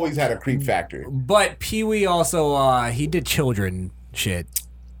 He always had a creep factor. But Pee Wee also he did children shit.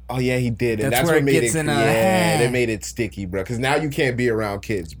 Oh yeah, he did, and that's where what made gets it. That made it sticky, bro. Because now you can't be around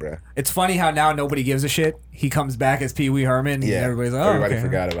kids, bro. It's funny how now nobody gives a shit. He comes back as Pee Wee Herman. Yeah, and everybody's like, everybody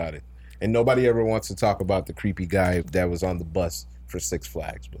forgot about it, and nobody ever wants to talk about the creepy guy that was on the bus for Six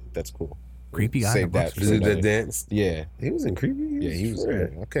Flags. But that's cool. Creepy guy. Save that. Is it that dance? Yeah, he was in Creepy. Yeah, he was.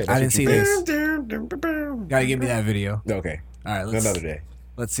 Okay, I didn't see this. Gotta Gotta give me that video. Okay. All right. Another day.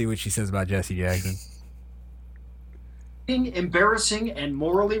 Let's see what she says about Jesse Jackson. Embarrassing and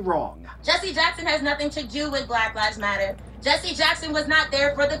morally wrong. Jesse Jackson has nothing to do with Black Lives Matter. Jesse Jackson was not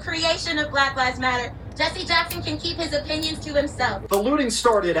there for the creation of Black Lives Matter. Jesse Jackson can keep his opinions to himself. The looting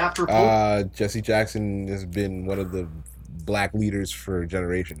started after... Jesse Jackson has been one of the black leaders for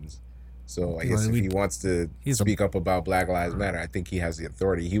generations. So I guess if he wants to speak up about Black Lives Matter, I think he has the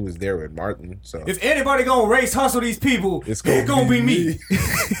authority. He was there with Martin. So if anybody gonna race hustle these people, it's gonna be me.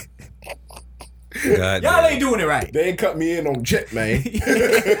 Y'all ain't doing it right. They ain't cut me in on jet, man.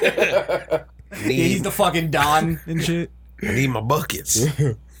 Yeah, he's the fucking Don and shit. I need my buckets.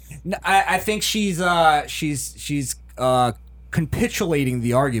 No, I think she's capitulating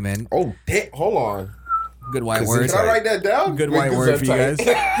the argument. Oh, hold on. Good white word. Can I write that down? Good white word for you guys.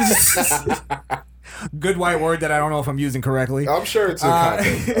 Good white word that I don't know if I'm using correctly. I'm sure it's in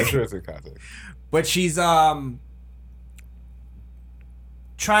context. But she's trying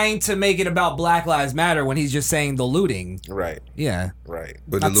to make it about Black Lives Matter when he's just saying the looting. Right. Yeah. Right.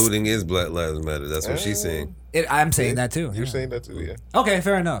 But the looting is Black Lives Matter. That's what she's saying. I'm saying that too. You're saying that too, yeah. Okay,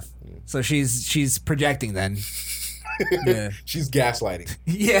 fair enough. So she's projecting then. Yeah. She's gaslighting.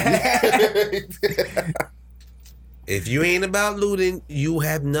 Yeah. If you ain't about looting, you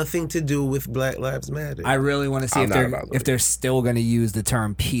have nothing to do with Black Lives Matter. I really want to see if they're still going to use the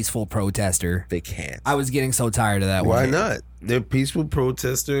term peaceful protester. They can't. I was getting so tired of that. Why not? They're peaceful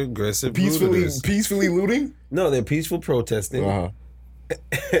protester, aggressive peacefully looting? No, they're peaceful protesting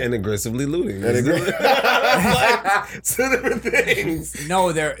and aggressively looting. Two different things.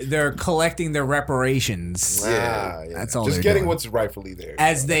 No, they're collecting their reparations. Yeah. That's all. Just they're getting doing. what's rightfully theirs.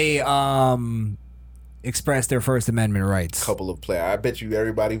 As they express their First Amendment rights. I bet you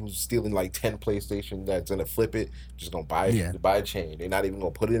everybody who's stealing like 10 PlayStation that's gonna flip it, just gonna buy a chain. They're not even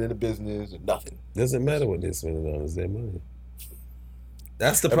gonna put it in a business or nothing. Doesn't matter what they're spending on, it's their money.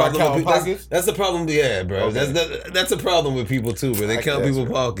 That's the problem. That's the problem. Yeah, bro. Okay. That's a problem with people too, bro. They count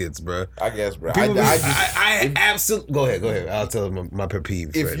people's pockets, bro. I guess, bro. I absolutely go ahead. I'll tell them my pet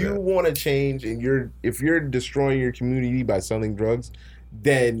peeves. If you want to change and if you're destroying your community by selling drugs,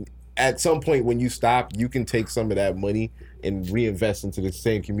 then at some point when you stop, you can take some of that money and reinvest into the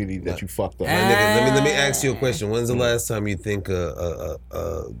same community that you fucked up. Let me ask you a question. When's the last time you think a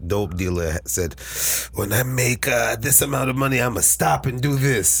dope dealer said, "When I make this amount of money, I'm gonna stop and do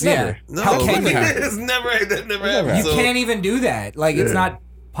this"? Yeah. No, How can you? It's never happened. You can't even do that. Like it's not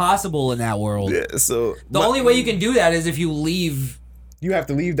possible in that world. Yeah. So the only way you can do that is if you leave. You have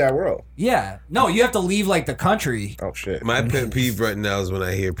to leave that world. Yeah. No, you have to leave like the country. Oh shit. My pet peeve right now is when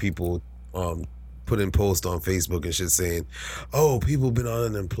I hear people putting posts on Facebook and shit saying, "Oh, people been on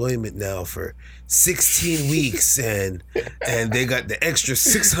unemployment now for 16 weeks and they got the extra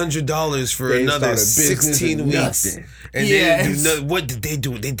 $600 for another 16 weeks." And what did they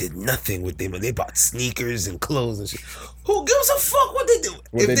do? They did nothing with them. They bought sneakers and clothes and shit. Who gives a fuck what they do?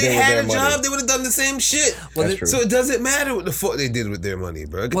 If they had a job, they would have done the same shit. So it doesn't matter what the fuck they did with their money,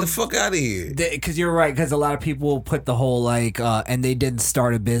 bro. Get the fuck out of here. Because you're right. Because a lot of people put the whole and they didn't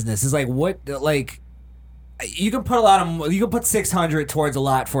start a business. It's like what you can put 600 towards a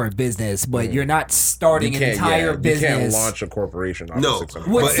lot for a business, but you're not starting an entire business. You can't launch a corporation on $600.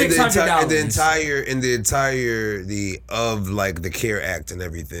 With $600. In the entirety of like the CARE Act and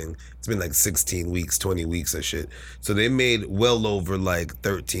everything, it's been like 16 weeks, 20 weeks of shit. So they made well over like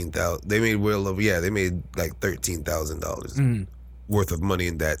 $13,000. They made like $13,000 worth of money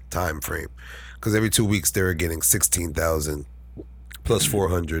in that time frame, because every 2 weeks they were getting 16,000 plus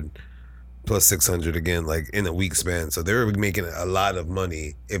 400. Plus 600 again, like in a week span. So they were making a lot of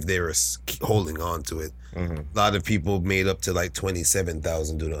money if they were holding on to it. A lot of people made up to like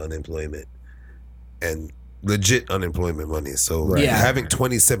 27,000 due to unemployment and legit unemployment money. So having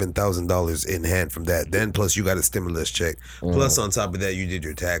 $27,000 in hand from that, then plus you got a stimulus check, plus on top of that you did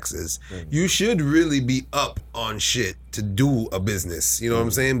your taxes. You should really be up on shit to do a business. You know what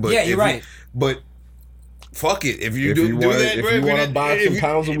I'm saying? But you're right. But fuck it. If you do that, if you want to buy some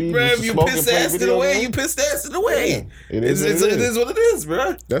pounds of weed, if you piss ass it away, you piss ass it away. It is what it is,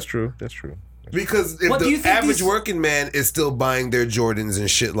 bro. That's true. Because if the average working man is still buying their Jordans and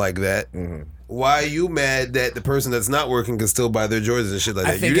shit like that, why are you mad that the person that's not working can still buy their Jordans and shit like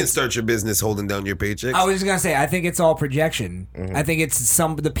that? You didn't start your business holding down your paychecks. I was just gonna say, I think it's all projection. I think it's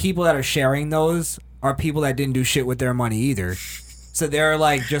the people that are sharing those are people that didn't do shit with their money either. So they're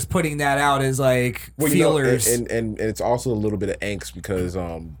like just putting that out as like feelers. And it's also a little bit of angst because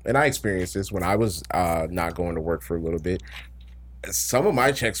and I experienced this when I was not going to work for a little bit. some of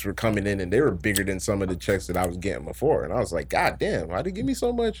my checks were coming in and they were bigger than some of the checks that I was getting before. And I was like, God damn, why they give me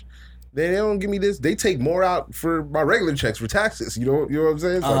so much? They don't give me this. They take more out for my regular checks for taxes. You know what I'm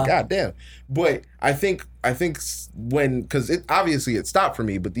saying? It's like, God damn. But I think when, because it obviously it stopped for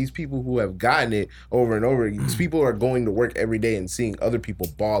me, but these people who have gotten it over and over, these people are going to work every day and seeing other people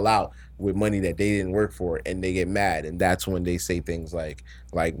ball out with money that they didn't work for, and they get mad. And that's when they say things like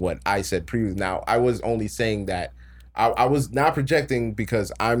what I said previously. Now, I was only saying that I was not projecting, because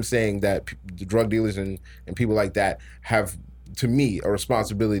I'm saying that the drug dealers and people like that have, to me, a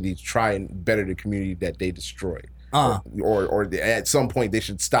responsibility to try and better the community that they destroyed. Or at some point they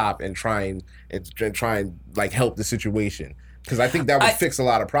should stop and try and like help the situation, because I think that would fix a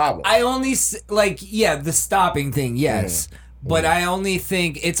lot of problems. I only the stopping thing, yes, but I only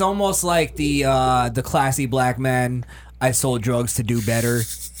think it's almost like the classy black man, I sold drugs to do better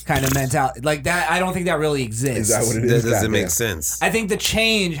kind of mentality. Like that, I don't think that really exists. Is that what it is? That doesn't make sense. I think the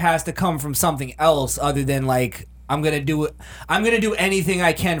change has to come from something else other than like, I'm gonna do anything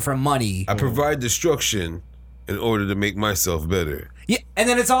I can for money. I provide destruction in order to make myself better. Yeah, and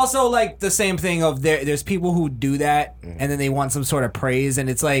then it's also like the same thing of there's people who do that and then they want some sort of praise, and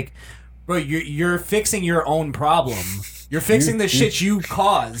it's like, bro, you're fixing your own problem. You're fixing the shit you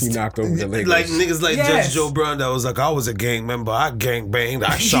caused. You knocked over the Lakers. Like niggas like Judge Joe Brown that was like, I was a gang member, I gang banged,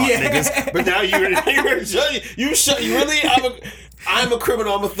 I shot niggas, but now you're a judge. You really? I'm a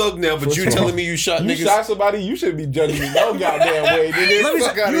criminal, I'm a thug now, but you telling me you shot niggas? You shot somebody, you shouldn't be judging me no goddamn way,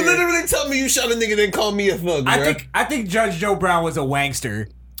 nigga. You literally tell me you shot a nigga, then call me a thug, bro. I think Judge Joe Brown was a wankster.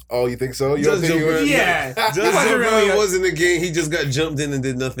 Oh, you think so? Judge Joe Brown, Judge Joe Brown wasn't a gang. He just got jumped in and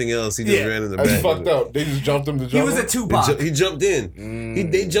did nothing else. He just ran in the back. That's fucked up. They just jumped him to jump him. He was a Tupac. He jumped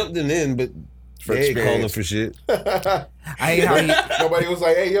in. They jumped him in, but they ain't calling for shit. I hate how nobody was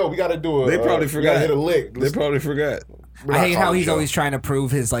like, hey, yo, we got to do it. They probably forgot. Hit a lick. They probably forgot. I hate how he's always trying to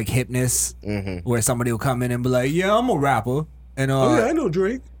prove his like hipness, where somebody will come in and be like, "Yeah, I'm a rapper," and I know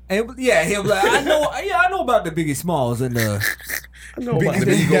Drake. And he'll be like, "I know about the Biggie Smalls and the." I know about the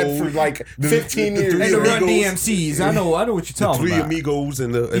Migos for like 15 years. And the Run DMCs. I know what you're talking about. The Three Amigos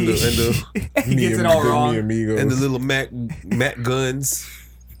and the he gets it all wrong. And the little Mac guns.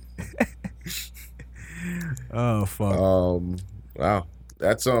 Oh fuck. Wow.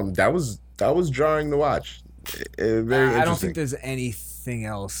 That's that was jarring to watch. Very interesting. I don't think there's anything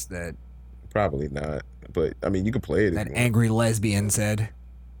else that. Probably not. But I mean, you could play it. That angry lesbian said.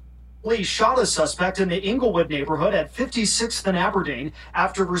 Police shot a suspect in the Inglewood neighborhood at 56th and Aberdeen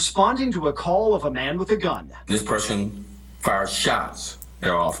after responding to a call of a man with a gun. This person fired shots at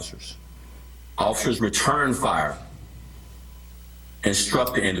our officers. Officers returned fire and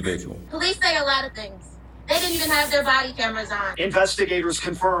struck the individual. Police say a lot of things. They didn't even have their body cameras on. Investigators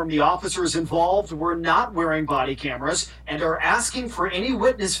confirm the officers involved were not wearing body cameras and are asking for any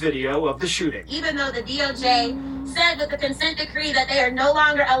witness video of the shooting. Even though the DOJ said with the consent decree that they are no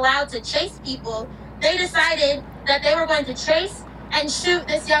longer allowed to chase people, they decided that they were going to chase and shoot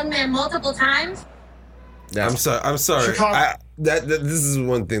this young man multiple times. I'm sorry. This is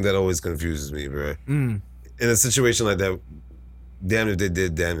one thing that always confuses me, bro. In a situation like that, damn if they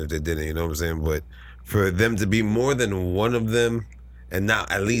did, damn if they didn't. You know what I'm saying? But for them to be more than one of them, and not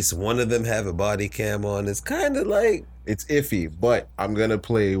at least one of them have a body cam on, it's kind of like, it's iffy. But I'm gonna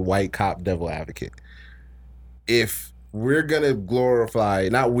play white cop devil advocate. If we're gonna glorify,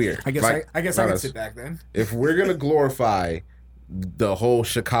 not we're, I guess I can sit back then. If we're gonna glorify the whole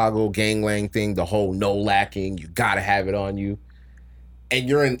Chicago gangland thing, the whole no lacking, you gotta have it on you, and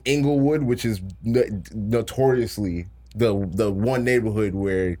you're in Inglewood, which is notoriously the one neighborhood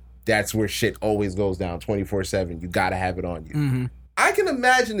where that's where shit always goes down 24/7. You gotta have it on you. I can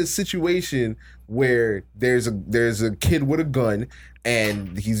imagine a situation where there's a kid with a gun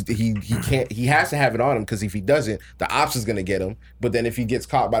and he has to have it on him, because if he doesn't, the ops is gonna get him. But then if he gets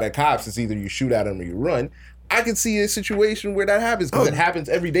caught by the cops, it's either you shoot at him or you run. I can see a situation where that happens, because it happens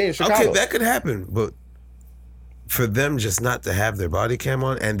every day in Chicago. Okay, that could happen, but for them just not to have their body cam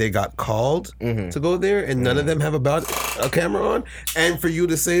on, and they got called to go there, and none of them have a camera on, and for you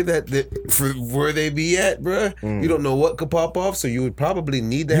to say that for where they be at, bruh, you don't know what could pop off, so you would probably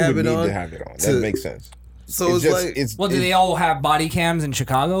need to have it on. That makes sense. So do they all have body cams in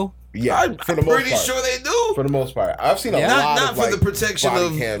Chicago? Yeah, for the most pretty part. sure they do. For the most part, I've seen a lot not of for the protection body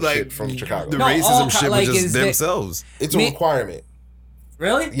of cam like shit from Chicago. The racism shit, like, but just themselves. It's a requirement.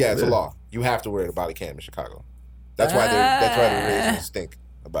 Really? Yeah, it's a law. You have to wear the body cam in Chicago. That's why the racists stink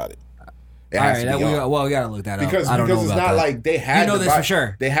about it. It has to be on. We gotta look that because up. I don't know it's about not that. like they had. You know this for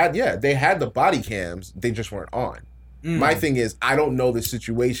sure. They had the body cams. They just weren't on. My thing is, I don't know the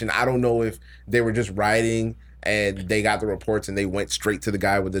situation. I don't know if they were just riding and they got the reports and they went straight to the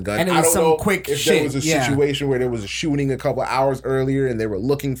guy with the gun. And it was I don't some know quick if shit. there was a situation where there was a shooting a couple hours earlier and they were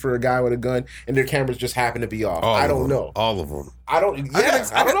looking for a guy with a gun and their cameras just happened to be off. I don't know. All of them. I don't. Yeah,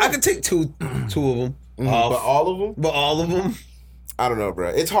 I could take two of them. But all of them. But all of them. I don't know, bro.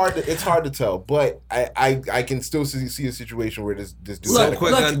 It's hard to tell, but I can still see a situation where this dude. So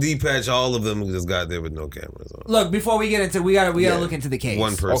quick on D-patch, all of them just got there with no cameras on. Look, before we get into, we gotta look into the case.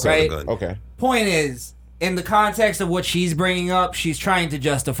 One person right? with a gun. Okay. Point is, in the context of what she's bringing up, she's trying to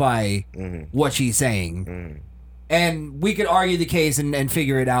justify what she's saying. And we could argue the case and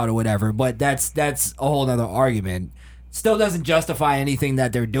figure it out or whatever, but that's a whole other argument. Still doesn't justify anything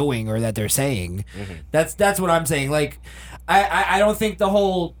that they're doing or that they're saying. That's what I'm saying. Like, I don't think the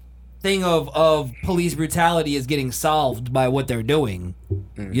whole thing of police brutality is getting solved by what they're doing.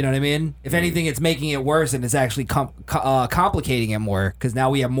 You know what I mean? If anything, it's making it worse and it's actually complicating it more because now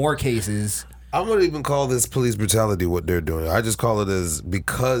we have more cases. I wouldn't even call this police brutality what they're doing. I just call it as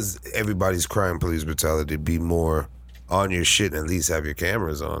because everybody's crying police brutality, be more on your shit and at least have your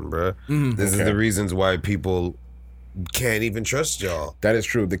cameras on, bro. This is the reasons why people can't even trust y'all. That is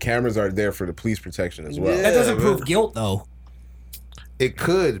true. The cameras are there for the police protection as well. That doesn't prove guilt though. It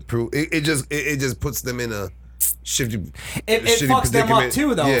could prove it just puts them in a shifty. It fucks them up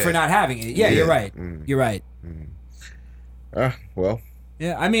too though for not having it. Yeah, you're right. You're right. Well.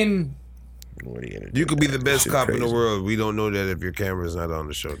 Yeah, I mean, what are you gonna do? You could be the best cop in the world. We don't know that if your camera's not on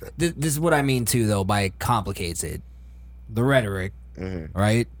to show that. This is what I mean too, though. By it complicates it, the rhetoric,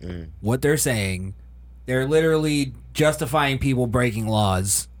 right? What they're saying, they're literally justifying people breaking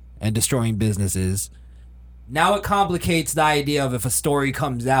laws and destroying businesses. Now it complicates the idea of if a story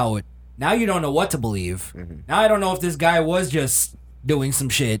comes out. Now you don't know what to believe. Now I don't know if this guy was just doing some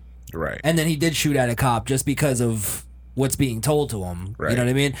shit, right? And then he did shoot at a cop just because of what's being told to him. Right. You know what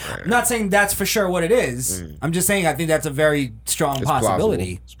I mean? I'm not saying that's for sure what it is. I'm just saying I think that's a very strong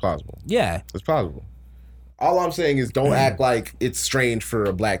possibility. It's plausible. Yeah. It's plausible. All I'm saying is don't act like it's strange for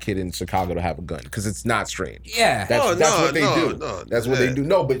a black kid in Chicago to have a gun because it's not strange. Yeah. That's what they do. That's what they do.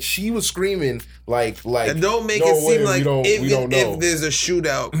 No, but she was screaming like and don't make it seem like if there's a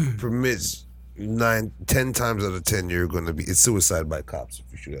shootout permits 9-10 times out of 10 you're going to be it's suicide by cops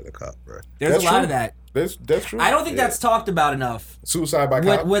if you shoot at a cop, right? There's a lot of that. That's true. I don't think that's talked about enough. Suicide by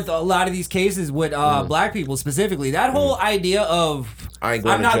cop. With a lot of these cases with black people specifically, that whole idea of I'm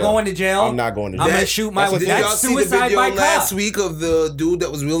not going to jail. I'm not going to jail. I'm gonna shoot my. Did y'all see the video by last cop. week of the dude that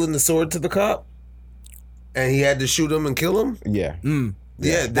was wielding the sword to the cop, and he had to shoot him and kill him? Yeah.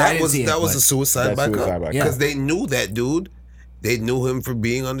 Yeah, that was a suicide by cop because they knew that dude. They knew him for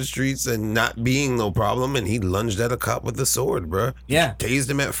being on the streets and not being no problem, and he lunged at a cop with a sword, bro. Yeah.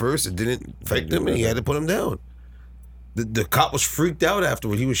 Tased him at first, it didn't affect him, and he had to put him down. The cop was freaked out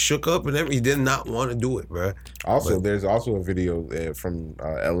afterward. He was shook up and everything. He did not want to do it, bro. There's also a video from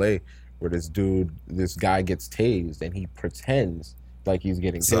LA where this guy gets tased and he pretends like he's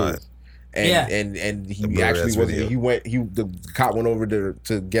getting tased. And he actually wasn't. The cop went over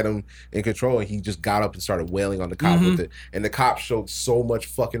to get him in control, and he just got up and started wailing on the cop with it. And the cop showed so much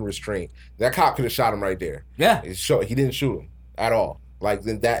fucking restraint. That cop could have shot him right there. Yeah, he didn't shoot him at all. Like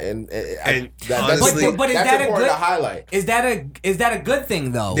that, but is that a good to highlight? Is that a good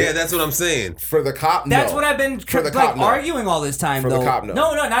thing though? Yeah, that's what I'm saying. For the cop, that's what I've been arguing all this time. For though. the cop,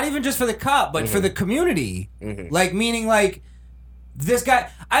 no, not even just for the cop, but for the community. Like meaning like. This guy,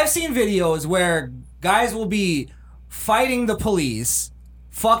 I've seen videos where guys will be fighting the police,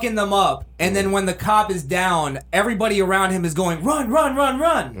 fucking them up, and then when the cop is down, everybody around him is going, run, run, run,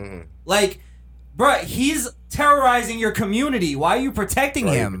 run. Like, bruh, he's terrorizing your community. Why are you protecting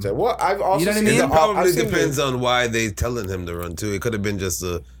him? Well, I've also you know what I mean? It probably depends on why they telling him to run, too. It could have been just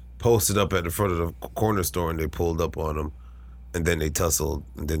posted up at the front of the corner store and they pulled up on him. And then they tussled,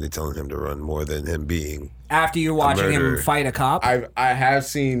 and then they telling him to run more than him being. After you're watching him fight a cop? I have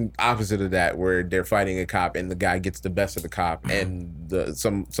seen opposite of that, where they're fighting a cop, and the guy gets the best of the cop, and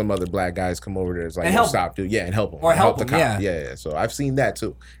some other black guys come over there, it's like, no, stop, dude, yeah, and help him, or help the him, cop, yeah. So I've seen that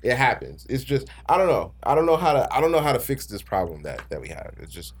too. It happens. It's just I don't know how to fix this problem that we have.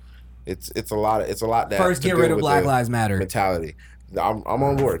 It's just it's a lot that first get rid of Black Lives Matter mentality. I'm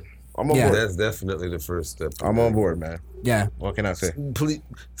on board. I'm on board. That's definitely the first step. I'm on board, man. Yeah. What can I say? Please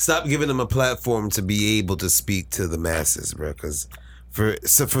stop giving them a platform to be able to speak to the masses, bro. Because for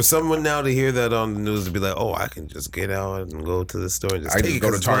someone now to hear that on the news to be like, oh, I can just get out and go to the store and just take it,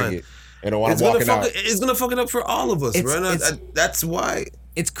 go to Target. And while I'm walking out, it's gonna fuck it up for all of us, bro. That's why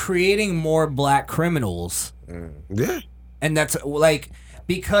it's creating more black criminals. Yeah. And that's like,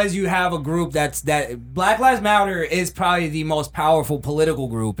 because you have a group that Black Lives Matter is probably the most powerful political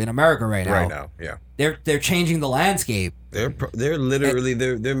group in America right now. Right now, yeah. They're changing the landscape. They're literally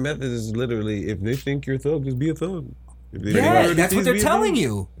their method is literally, if they think you're a thug, just be a thug. Yeah, that's what they're telling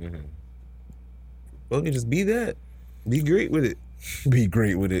you. Well, you just be that. Be great with it. Be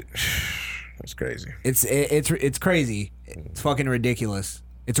great with it. That's crazy. It's crazy. It's fucking ridiculous.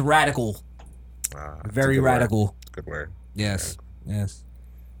 It's radical. Very radical. Good word. Yes. Yes.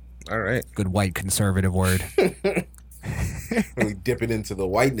 All right. Good white conservative word. Really dipping into the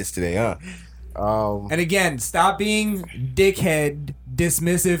whiteness today, huh? And again, stop being dickhead,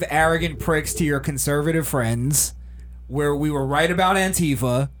 dismissive, arrogant pricks to your conservative friends. Where we were right about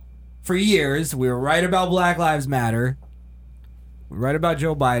Antifa for years. We were right about Black Lives Matter. We're right about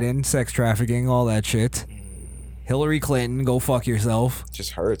Joe Biden, sex trafficking, all that shit. Hillary Clinton, go fuck yourself.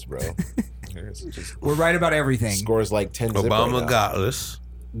 Just hurts, bro. We're right about everything. Scores like 10 Obama right godless.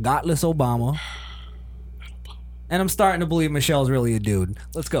 Godless Obama. And I'm starting to believe Michelle's really a dude.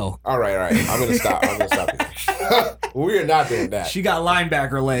 Let's go. All right. I'm gonna stop. We are not doing that. She got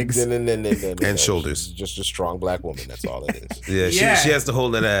linebacker legs and shoulders. Just a strong black woman. That's all it is. Yeah, she has to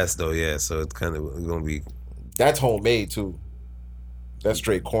hold that ass though. Yeah, so it's kind of gonna be. That's homemade too. That's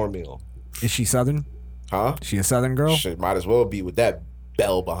straight cornmeal. Is she Southern? Huh? She a Southern girl? Shit, might as well be with that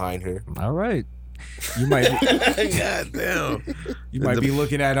bell behind her. All right. You might. God damn. You might be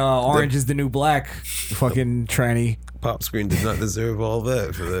looking at Orange is the New Black. Fucking tranny. Pop Screen does not deserve all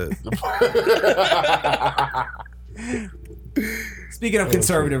that for that. Speaking of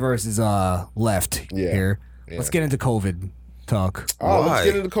conservative versus left here, let's get into COVID talk. Oh, let's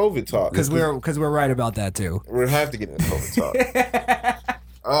get into COVID talk. Because we're right about that too. We'll have to get into COVID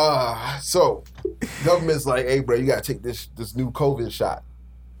talk. So government's like, hey, bro, you gotta take this new COVID shot.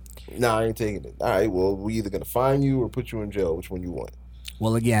 No, I ain't taking it. All right, well, we either gonna fine you or put you in jail. Which one you want?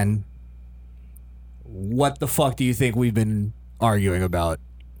 Well, again, what the fuck do you think we've been arguing about?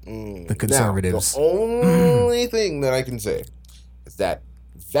 The conservatives. Now, the only thing that I can say is that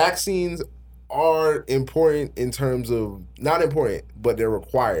vaccines are important in terms of, not important, but they're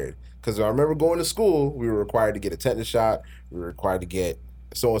required. Because I remember going to school, we were required to get a tetanus shot. We were required to get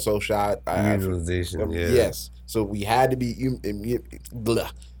so-and-so shot. Immunization, yeah. Yes. So we had to be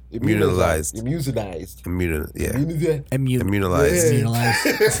immunized. Immunized. Immunized. You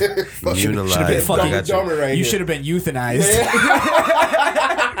should have been euthanized.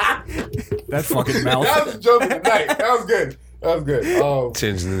 That fucking mouth. That was a joke of the night. That was good.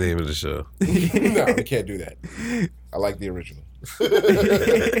 Changing the name of the show. No, we can't do that. I like the original.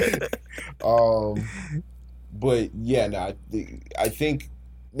 But yeah, I think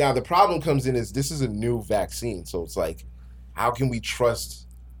now the problem comes in is this is a new vaccine, so it's like, how can we trust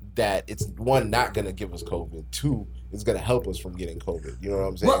that it's, one, not going to give us COVID, two, it's going to help us from getting COVID? You know what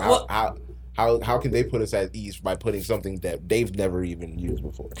I'm saying? How can they put us at ease by putting something that they've never even used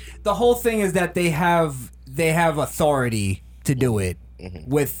before? The whole thing is that they have authority to do it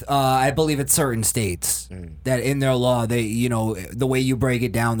with I believe it's certain states that in their law they, you know, the way you break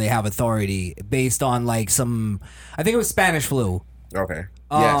it down, they have authority based on like some, I think it was Spanish flu. Okay.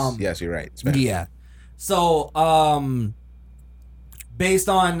 Yes, you're right. Spanish. Yeah. So based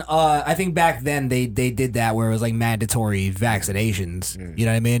on I think back then they did that where it was like mandatory vaccinations. You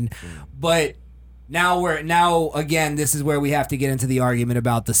know what I mean? But now again, this is where we have to get into the argument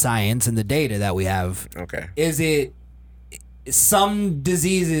about the science and the data that we have. Okay. Is it some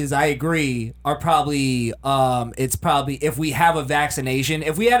diseases, I agree, are probably it's probably, if we have a vaccination,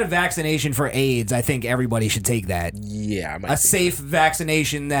 if we had a vaccination for AIDS, I think everybody should take that. Yeah, a safe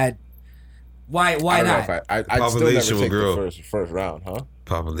vaccination that why not? I'd still never take the first round, huh?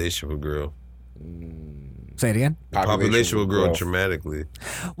 Population will grow. Say it again. Population will grow dramatically.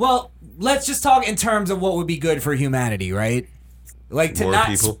 Well, let's just talk in terms of what would be good for humanity, right? Like to More not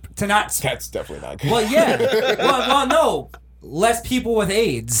people? That's definitely not good. Well, yeah. well, no. Less people with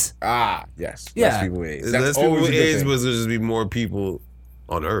AIDS. Yes. Yeah. Less people with AIDS. Less people with AIDS, but there's just be more people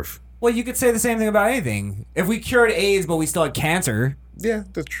on Earth. Well, you could say the same thing about anything. If we cured AIDS, but we still had cancer. Yeah,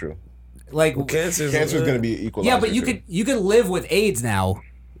 that's true. Like cancer's going to be equal. Yeah, but you could live with AIDS now.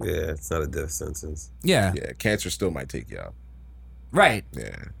 Yeah, it's not a death sentence. Yeah. Yeah, cancer still might take you out. Right.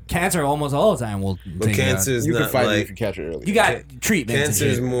 Yeah. Cancer almost all the time will take cancer is you not can fight like, it if you catch it early. You got treatment. Cancer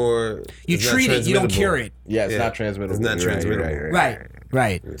is more. You treat it, you don't cure it. Yeah, it's not transmittable. It's not transmittable.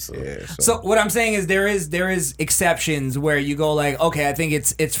 Right. So what I'm saying is there is exceptions where you go like, okay, I think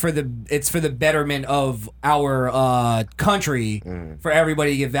it's for the betterment of our country for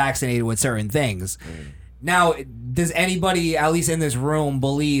everybody to get vaccinated with certain things. Now, does anybody, at least in this room,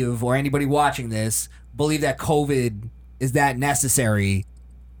 believe, or anybody watching this, believe that COVID is that necessary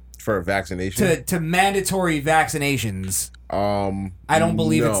for a vaccination to mandatory vaccinations. I don't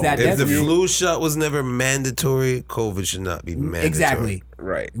believe it's that If the deadly. flu shot was never mandatory, COVID should not be mandatory. Exactly.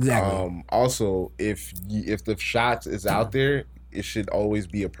 Right. Exactly. Also, if the shots is out there, it should always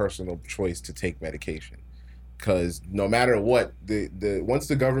be a personal choice to take medication. Because no matter what, the once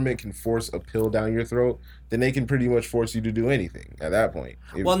the government can force a pill down your throat, then they can pretty much force you to do anything at that point.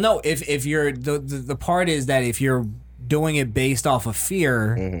 Well, no, if you're the part is that if you're doing it based off of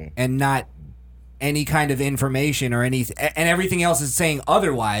fear and not any kind of information or anything, and everything else is saying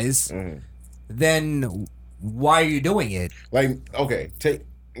otherwise, then why are you doing it? Like, okay, take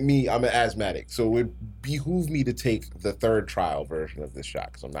me, I'm an asthmatic, so it would behoove me to take the third trial version of this shot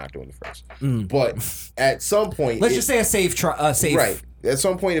because I'm not doing the first. But at some point, Let's just say a safe right. At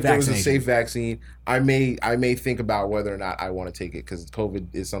some point, if there was a vaccination. safe vaccine, I may think about whether or not I want to take it because COVID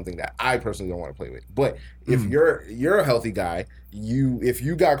is something that I personally don't want to play with. But if you're a healthy guy, if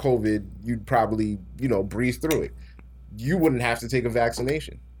you got COVID, you'd probably breeze through it. You wouldn't have to take a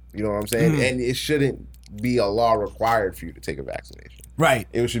vaccination. You know what I'm saying? And it shouldn't be a law required for you to take a vaccination. Right.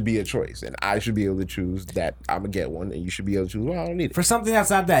 It should be a choice, and I should be able to choose that I'm gonna get one, and you should be able to choose. Well, I don't need it For something that's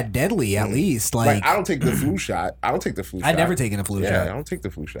not that deadly, at least. Like I don't take the flu shot. I don't take the flu shot. I've never taken a flu shot. I don't take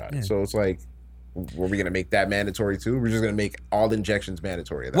the flu shot. So it's like, were we gonna make that mandatory too? We're just gonna make all injections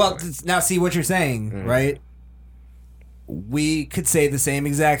mandatory. At that Well, point. now see what you're saying, right? We could say the same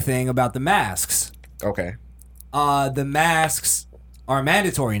exact thing about the masks. Okay. The masks are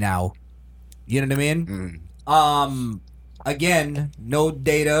mandatory now. You know what I mean? Again, no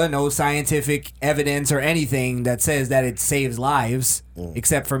data, no scientific evidence or anything that says that it saves lives,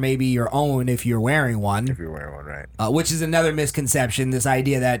 except for maybe your own if you're wearing one. If you're wearing one, right. Which is another misconception, this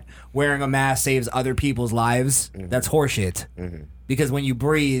idea that wearing a mask saves other people's lives. That's horseshit. Because when you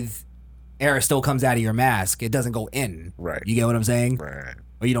breathe, air still comes out of your mask. It doesn't go in. Right. You get what I'm saying? Right.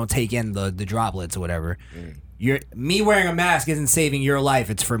 Or you don't take in the droplets or whatever. Me wearing a mask isn't saving your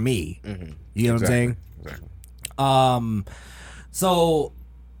life. It's for me. You know what I'm saying? Exactly. So,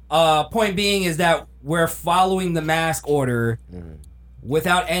 point being is that we're following the mask order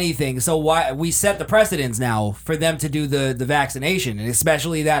without anything. So why we set the precedence now for them to do the vaccination, and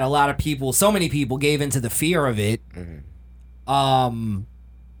especially that a lot of people, so many people, gave into the fear of it.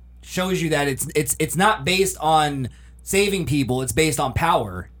 Shows you that it's not based on saving people. It's based on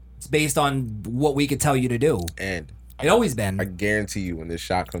power. It's based on what we could tell you to do. And it always been. I guarantee you, when this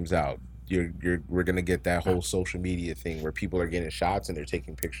shot comes out, we're gonna get that whole social media thing where people are getting shots and they're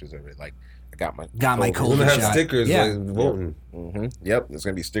taking pictures of it. Like, I got my COVID We're gonna have shot. stickers Yeah. like voting. Yep, there's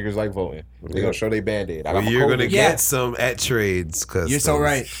gonna be stickers like voting. They're gonna show their Band-Aid. I got my You're gonna COVID. get some at Trades. You're so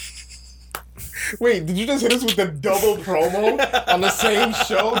right. Wait, did you just hit us with the double promo on the same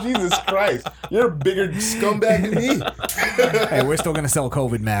show? Jesus Christ. You're a bigger scumbag than me. Hey, we're still gonna sell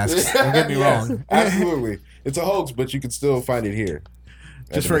COVID masks. Don't get me Yes, wrong. Absolutely. It's a hoax, but you can still find it here.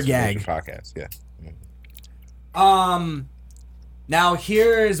 Just for a gag. Podcast, yeah. Now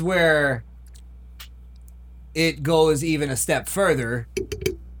here's where it goes even a step further,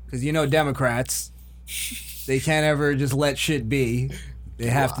 because Democrats, they can't ever just let shit be. They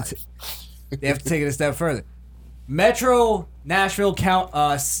have to. They have to take it a step further. Metro Nashville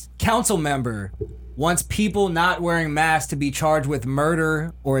council member wants people not wearing masks to be charged with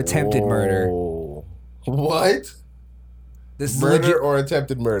murder or attempted murder. What? This is Murder legit. or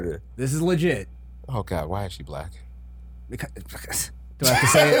attempted murder? This is legit. Oh God, why is she black? Do I have to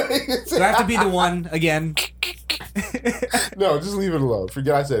say it? Do I have to be the one again? No, just leave it alone.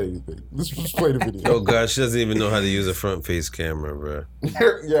 Forget I said anything. Let's just play the video. Oh God, she doesn't even know how to use a front face camera, bro.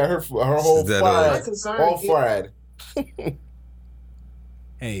 her whole forehead.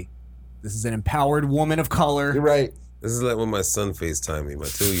 Hey, this is an empowered woman of color. You're right. This is like when my son FaceTimed me, my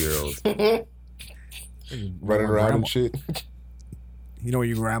 2-year-old. Running around and shit. You know where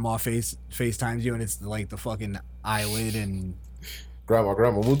your grandma FaceTimes you and it's like the fucking eyelid and... Grandma,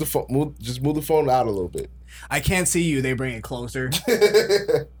 move the phone. Just move the phone out a little bit. I can't see you. They bring it closer.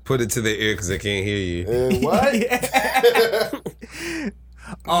 Put it to their ear because they can't hear you. What?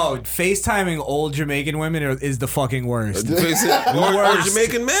 Oh, FaceTiming old Jamaican women is the fucking worst. Or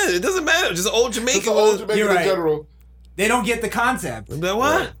Jamaican men. It doesn't matter. Just old Jamaican. You're right. in general. They don't get the concept. But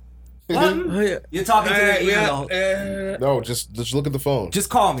what? You're talking to their ear. No, just look at the phone. Just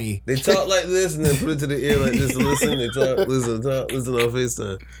call me. They talk like this and then put it to the ear like this and listen. They talk, listen on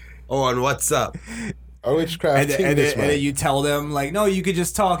FaceTime. Or on WhatsApp. And then you tell them, like, no, you could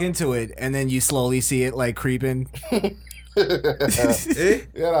just talk into it. And then you slowly see it, like, creeping. Yeah,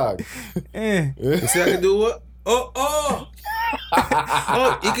 dog. You see I can do what? Oh,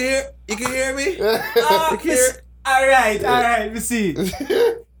 you can hear me? You can hear? All right. Let's see.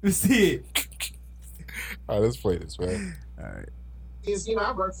 All right, let's play this, man. All right.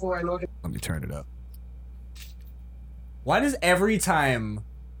 I work for an organization. Let me turn it up. Why does every time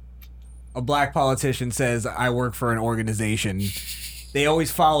a black politician says I work for an organization, they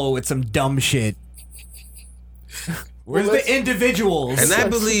always follow with some dumb shit? Where's the individuals? And I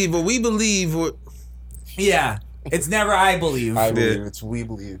believe, or we believe, or yeah, it's never I believe. I believe. It's we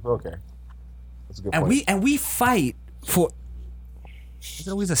believe. Okay, that's a good point. And we fight for. It's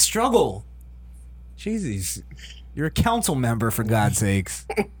always a struggle. Jesus, you're a council member for God's sakes.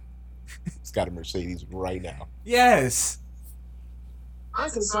 He's got a Mercedes right now. Yes. My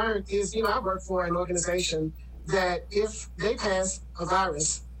concern is, I work for an organization that if they pass a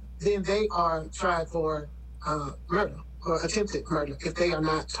virus, then they are tried for murder or attempted murder if they are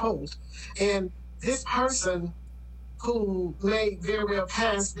not told. And this person who may very well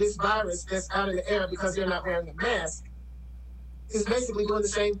pass this virus that's out in the air because they're not wearing a mask is basically doing the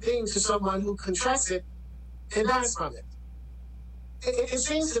same thing to someone who contracts it and dies from it. It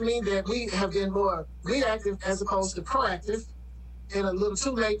seems to me that we have been more reactive as opposed to proactive, and a little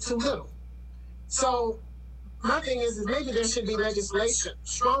too late, too little. So my thing is maybe there should be legislation,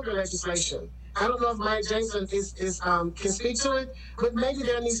 stronger legislation. I don't know if Mike Jason can speak to it, but maybe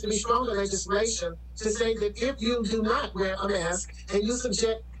there needs to be stronger legislation to say that if you do not wear a mask and you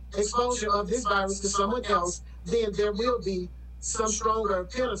subject exposure of this virus to someone else, then there will be some stronger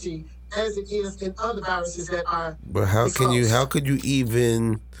penalty as it is in other viruses that are. But how could you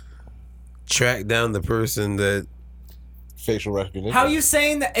even track down the person that facial recognition? How are you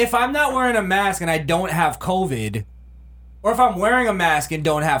saying that if I'm not wearing a mask and I don't have COVID, or if I'm wearing a mask and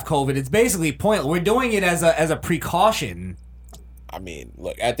don't have COVID, it's basically pointless. We're doing it as a precaution. I mean,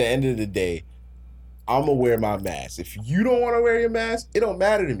 look, at the end of the day, I'm gonna wear my mask. If you don't want to wear your mask, it don't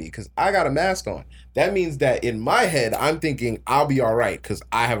matter to me because I got a mask on. That means that in my head, I'm thinking I'll be all right because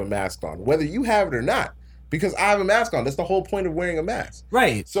I have a mask on, whether you have it or not. Because I have a mask on. That's the whole point of wearing a mask.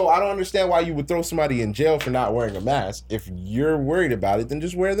 Right. So I don't understand why you would throw somebody in jail for not wearing a mask. If you're worried about it, then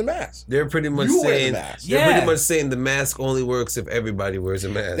just wear the mask. They're pretty much saying the mask only works if everybody wears a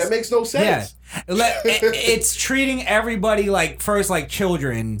mask. That makes no sense. Yeah. It's treating everybody like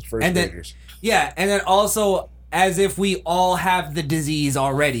children. First graders. And then also as if we all have the disease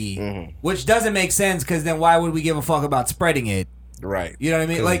already, which doesn't make sense because then why would we give a fuck about spreading it? Right. You know what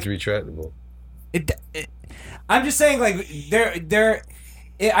I mean? Like it's retractable. I'm just saying, like,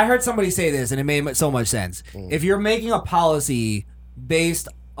 I heard somebody say this, and it made so much sense. If you're making a policy based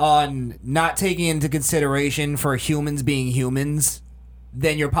on not taking into consideration for humans being humans,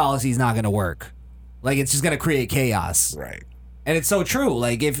 then your policy is not going to work. Like, it's just going to create chaos. Right. And it's so true.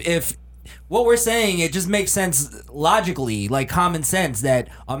 Like, if what we're saying, it just makes sense logically, like common sense, that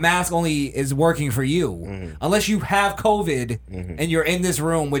a mask only is working for you. Unless you have COVID and you're in this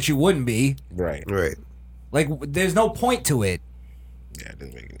room, which you wouldn't be. Right. Like, there's no point to it. Yeah, it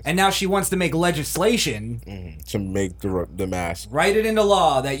doesn't make any sense. And now she wants to make legislation to make the mask. Write it into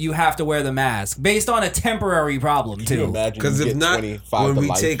law that you have to wear the mask based on a temporary problem too. Because if not,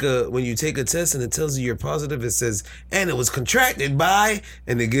 when you take a test and it tells you you're positive, it says, and it was contracted by,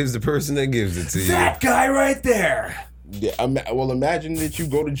 and it gives the person that gives it to you. That guy right there. Yeah. Well, imagine that you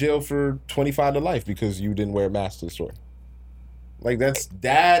go to jail for 25 to life because you didn't wear a mask to the store. Like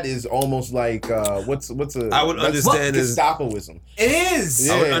that is almost like what's I would understand Gestapoism. It is.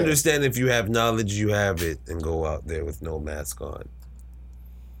 I would understand if you have knowledge, you have it, and go out there with no mask on.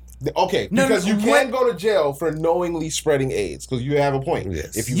 Okay, because you can go to jail for knowingly spreading AIDS. Because you have a point.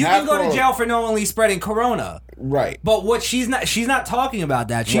 Yes. If you can go to jail for knowingly spreading corona. Right. But what she's not talking about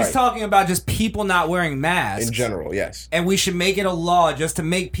that. She's talking about just people not wearing masks in general. Yes. And we should make it a law just to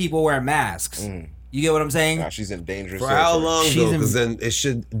make people wear masks. You get what I'm saying? Nah, she's in dangerous. For how long though? Because then it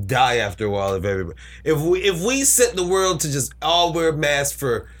should die after a while. If everybody, if we set the world to just all wear masks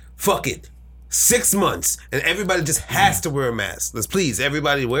for 6 months, and everybody just has to wear a mask. Let's please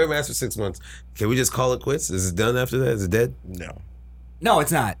everybody wear a mask for 6 months. Can we just call it quits? Is it done after that? Is it dead? No,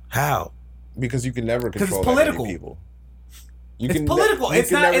 it's not. How? Because you can never control it's political. That many people. It's political.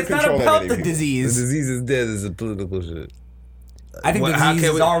 It's not about the disease. The disease is dead. It's a political shit. I think the disease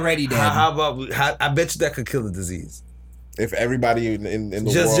is already dead. How about? I bet you that could kill the disease. If everybody in the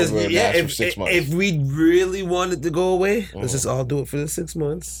world wear masks for 6 months. If we really wanted to go away, let's just all do it for the 6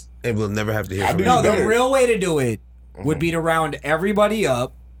 months, and we'll never have to hear from No, the real way to do it would be to round everybody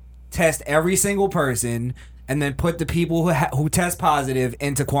up, test every single person, and then put the people who test positive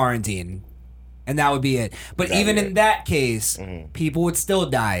into quarantine. And that would be it. But even in that case, people would still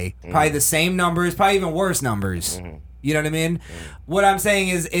die. Probably the same numbers, probably even worse numbers. You know what I mean? What I'm saying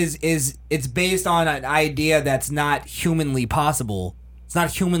is it's based on an idea that's not humanly possible. It's not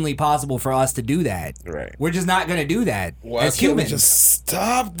humanly possible for us to do that. Right. We're just not gonna do that Why as can't we humans. just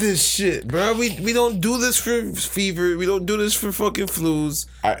stop this shit, bro? We don't do this for fever. We don't do this for fucking flus,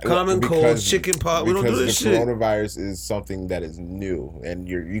 common colds, chicken pox. We don't do this Because shit. the coronavirus is something that is new, and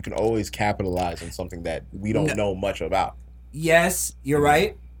you can always capitalize on something that we don't know much about. Yes, you're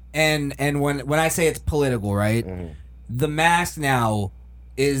right. And when I say it's political, right? The mask now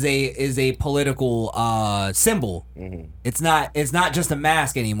is a political symbol. It's not just a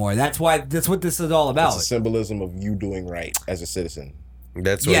mask anymore. That's what this is all about. It's a symbolism of you doing right as a citizen.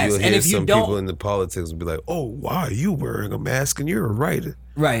 That's why Yes, you'll and hear if you some don't- people in the politics will be like, "Oh, why are you wearing a mask and you're a writer?"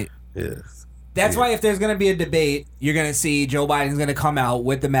 Right. Yeah. That's why if there's going to be a debate, you're going to see Joe Biden's going to come out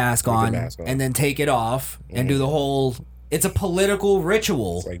with the mask on and then take it off and do the whole. It's a political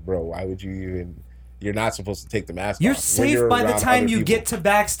ritual. It's like, bro, why would you even? You're not supposed to take the mask You're off. safe When by the around time other you people. get to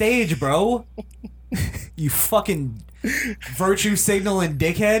backstage, bro. You fucking virtue signaling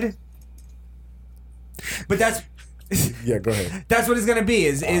dickhead. But that's Yeah, go ahead. that's what it's gonna be.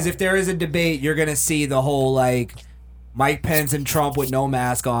 Is if there is a debate, you're gonna see the whole like Mike Pence and Trump with no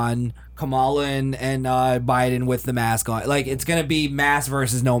mask on, Kamala and Biden with the mask on. Like it's gonna be mask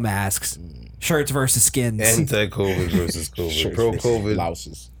versus no masks, shirts versus skins. Anti-COVID versus COVID. Shirts Pro-COVID. versus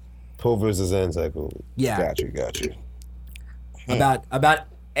blouses. Pro versus anti-COVID. Yeah. Got you. About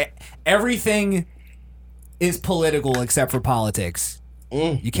everything is political except for politics.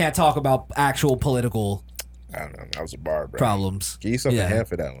 You can't talk about actual political I don't know. That was a bar, bro. problems. Give yourself Yeah. a hand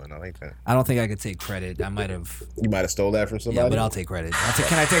for that one. I like that. I don't think I could take credit. I might have. You might have stole that from somebody. Yeah, but I'll take credit.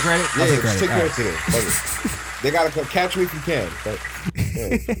 Can I take credit? Yeah, I'll take credit. take All credit right. today. Fuck it. They gotta catch me if you can. But,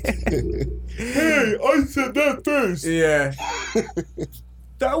 Hey, I said that first. Yeah.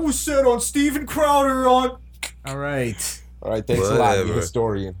 That was said on Steven Crowder on. All right. All right. Thanks a lot, you Whatever.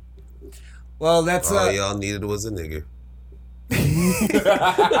 historian. Well, that's All y'all needed was a nigger.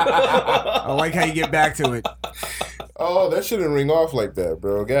 I like how you get back to it. Oh, that shouldn't ring off like that,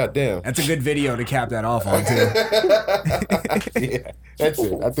 bro. God damn. That's a good video to cap that off on too. Yeah, that's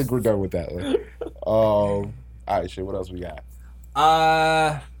it. I think we're done with that one. All right, shit. What else we got?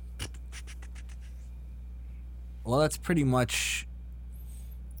 Well, that's pretty much.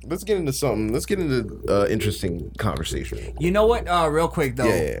 Let's get into something. Let's get into interesting conversation. You know what? Real quick though,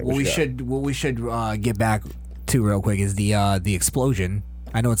 Yeah, what we should get back to real quick is the explosion.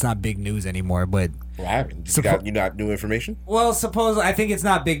 I know it's not big news anymore, but What happened? You got new information? well, I think it's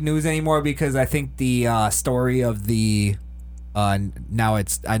not big news anymore because I think the story of the now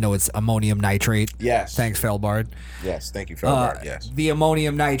I know it's ammonium nitrate. Yes. Thanks, Felbard. Yes. Thank you, Felbard. Yes. The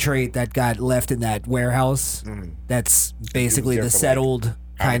ammonium nitrate that got left in that warehouse. That's basically there the for, like, settled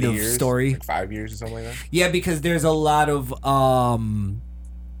how kind many of years? story. Like 5 years or something like that? Yeah, because there's a lot of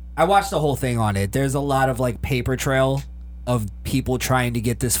I watched the whole thing on it. There's a lot of like paper trail of people trying to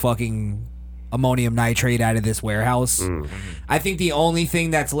get this fucking ammonium nitrate out of this warehouse. I think the only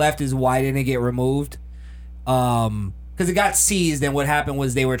thing that's left is why didn't it get removed? Because it got seized, and what happened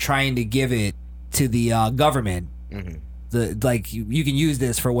was they were trying to give it to the government. The like you can use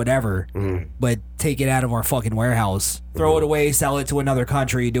this for whatever, but take it out of our fucking warehouse, throw it away, sell it to another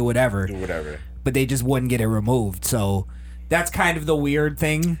country, do whatever. But they just wouldn't get it removed. So that's kind of the weird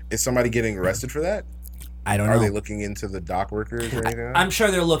thing. Is somebody getting arrested for that? I don't know. Are they looking into the dock workers or anything? I'm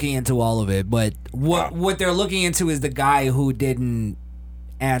sure they're looking into all of it, but what they're looking into is the guy who didn't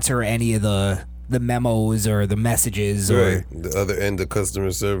answer any of the memos or the messages or Right. The other end of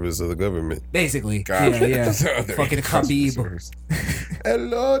customer service of the government. basically. Gotcha. Yeah. The other Fucking end of customer Khabib. service.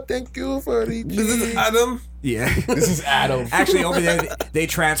 Hello, thank you for the. This is Adam. Yeah. This is Adam. Actually, over there, they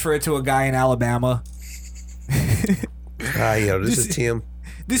transfer it to a guy in Alabama. Hi, yo, this is Tim.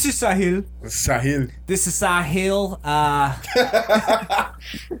 This is Sahil. Sahil. This is Sahil.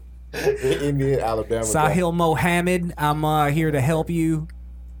 Indian, Alabama. Sahil Mohammed. I'm here to help you.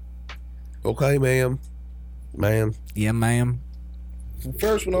 Okay, ma'am. Ma'am. Yeah, ma'am.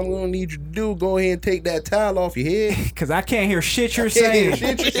 First, what I'm going to need you to do, go ahead and take that towel off your head. Because I can't hear shit you're Can't saying.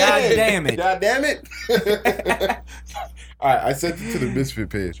 hear shit you're God saying. damn it. God damn it. All right, I sent it to the Misfit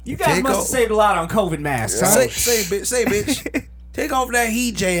page. You guys must have saved a lot on COVID masks. huh? Say, bitch. Take off that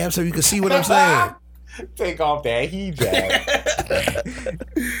heat jab so you can see what I'm saying. Take off that hijab.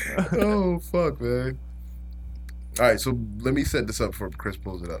 Oh, fuck, man. All right, so let me set this up before Chris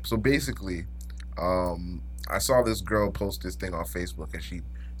pulls it up. So basically, I saw this girl post this thing on Facebook, and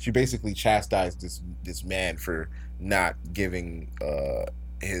she basically chastised this man for not giving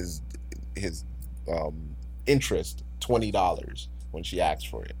his interest $20 when she asked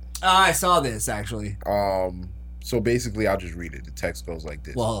for it. I saw this actually. So basically, I'll just read it. The text goes like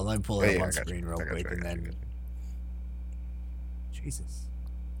this. Well, let me pull it Yeah, up on I got screen you. real I got quick, you, and I got you. then. Jesus,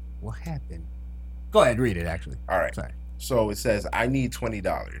 what happened? Go ahead, read it. Actually, All right. sorry. So it says, I need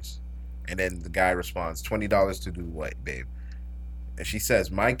 $20. And then the guy responds, $20 to do what, babe? And she says,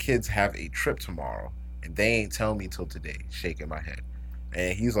 my kids have a trip tomorrow, and they ain't tell me till today, shaking my head.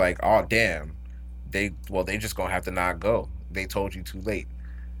 And he's like, oh, damn. They just gonna have to not go. They told you too late.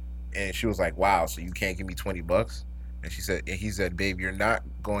 And she was like, wow, so you can't give me $20? And he said, babe, you're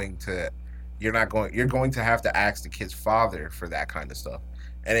going to have to ask the kid's father for that kind of stuff.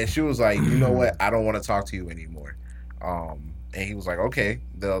 And then she was like, you know what? I don't want to talk to you anymore. And he was like, okay,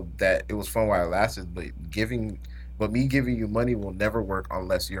 that it was fun while it lasted, but me giving you money will never work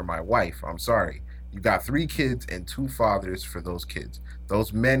unless you're my wife. I'm sorry. You got 3 kids and 2 fathers for those kids.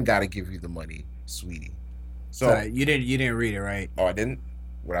 Those men got to give you the money, sweetie. So Sorry, you didn't read it right. Oh, I didn't?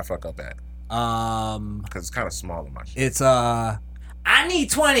 What'd I fuck up at? Because it's kind of small in my shit. It's I need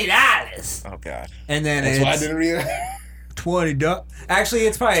 $20. Oh God. And then That's why I didn't read it. $20. Actually,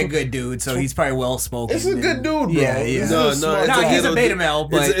 it's probably a good dude, so he's probably well spoken. It's a good dude, bro. Yeah. No, he's a beta male,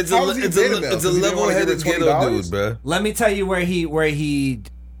 but it's a level-headed ghetto dude, bro. Let me tell you where he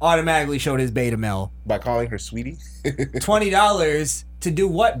automatically showed his beta male by calling her sweetie. $20 to do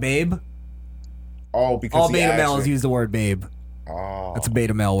what, babe? Oh, because all beta males use the word babe. Oh, that's a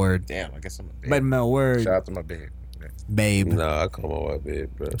beta male word. Damn, I guess I'm a babe. Beta male word. Shout out to my babe. Babe. Nah, I call my wife babe,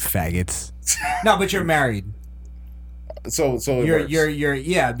 bro. Faggots. No, but you're married. So you're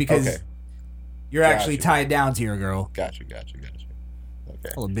because Okay. you're actually tied down to your girl. Got you. Okay.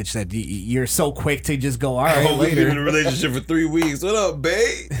 Well, bitch said you're so quick to just go. All right, We've later. been in a relationship for 3 weeks. What up,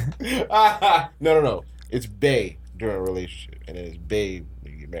 babe? No. It's bae during a relationship, and then it's babe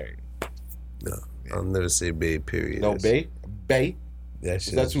when you get married. No, I'll never say babe. Period. No, bae. Bae. Is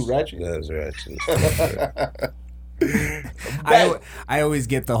that too ratchet? That's ratchet. I always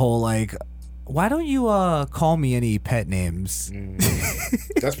get the whole like, why don't you call me any pet names?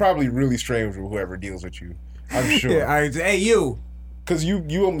 That's probably really strange for whoever deals with you. I'm sure. Yeah, hey, you. Because you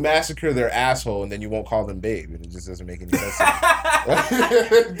will massacre their asshole and then you won't call them babe, and it just doesn't make any sense.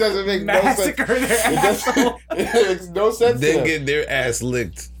 It doesn't make Massacre no sense. their asshole. It makes no sense. They get their ass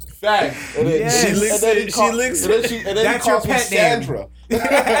licked. Fact. And then, She licks it. She licks it. And then That's he calls your me pet name.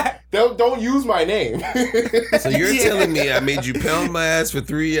 Sandra. Don't use my name. So you're telling me I made you pound my ass for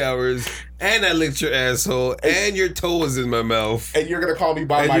 3 hours, and I licked your asshole, and your toe was in my mouth, and you're gonna call me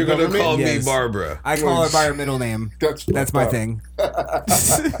by and my you're gonna government? call me Yes. Barbara. I call her by her middle name. That's my up. thing.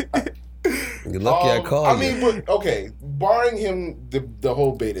 You're lucky I called I you. mean, but, okay, barring him the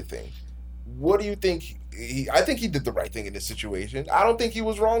whole beta thing, what do you think? I think he did the right thing in this situation. I don't think he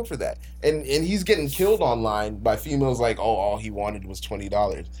was wrong for that. And he's getting killed online by females like, oh, all he wanted was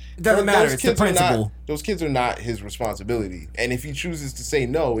 $20. It doesn't matter. It's the principle. Those kids are not his responsibility. And if he chooses to say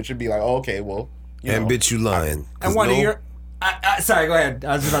no, it should be like, oh, okay, well, you And know. bitch, you lying. And one of your. Sorry, go ahead.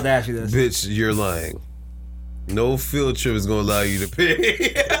 I was just about to ask you this. Bitch, you're lying. No field trip is gonna allow you to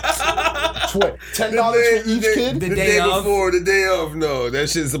pay. $10 for each kid? The day of? before, the day of. No, that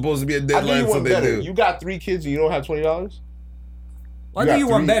shit's supposed to be a I knew deadline. you So one they better. do. You got 3 kids and you don't have $20? Well, I You think you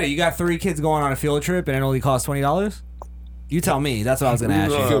got won 3. better. You got 3 kids going on a field trip and it only cost $20? You tell me. That's what I was going to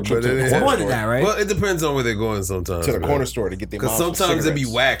ask No, you. but it It's ain't- more than that, right? Well, it depends on where they're going sometimes. To the man. corner store to get their Because moms some sometimes it'd be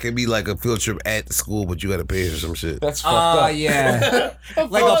cigarettes. whack. It'd be like a field trip at school, but you got to pay for some shit. That's fucked up. Yeah.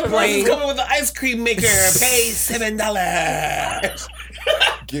 Like a plane. Coming with the ice cream maker. Pay $7.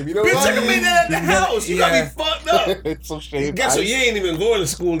 Give me the Bitch, I money. can make that at the house. You got Yeah. me fucked up. It's so shame. Guess what? You ain't even going to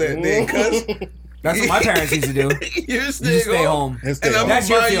school that day, cuz. That's what my parents used to do. You stay home. And I'm That's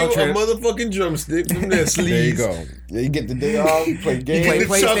gonna your buy you field trip. a motherfucking drumstick from Nestle's. There you go. Yeah, you get the day off, you play games. play The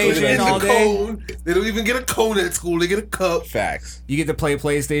chocolate PlayStation in all the day. cone. They don't even get a cone at school. They get a cup. Facts. You get to play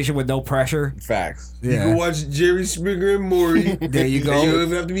PlayStation with no pressure. Facts. You can watch Jerry Springer and Maury. There you go. And you don't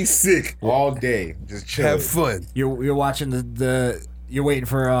even have to be sick. All day. Just chill. Have fun. You're watching the you're waiting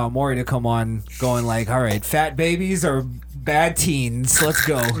for Maury to come on, going like, all right, fat babies or bad teens? Let's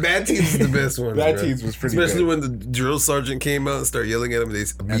go. Bad Teens is the best one. Bad bro. Teens was pretty Especially good. when the drill sergeant came out and started yelling at him. They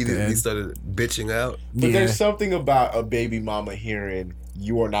immediately end. started bitching out. But there's something about a baby mama hearing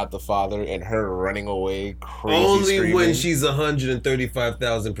you are not the father and her running away crazy Only screaming. when she's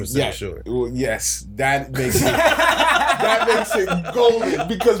 135,000% Yeah. sure. Well, yes, that makes it that makes it golden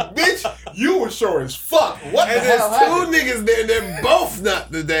because bitch, you were sure as fuck. What And the there's hell 2 happened? niggas there, they're both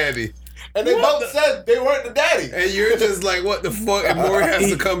not the daddy. And they both said they weren't the daddy. And you're just like, what the fuck? And Maury has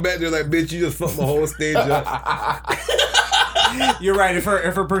to come back there like, bitch, you just fucked my whole stage up. You're right. If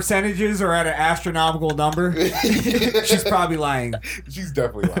her percentages are at an astronomical number, she's probably lying. She's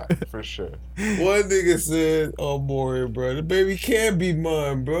definitely lying, for sure. One nigga said, oh, Maury, bro, the baby can't be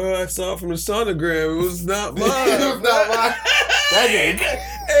mine, bro. I saw it from the sonogram. It was not mine. It was not mine.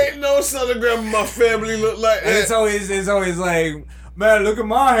 Ain't no sonogram of my family look like And that. it's always like, man, look at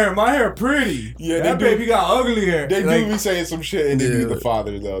my hair. My hair pretty. Yeah, that they do. baby got ugly hair. They Like, do be saying some shit and they be the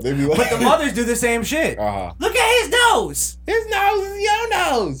father, though. They be like, but the mothers do the same shit. Uh-huh. Look at his nose. His nose is your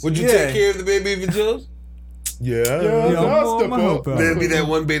nose. Would you take care of the baby if it chose? Yeah. I'll step up. There'd be that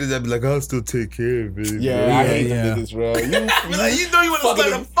one baby that'd be like, I'll still take care of it. Yeah, I hate them niggas, bro. You know you want to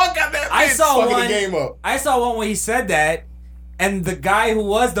slap the fuck out that bitch. I saw fucking one. the game up. I saw one where he said that, and the guy who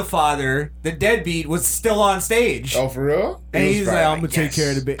was the father, the deadbeat, was still on stage. Oh, for real? And He was he's like, probably "I'm gonna take care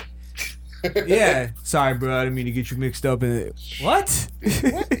of the baby." Yeah, sorry, bro. I didn't mean to get you mixed up in it. What?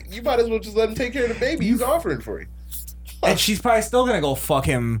 What? You might as well just let him take care of the baby. He's offering for you. And she's probably still gonna go fuck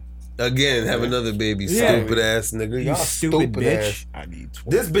him Again, have another baby, Yeah. stupid ass nigga. You stupid bitch. I need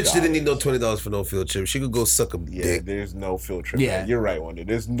This bitch didn't need no $20 for no field trip. She could go suck a dick. There's no field trip. Yeah. Man. You're right, Wonder.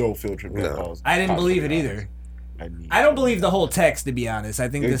 There's no field trip. No. I didn't believe it either. I don't believe the whole text, to be honest. I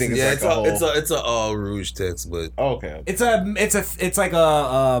think You this think is it's a all rouge text, but okay. It's like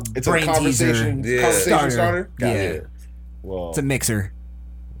a It's a brain conversation teaser. starter. Got Yeah. it. Well, It's a mixer.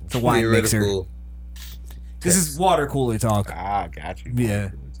 It's a wine mixer. theoretical. This is water cooler talk. Ah, got you. Yeah.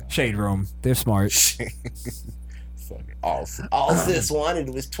 Shade room. They're smart. All sis wanted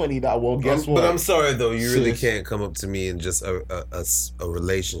was $20. Well, guess what? But I'm sorry though, you really Sis. can't come up to me and just a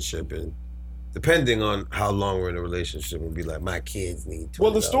relationship, and depending on how long we're in a relationship, and be like, my kids need $20.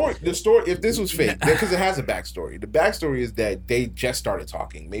 Well, the story, if this was fake, because it has a backstory. The backstory is that they just started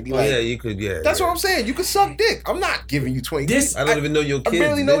talking. Maybe yeah, you could. Yeah, That's what I'm saying. You could suck dick. I'm not giving you 20. I don't even know your kids. I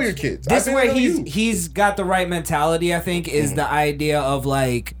barely know bitch. your kids. This I where barely know you. he's got the right mentality, I think, is the idea of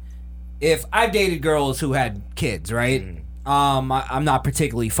like, if I've dated girls who had kids, right? I'm not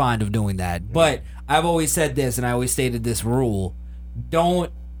particularly fond of doing that, but I've always said this, and I always stated this rule: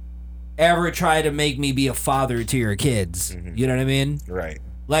 don't ever try to make me be a father to your kids. You know what I mean? Right.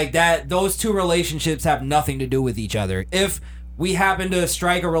 Like that. Those two relationships have nothing to do with each other. If we happen to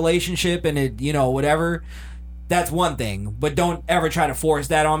strike a relationship and it, whatever, that's one thing. But don't ever try to force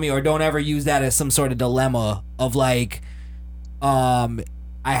that on me, or don't ever use that as some sort of dilemma of like,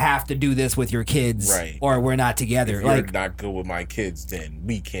 I have to do this with your kids, Right. or we're not together. If you're Like, not good with my kids, then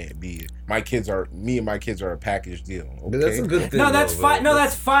we can't be. Me and my kids are a package deal. Okay? That's a good thing. no, that's though, fine. but- No,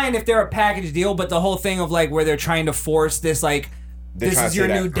 that's fine if they're a package deal. But the whole thing of like where they're trying to force this, like, They're this trying is to your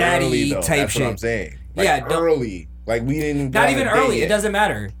say new that daddy early, though. type That's shit. what I'm saying. Like, Yeah, don't- early. Like we didn't. Not go even on a date early. yet. It doesn't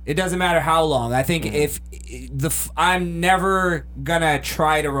matter. It doesn't matter how long. I think if I'm never gonna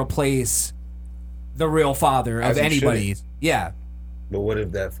try to replace the real father As of you anybody. shouldn't. Yeah. But what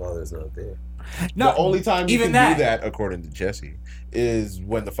if that father's not there? No. The only time you even can do that, according to Jesse, is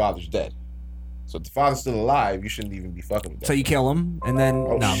when the father's dead. So if the father's still alive, you shouldn't even be fucking with that. So you kill him and then.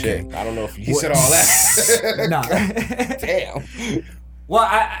 Oh no, I'm shit! kidding. I don't know if he What- said all that. Nah. Damn. Well,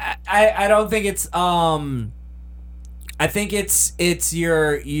 I don't think it's I think it's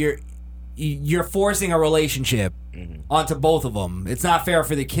you're forcing a relationship onto both of them. It's not fair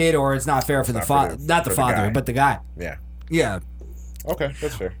for the kid, or it's not fair for the father. Not the for the father, guy. but the guy. Yeah. Yeah. Okay,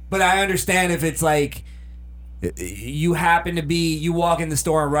 that's fair. But I understand if it's like you happen to be, you walk in the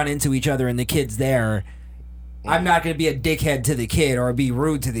store and run into each other and the kid's there. I'm not going to be a dickhead to the kid or be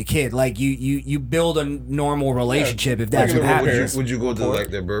rude to the kid. Like you build a normal relationship if that's what happens. Would you go to like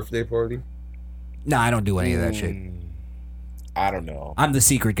their birthday party? No, I don't do any of that shit. I don't know. I'm the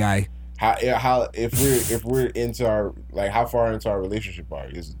secret guy. How if we're into our, like, how far into our relationship are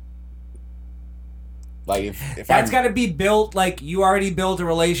you? Is it, like if That's I got to be built, like you already built a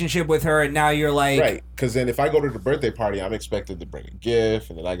relationship with her and now you're like, right, because then if I go to the birthday party, I'm expected to bring a gift,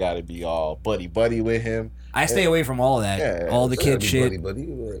 and then I got to be all buddy with him. I stay away from all of that. Yeah, all the kid shit. Buddy,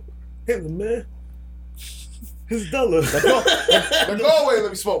 like, hey man, his dollar. Now go away,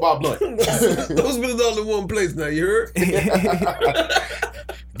 let me smoke my blunt. Don't spend it all in one place now, you heard?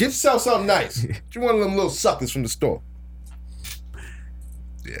 Get yourself something nice. Get you one of them little suckers from the store.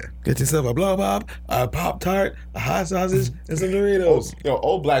 Yeah. Get yourself a blow pop, a Pop-Tart, a hot sausage, and some Doritos.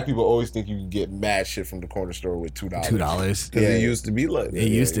 Old black people always think you can get mad shit from the corner store with $2. $2. Because it used to be like that. It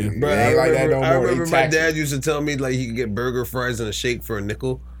used to. Bro, It ain't like that no more. I remember They my tax dad used to tell me like he could get burger, fries, and a shake for a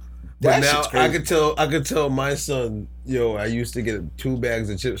nickel. That But now shit's crazy. I could tell my son, yo, I used to get 2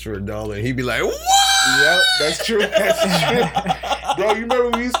 bags of chips for $1, and he'd be like, what? Yep, that's true. That's true. Bro, you remember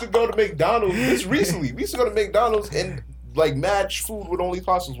we used to go to McDonald's this recently. We used to go to McDonald's and like match food would only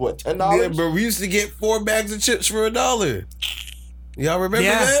cost us what, $10? Yeah, bro. We used to get 4 bags of chips for $1. Y'all remember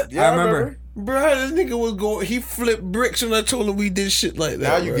Yeah, that? I remember. Bro, this nigga was going. He flipped bricks when I told him we did shit like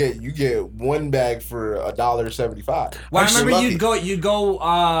that. Now bro. you get one bag for $1.75. Well, I remember you'd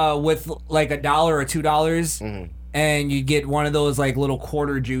go with like $1 or $2, and you'd get one of those like little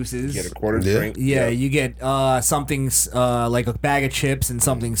quarter juices. Get a quarter drink. Yeah, you get something like a bag of chips and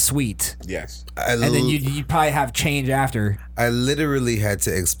something sweet. Yes. And then you'd probably have change after. I literally had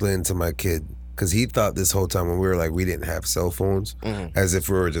to explain to my kid because he thought this whole time when we were like we didn't have cell phones, as if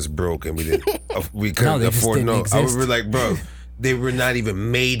we were just broke and we couldn't afford. We were like, bro, they were not even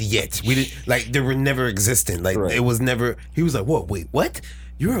made yet. We didn't like they were never existent. Like it was never. He was like, "What? Wait, what?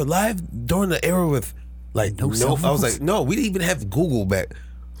 You were alive during the era with like no?" I was like, "No, we didn't even have Google back."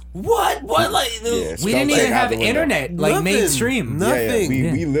 What? Like we didn't even have internet, like mainstream. Nothing.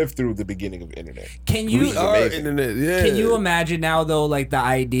 Yeah, we lived through the beginning of internet. Can you internet? Yeah. Can you imagine now though, like the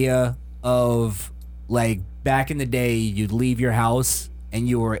idea of like back in the day, you'd leave your house and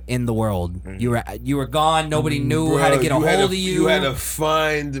you were in the world. You were gone. Nobody knew how to get a hold of you. You had to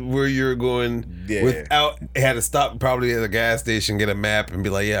find where you're going without. Had to stop probably at a gas station, get a map, and be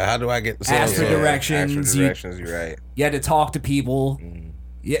like, "Yeah, how do I get?" Ask for directions. You're right. You had to talk to people.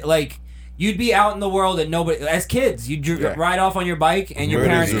 Yeah, like you'd be out in the world and nobody. As kids, you'd ride off on your bike and your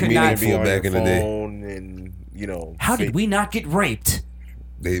parents could not. Be on back in the day, and you know. How did we not get raped?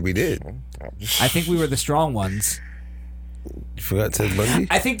 We did. I think we were the strong ones. You forgot Ted Bundy?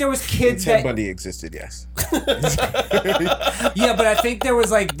 I think there was kids Ted Bundy existed, yes. Yeah, but I think there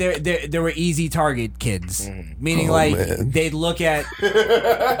was like there were easy target kids, meaning they'd look at.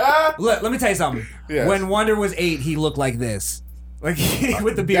 Look, let me tell you something. Yes. When Wonder was 8, he looked like this, like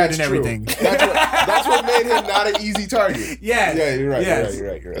with the beard That's and true. everything. That's what made him not an easy target. Yeah, yeah, you're right. yes. You're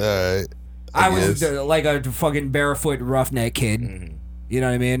right. All right. I was like a fucking barefoot roughneck kid. You know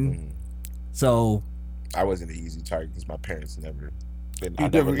what I mean? So I wasn't an easy target because my parents never. You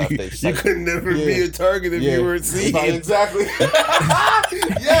could never be a target if you weren't seen. Exactly.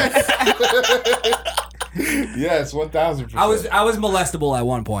 Yes. Yes, 1,000%. I was molestable at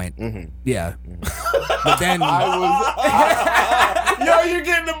one point. Yeah, but then yo, you're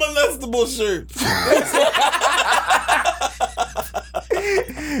getting a molestable shirt.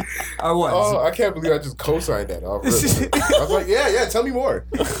 I was. Oh, I can't believe I just co-signed that. I was like, yeah. Tell me more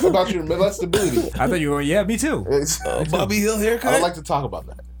about your molestability. I thought you were. Yeah, me too. Bobby Hill haircut. I would like to talk about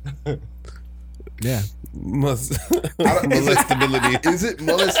that. Yeah. Molestability. Is it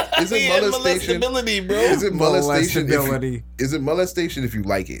molestation? Molestability, bro. Is it molestation? Molestability. Is it molestation if you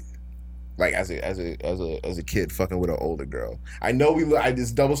like it? Like as a kid fucking with an older girl. I know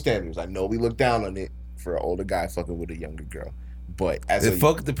it's double standards. I know we look down on it for an older guy fucking with a younger girl. But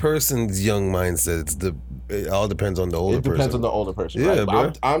fuck the person's young mindset. It all depends on the older person. It depends on the older person. Yeah, right?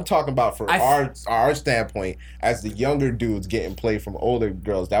 bro. I'm talking about from our standpoint as the younger dudes getting played from older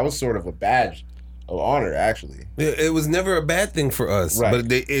girls. That was sort of a badge of honor, actually. It was never a bad thing for us, right.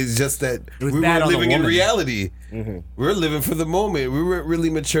 but it's just that we were bad on the living in woman. reality. We're living for the moment. We weren't really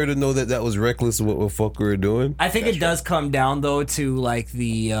mature to know that was reckless what the fuck we were doing. I think it does come down though to like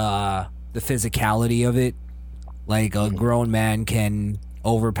the physicality of it. Like a grown man can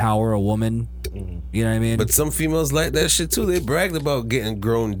overpower a woman. You know what I mean? But some females like that shit too. They bragged about getting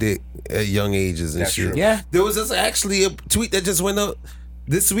grown dick at young ages and shit. True. Yeah. There was actually a tweet that just went out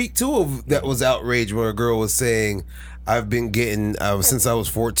this week too that was outraged where a girl was saying, I've been getting since I was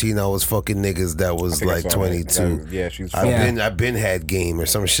 14 I was fucking niggas that was like 22. Yeah, she was I've been had game or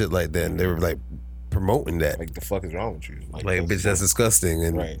some shit like that, and they were like promoting that. Like, the fuck is wrong with you? Like bitch, that's disgusting.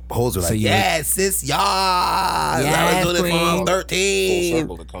 And hoes are So like, you- yeah, sis, y'all. I was doing it when I was 13. Full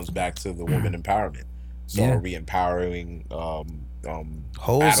circle, it comes back to the woman empowerment. So Yeah. are we empowering Hoes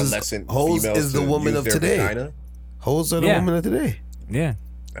adolescent is females the to woman use of their today. vagina? Hoes are the Yeah. woman of today. Yeah.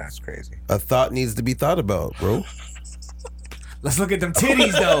 That's crazy. A thought needs to be thought about, bro. Let's look at them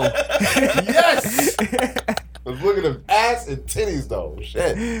titties though. Yes. Let's look at them ass and titties though.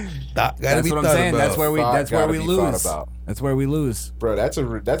 Shit. That's what I'm saying. That's where we lose. That's where we lose. Bro, that's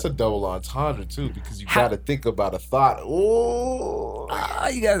a double entendre too, because you gotta think about a thought. Ooh.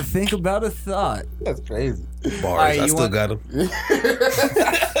 You gotta think about a thought. That's crazy. Bars. Alright, I you still want- got them.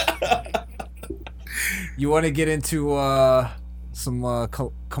 You want to get into some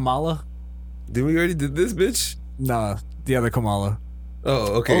Kamala? Did we already did this, bitch? Nah, the other Kamala.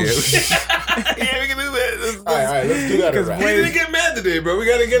 Oh, okay. Oh, yeah, we can do that. All right, let's do that in rap. He didn't get mad today, bro. We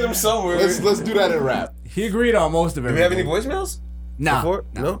gotta get him somewhere. Let's do that in rap. He agreed on most of it. Do we have any voicemails? Nah. Before?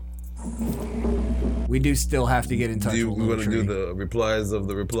 No. We do still have to get in touch with We Little want to Tree. do the replies of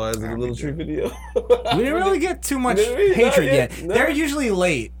the Little Tree video? We didn't really get too much Did we? hatred Not yet. yet? No. They're usually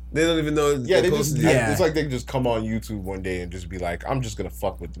late. They don't even know. Yeah, they just. posted Yeah. It's like they just come on YouTube one day and just be like, "I'm just gonna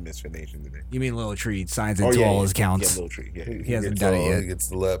fuck with the Misfit Nation today." You mean Little Tree signs into all his accounts? Yeah, Little Tree. Yeah, He hasn't done it yet. He gets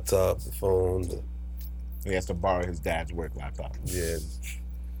the laptop, the phone. He has to borrow his dad's work laptop. Yeah.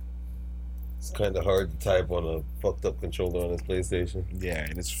 It's kind of hard to type on a fucked up controller on his PlayStation. Yeah,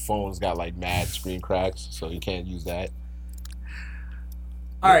 and his phone's got like mad screen cracks, so he can't use that.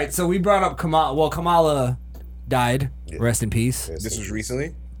 All right, so we brought up Kamala. Well, Kamala died. Rest in peace. This was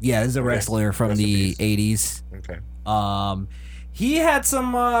recently? Yeah, this is a wrestler from the 80s. Okay. He had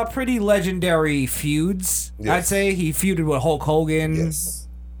some pretty legendary feuds. Yes. I'd say he feuded with Hulk Hogan,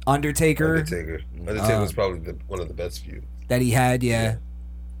 Undertaker. Undertaker was probably one of the best feuds that he had. Yeah.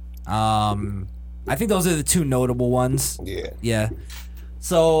 I think those are the two notable ones. Yeah. Yeah.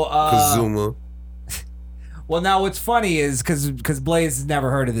 So Kazuma. Well, now what's funny is because Blaze has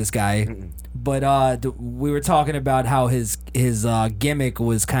never heard of this guy, but we were talking about how his gimmick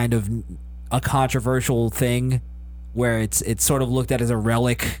was kind of a controversial thing, where it's sort of looked at as a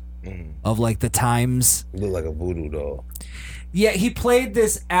relic of like the times. Looked like a voodoo doll. Yeah, he played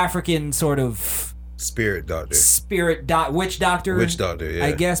this African sort of spirit doctor. Witch doctor. Witch doctor, yeah.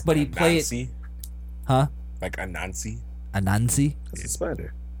 I guess, but he played. Huh? Like Anansi. Anansi? That's a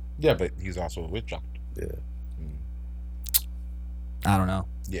spider. Yeah, but he's also a witch doctor. Yeah. I don't know.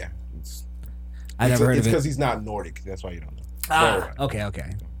 Yeah. I never heard of It's it. because he's not Nordic. That's why you don't know. Ah, okay.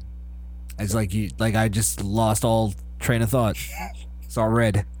 It's like I just lost all train of thought. Saw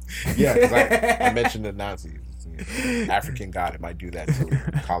red. Yeah, 'cause I mentioned the Nazis. African god, it might do that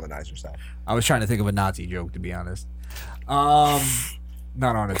to colonizer side. I was trying to think of a Nazi joke, to be honest. Not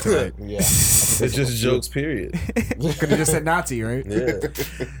on it tonight. Yeah. It's just jokes, period. Could have just said Nazi, right? Yeah.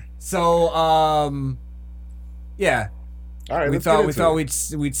 So, yeah. All right, we let's get thought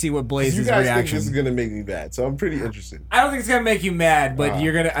into we'd see what Blaze's You guys reaction. think this is gonna make me mad, so I'm pretty interested. I don't think it's gonna make you mad, but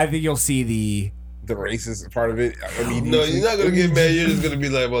I think you'll see the racist part of it. No, you're not gonna get mad. You're just gonna be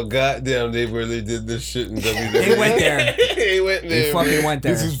like, "Well, goddamn, they really did this shit in WWE." They went there. They went there. They fucking man. went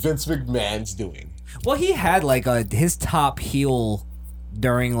there. This is Vince McMahon's doing. Well, he had like his top heel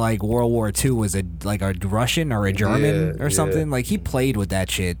during like World War II was a Russian or a German or something. Like he played with that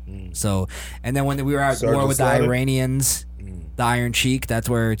shit. So, and then when we were at Sergeant war with the Slaughter? Iranians, the Iron Sheik, that's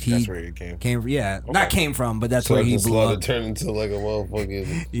where he came. Yeah, not came from, but that's where he Sergeant blew Slaughter up. turned into like a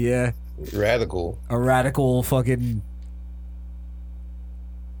motherfucking Yeah, radical. a radical fucking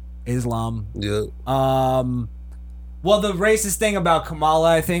Islam. Yeah. Well, the racist thing about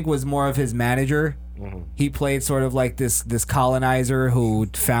Kamala, I think, was more of his manager. He played sort of like this colonizer who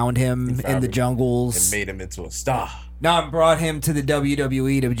found him in the jungles and made him into a star. Now brought him to the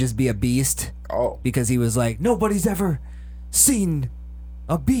WWE to just be a beast. Oh, because he was like, nobody's ever seen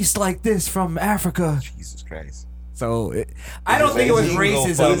a beast like this from Africa. Jesus Christ. So I don't think it was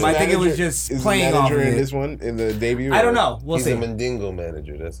racism. I think it was just playing off of in it. this one in the debut. I don't know. We'll He's see. a Mandingo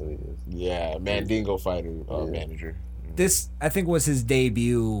manager. That's what he is. Yeah, Mandingo fighter manager. This I think was his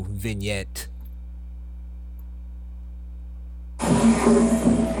debut vignette.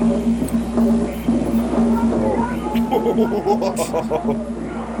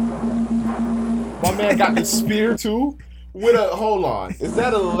 My man got the spear too. With a hold on, is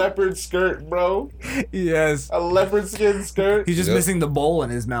that a leopard skirt, bro? Yes, a leopard skin skirt. He's just missing the bowl in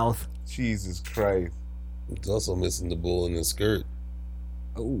his mouth. Jesus Christ! He's also missing the bull in his skirt.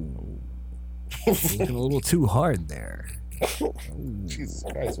 Oh, looking a little too hard there. Jesus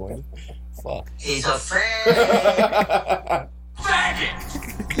Christ, man! Fuck. He's a faggot.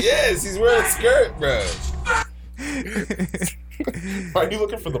 Yes, he's wearing a skirt, bro. Why are you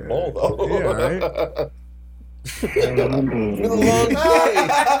looking for the bowl though? Yeah, right. It's been a long day.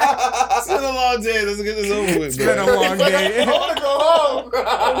 It's been a long day. Let's get this over with. It's been a long day. I want to go home.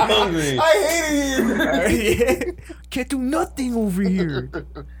 I'm hungry. I hate it here. Can't do nothing over here.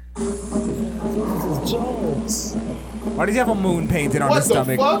 Jones. Why does he have a moon painted on What his the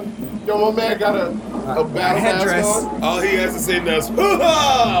stomach? fuck? Yo, my man got a battle headdress. mask on. All he has to say now is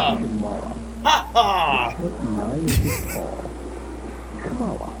 "Ha ha ha."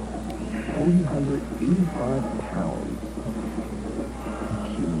 385 pounds.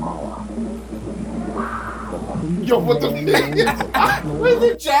 Yo, what the Where's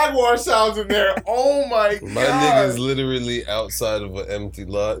the Jaguar sounds in there? Oh my god. My nigga's literally outside of an empty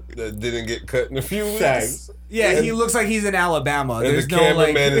lot that didn't get cut in a few weeks. Thanks. Yeah, he looks like he's in Alabama. And There's the no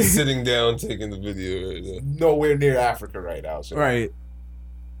like. cameraman is sitting down taking the video right now. Nowhere near Africa right now. So. Right.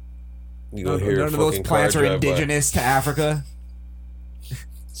 You None gonna hear of those fucking plants car are drive by. indigenous to Africa.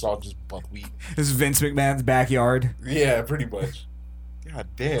 It's all just buckwheat. This is Vince McMahon's backyard. Yeah, pretty much. God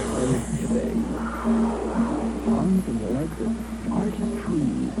damn. Arms and legs of largest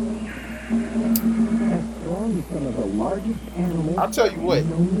trees. As strong as some of the largest animals. I'll tell you what.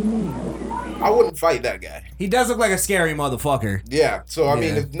 I wouldn't fight that guy. He does look like a scary motherfucker. Yeah, so I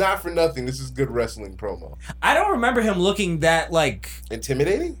mean, if not for nothing, this is good wrestling promo. I don't remember him looking that, like...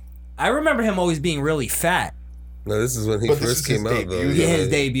 intimidating? I remember him always being really fat. No, this is when he first came out, though. Yeah, his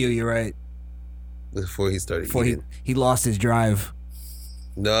debut, you're right. Before he started Before eating. he lost his drive.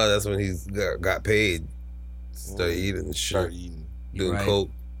 No, that's when he got paid. Started eating and shit. Doing right. coke.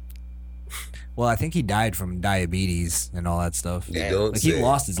 Well, I think he died from diabetes and all that stuff. You don't like he say.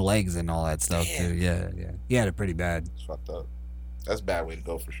 lost his legs and all that stuff too. Yeah. He had it pretty bad. It's fucked up. That's a bad way to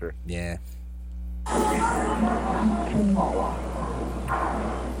go for sure. Yeah. 6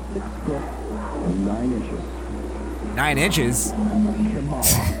 foot and 9 inches. 9 inches?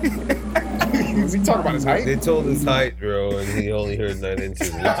 Is he talking about his height? They told his height, bro, and he only heard 9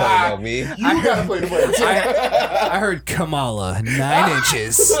 inches. You talking about me? You gotta play the way. I heard Kamala. 9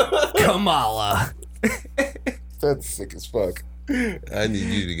 inches. Kamala. That's sick as fuck. I need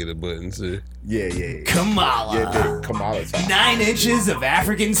you to get a button, sir. Yeah. Kamala. Yeah, dude, Kamala time. 9 inches of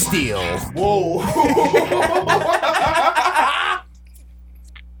African steel. Whoa.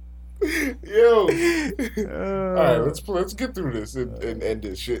 Yo. All right, let's get through this and end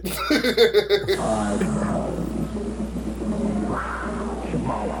this shit. 5 pounds.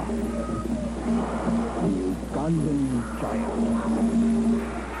 Kamala. Ugandan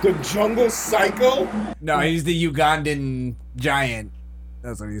giant. The Jungle Psycho? No, he's the Ugandan giant.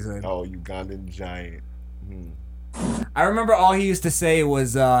 That's what he said. Oh, Ugandan giant. I remember all he used to say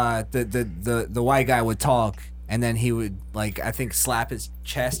was the white guy would talk and then he would like I think slap his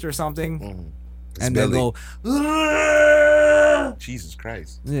chest or something and then go Jesus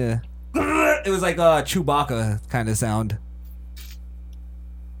Christ. Yeah. It was like a Chewbacca kind of sound.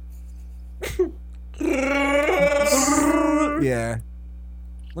 Yeah.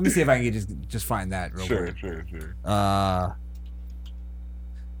 Let me see if I can just find that real quick. Sure. Let's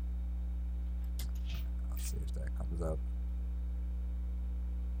see if that comes up.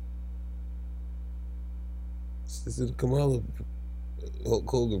 This is Kamala Hulk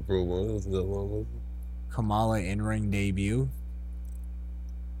Hogan promo. That was another one, wasn't it? Kamala in-ring debut.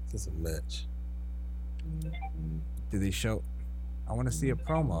 This is a match. Did they show? I want to see a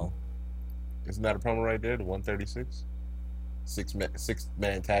promo. Isn't that a promo right there? The 136? Six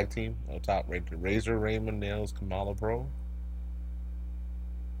man tag team on top right there. Razor, Raymond, Nails, Kamala Pro.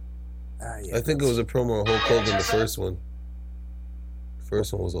 I think it was a promo of Hulk Hogan, the first one. The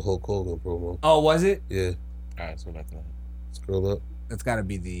first one was a Hulk Hogan promo. Oh, was it? Yeah. Alright, so that's that. Scroll up. That's got to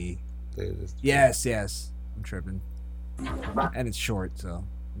be the. There it is. Yes. I'm tripping. And it's short, so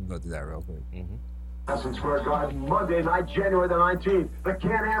we'll go through that real quick. Madison Square Garden, Monday night, January the 19th. The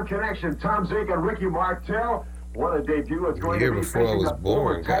Can-Am Connection, Tom Zink and Ricky Martel. What a debut it's going to be. Before I was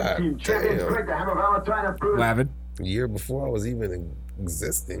born, tag team champions, Greg the Hammer Valentine and Bruce. Lavin. A year before I was even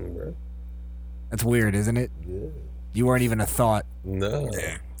existing, bro. That's weird, isn't it? Yeah. You weren't even a thought. No.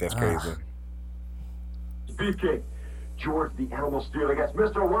 Yeah, that's crazy. Beefcake. George the Animal Steel against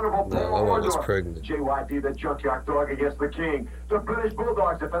Mr. Wonderful No, Paul I was Orndorff. pregnant. JYD the Junkyard Dog against the King. The British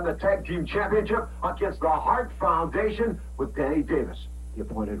Bulldogs defend the Tag Team Championship against the Hart Foundation with Danny Davis, the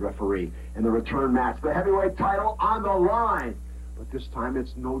appointed referee. In the return match, the heavyweight title on the line. But this time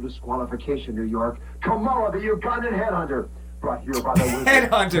it's no disqualification, New York. Kamala, the Ugandan Headhunter. Brought here by the Wizard.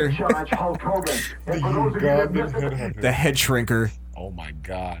 Headhunter. Challenge Hulk Hogan. And for those of you that missed it, The head shrinker. Oh my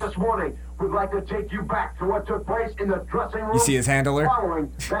God. this morning, we'd like to take you back to what took place in the dressing room. You see his handler?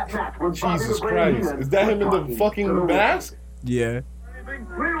 Following that match when Bobby Jesus the Brain Christ. Heenan Is that was him in talking the fucking to the mask? Yeah. We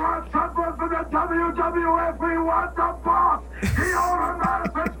want something from the WWF. We want the boss. The owner of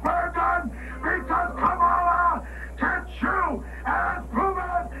Madison Square Garden. Because Kamala can chew and has proven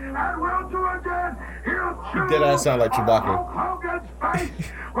it and will do again. He'll chew Dead ass sound like Chewbacca. Hulk Hogan's face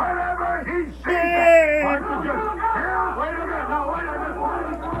whenever he sees it. Wait a minute. No, wait a minute.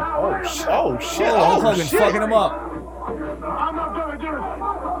 Oh shit. Hulk Hogan's shit. fucking him up. I'm not gonna do it.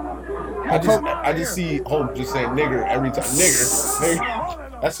 I just see Hulk just saying nigger every time.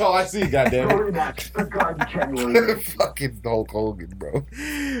 Nigger. That's all I see, goddamn it. Fucking Hulk Hogan, bro.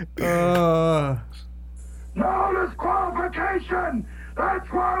 No disqualification! That's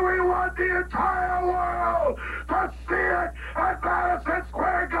why we want the entire world to see it at Madison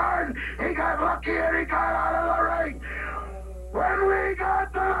Square Garden. He got lucky and he got out of the ring. When we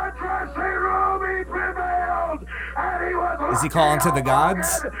got to the dressing room, he prevailed, and he was. Is he calling to the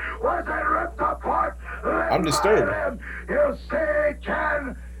gods? Was it ripped apart? I'm disturbed. You see,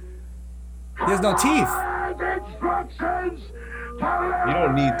 Ken, He has no teeth. You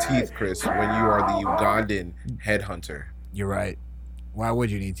don't need teeth, Chris, when you are the Ugandan headhunter. You're right. Why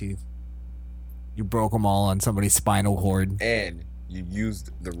would you need teeth? You broke them all on somebody's spinal cord. And you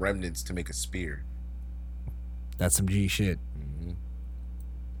used the remnants to make a spear. That's some G shit.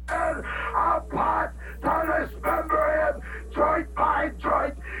 Apart to dismember him joint by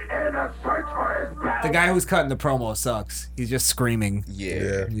joint in a search for his body. The guy who's cutting the promo sucks. He's just screaming.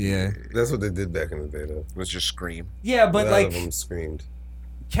 Yeah. That's what they did back in the day, though. Was just scream. Yeah, but a lot like of them screamed.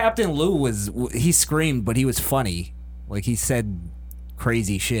 Captain Lou he screamed, but he was funny. Like he said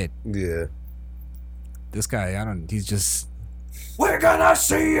crazy shit. Yeah. This guy, he's just. We're gonna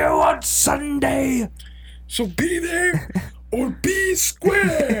see you on Sunday. So be there or be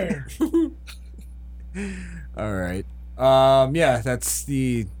square. All right. Yeah, that's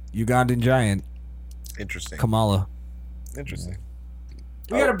the Ugandan giant. Interesting. Kamala. Interesting.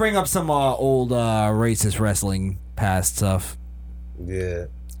 We gotta bring up some old racist wrestling past stuff. Yeah.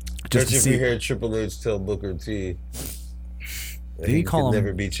 Just to Especially if see. you hear Triple H tell Booker T that Did he call could him-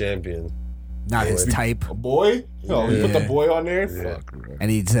 never be champion. Not his type. A boy? No, he put the Yeah. boy on there? Yeah. Fuck, bro. And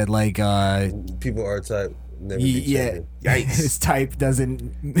he said like People are type never be yeah, champion. Yikes. his type doesn't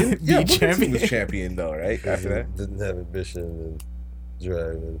Yeah, be Booker T champion. was champion though, right? After that? Didn't have ambition and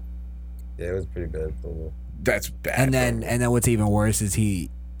drive. And, yeah, it was pretty bad for him. That's bad. And then what's even worse is he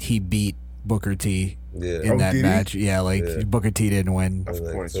beat Booker T Yeah. in that did he? match. Yeah, like Yeah. Booker T didn't win. Of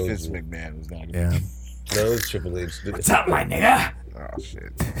Like, course, told Vince you. McMahon was not Yeah. No, it was Triple H. What's up, my nigga? Oh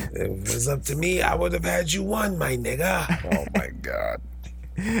shit. If it was up to me, I would have had you won, my nigga. Oh my god.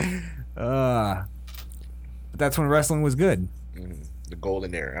 But that's when wrestling was good. The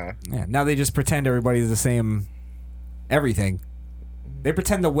golden era, huh? Yeah. Now they just pretend everybody's the same. Everything. They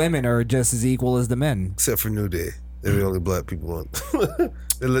pretend the women are just as equal as the men. Except for New Day. They're the only black people on.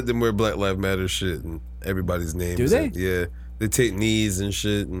 They let them wear Black Lives Matter shit and everybody's names. Do they? Yeah. They take knees and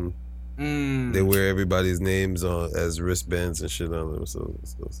shit and they wear everybody's names on as wristbands and shit on them. So.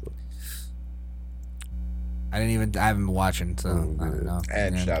 I haven't been watching, so I don't know.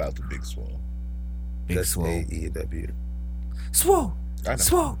 And Yeah. shout out to Big Swole. Big That's Swole. AEW. Swole. I know.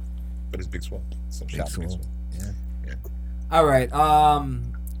 Swole. But it's Big Swole. So Big shout out to Big Swole. Swole. Yeah. All right.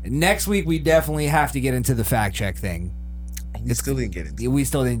 Next week we definitely have to get into the fact check thing. We still didn't get into it. We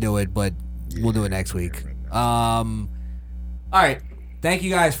still didn't do it, but we'll do it next week. All right. Thank you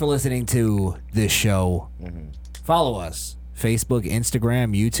guys for listening to this show. Follow us: Facebook,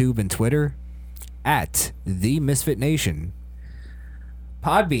 Instagram, YouTube, and Twitter at The Misfit Nation.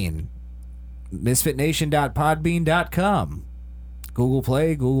 Podbean, misfitnation.podbean.com. Google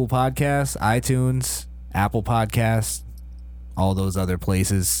Play, Google Podcasts, iTunes, Apple Podcasts, all those other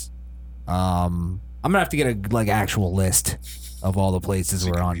places. I'm gonna have to get a actual list of all the places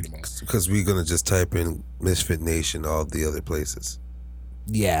we're on. Because we're going to just type in Misfit Nation, all the other places.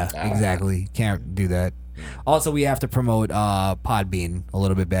 Yeah, exactly. Can't do that. Also, we have to promote Podbean a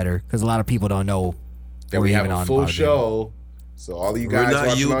little bit better because a lot of people don't know That we're we have even a on full Podbean. show. So all of you We're guys not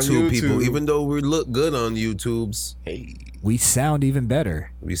watching on YouTube YouTube people, even though we look good on YouTubes. Hey. We sound even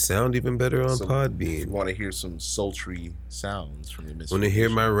better. We sound even better on So Podbean. If you want to hear some sultry sounds from the Misfit Want to hear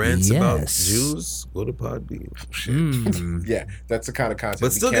my Nation. rants about Yes. Jews? Go to Podbean. Yeah, that's the kind of content.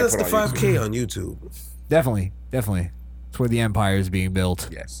 But we still can't get us put to on 5K YouTube. on YouTube. Definitely. It's where the empire is being built.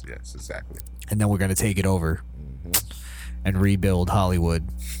 Yes, exactly. And then we're going to take it over and rebuild Hollywood.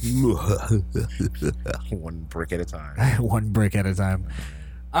 One brick at a time. One brick at a time.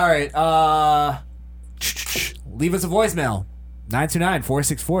 All right. Leave us a voicemail.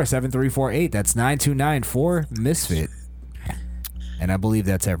 929-464-7348. That's 929-4-MISFIT. And I believe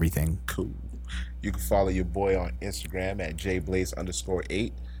that's everything. Cool. You can follow your boy on Instagram at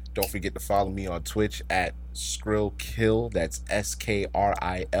jblaze_8. Don't forget to follow me on Twitch at SkrillKill. That's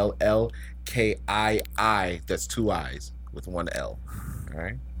SKRILLKII. That's 2 I's with 1 L. All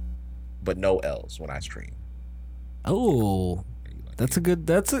right? But no L's when I stream. Oh, that's a good.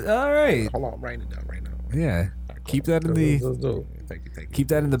 All right. Hold on, I'm writing it down right now. Yeah. Keep that in the. Thank you. Keep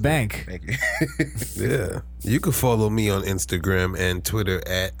that in the bank. Thank you. Yeah. You can follow me on Instagram and Twitter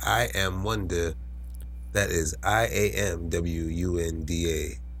at IamWonder. That is IAMWUNDA.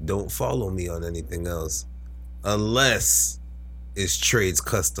 Don't follow me on anything else unless it's Trades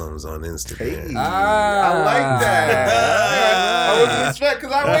Customs on Instagram. I like that. I wasn't expecting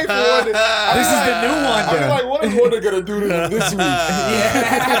because I wait for one. This is the new one. I was like, what is Wonder gonna do to this week?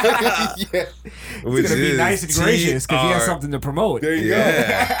 Yeah. It's gonna be nice and gracious because he has something to promote. There you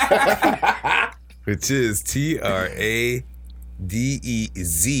go. Which is TRADEZ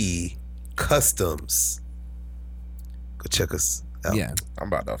Customs. Go check us Yeah. I'm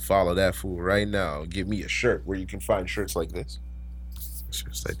about to follow that fool right now. Give me a shirt where you can find shirts like this.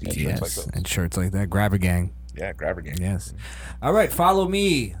 Shirts like these. Yes, Shirts like those. and shirts like that. Grab a gang. Yeah, grab a gang. Yes. All right, follow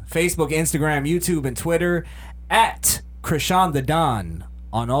me, Facebook, Instagram, YouTube, and Twitter at Krishan the Don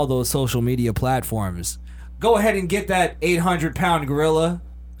on all those social media platforms. Go ahead and get that 800-pound gorilla.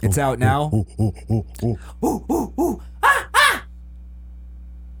 It's out now.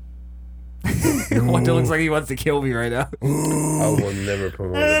 Wanda looks like he wants to kill me right now. I will never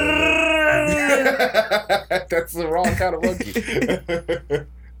promote it. That's the wrong kind of monkey.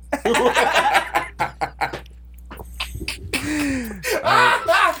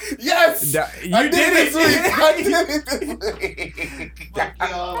 Yes! You did it! I did it this week.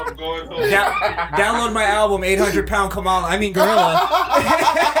 I'm going home. Download my album, 800-pound gorilla.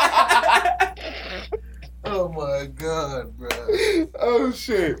 Oh my god, bro. Oh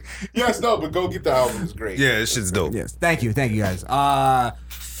shit. Yes, no, but go get the album. It's great. Yeah, this shit's dope. Yes, thank you guys.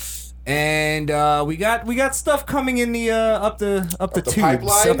 And we got stuff coming in the up the tubes,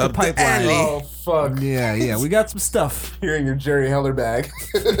 pipeline? up the Up the pipeline. alley. Oh fuck. Yeah, we got some stuff. You're in your Jerry Heller bag.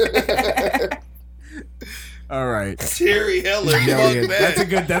 All right, Terry Heller, Yeah, fuck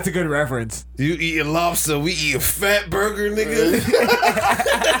that. that's a good reference. You eating lobster, we eating fat burger, nigga.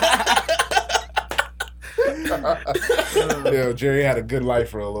 Yo, Jerry had a good life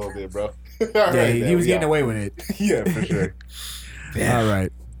for a little bit, bro. Yeah, he was getting away with it. Yeah, for sure. All right,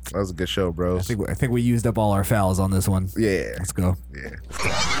 That was a good show, bro. I think we used up all our fouls on this one. Yeah. Let's go. Yeah.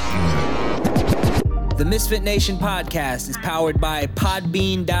 The Misfit Nation podcast is powered by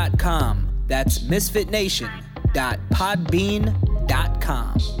Podbean.com. That's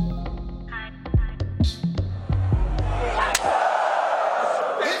misfitnation.podbean.com.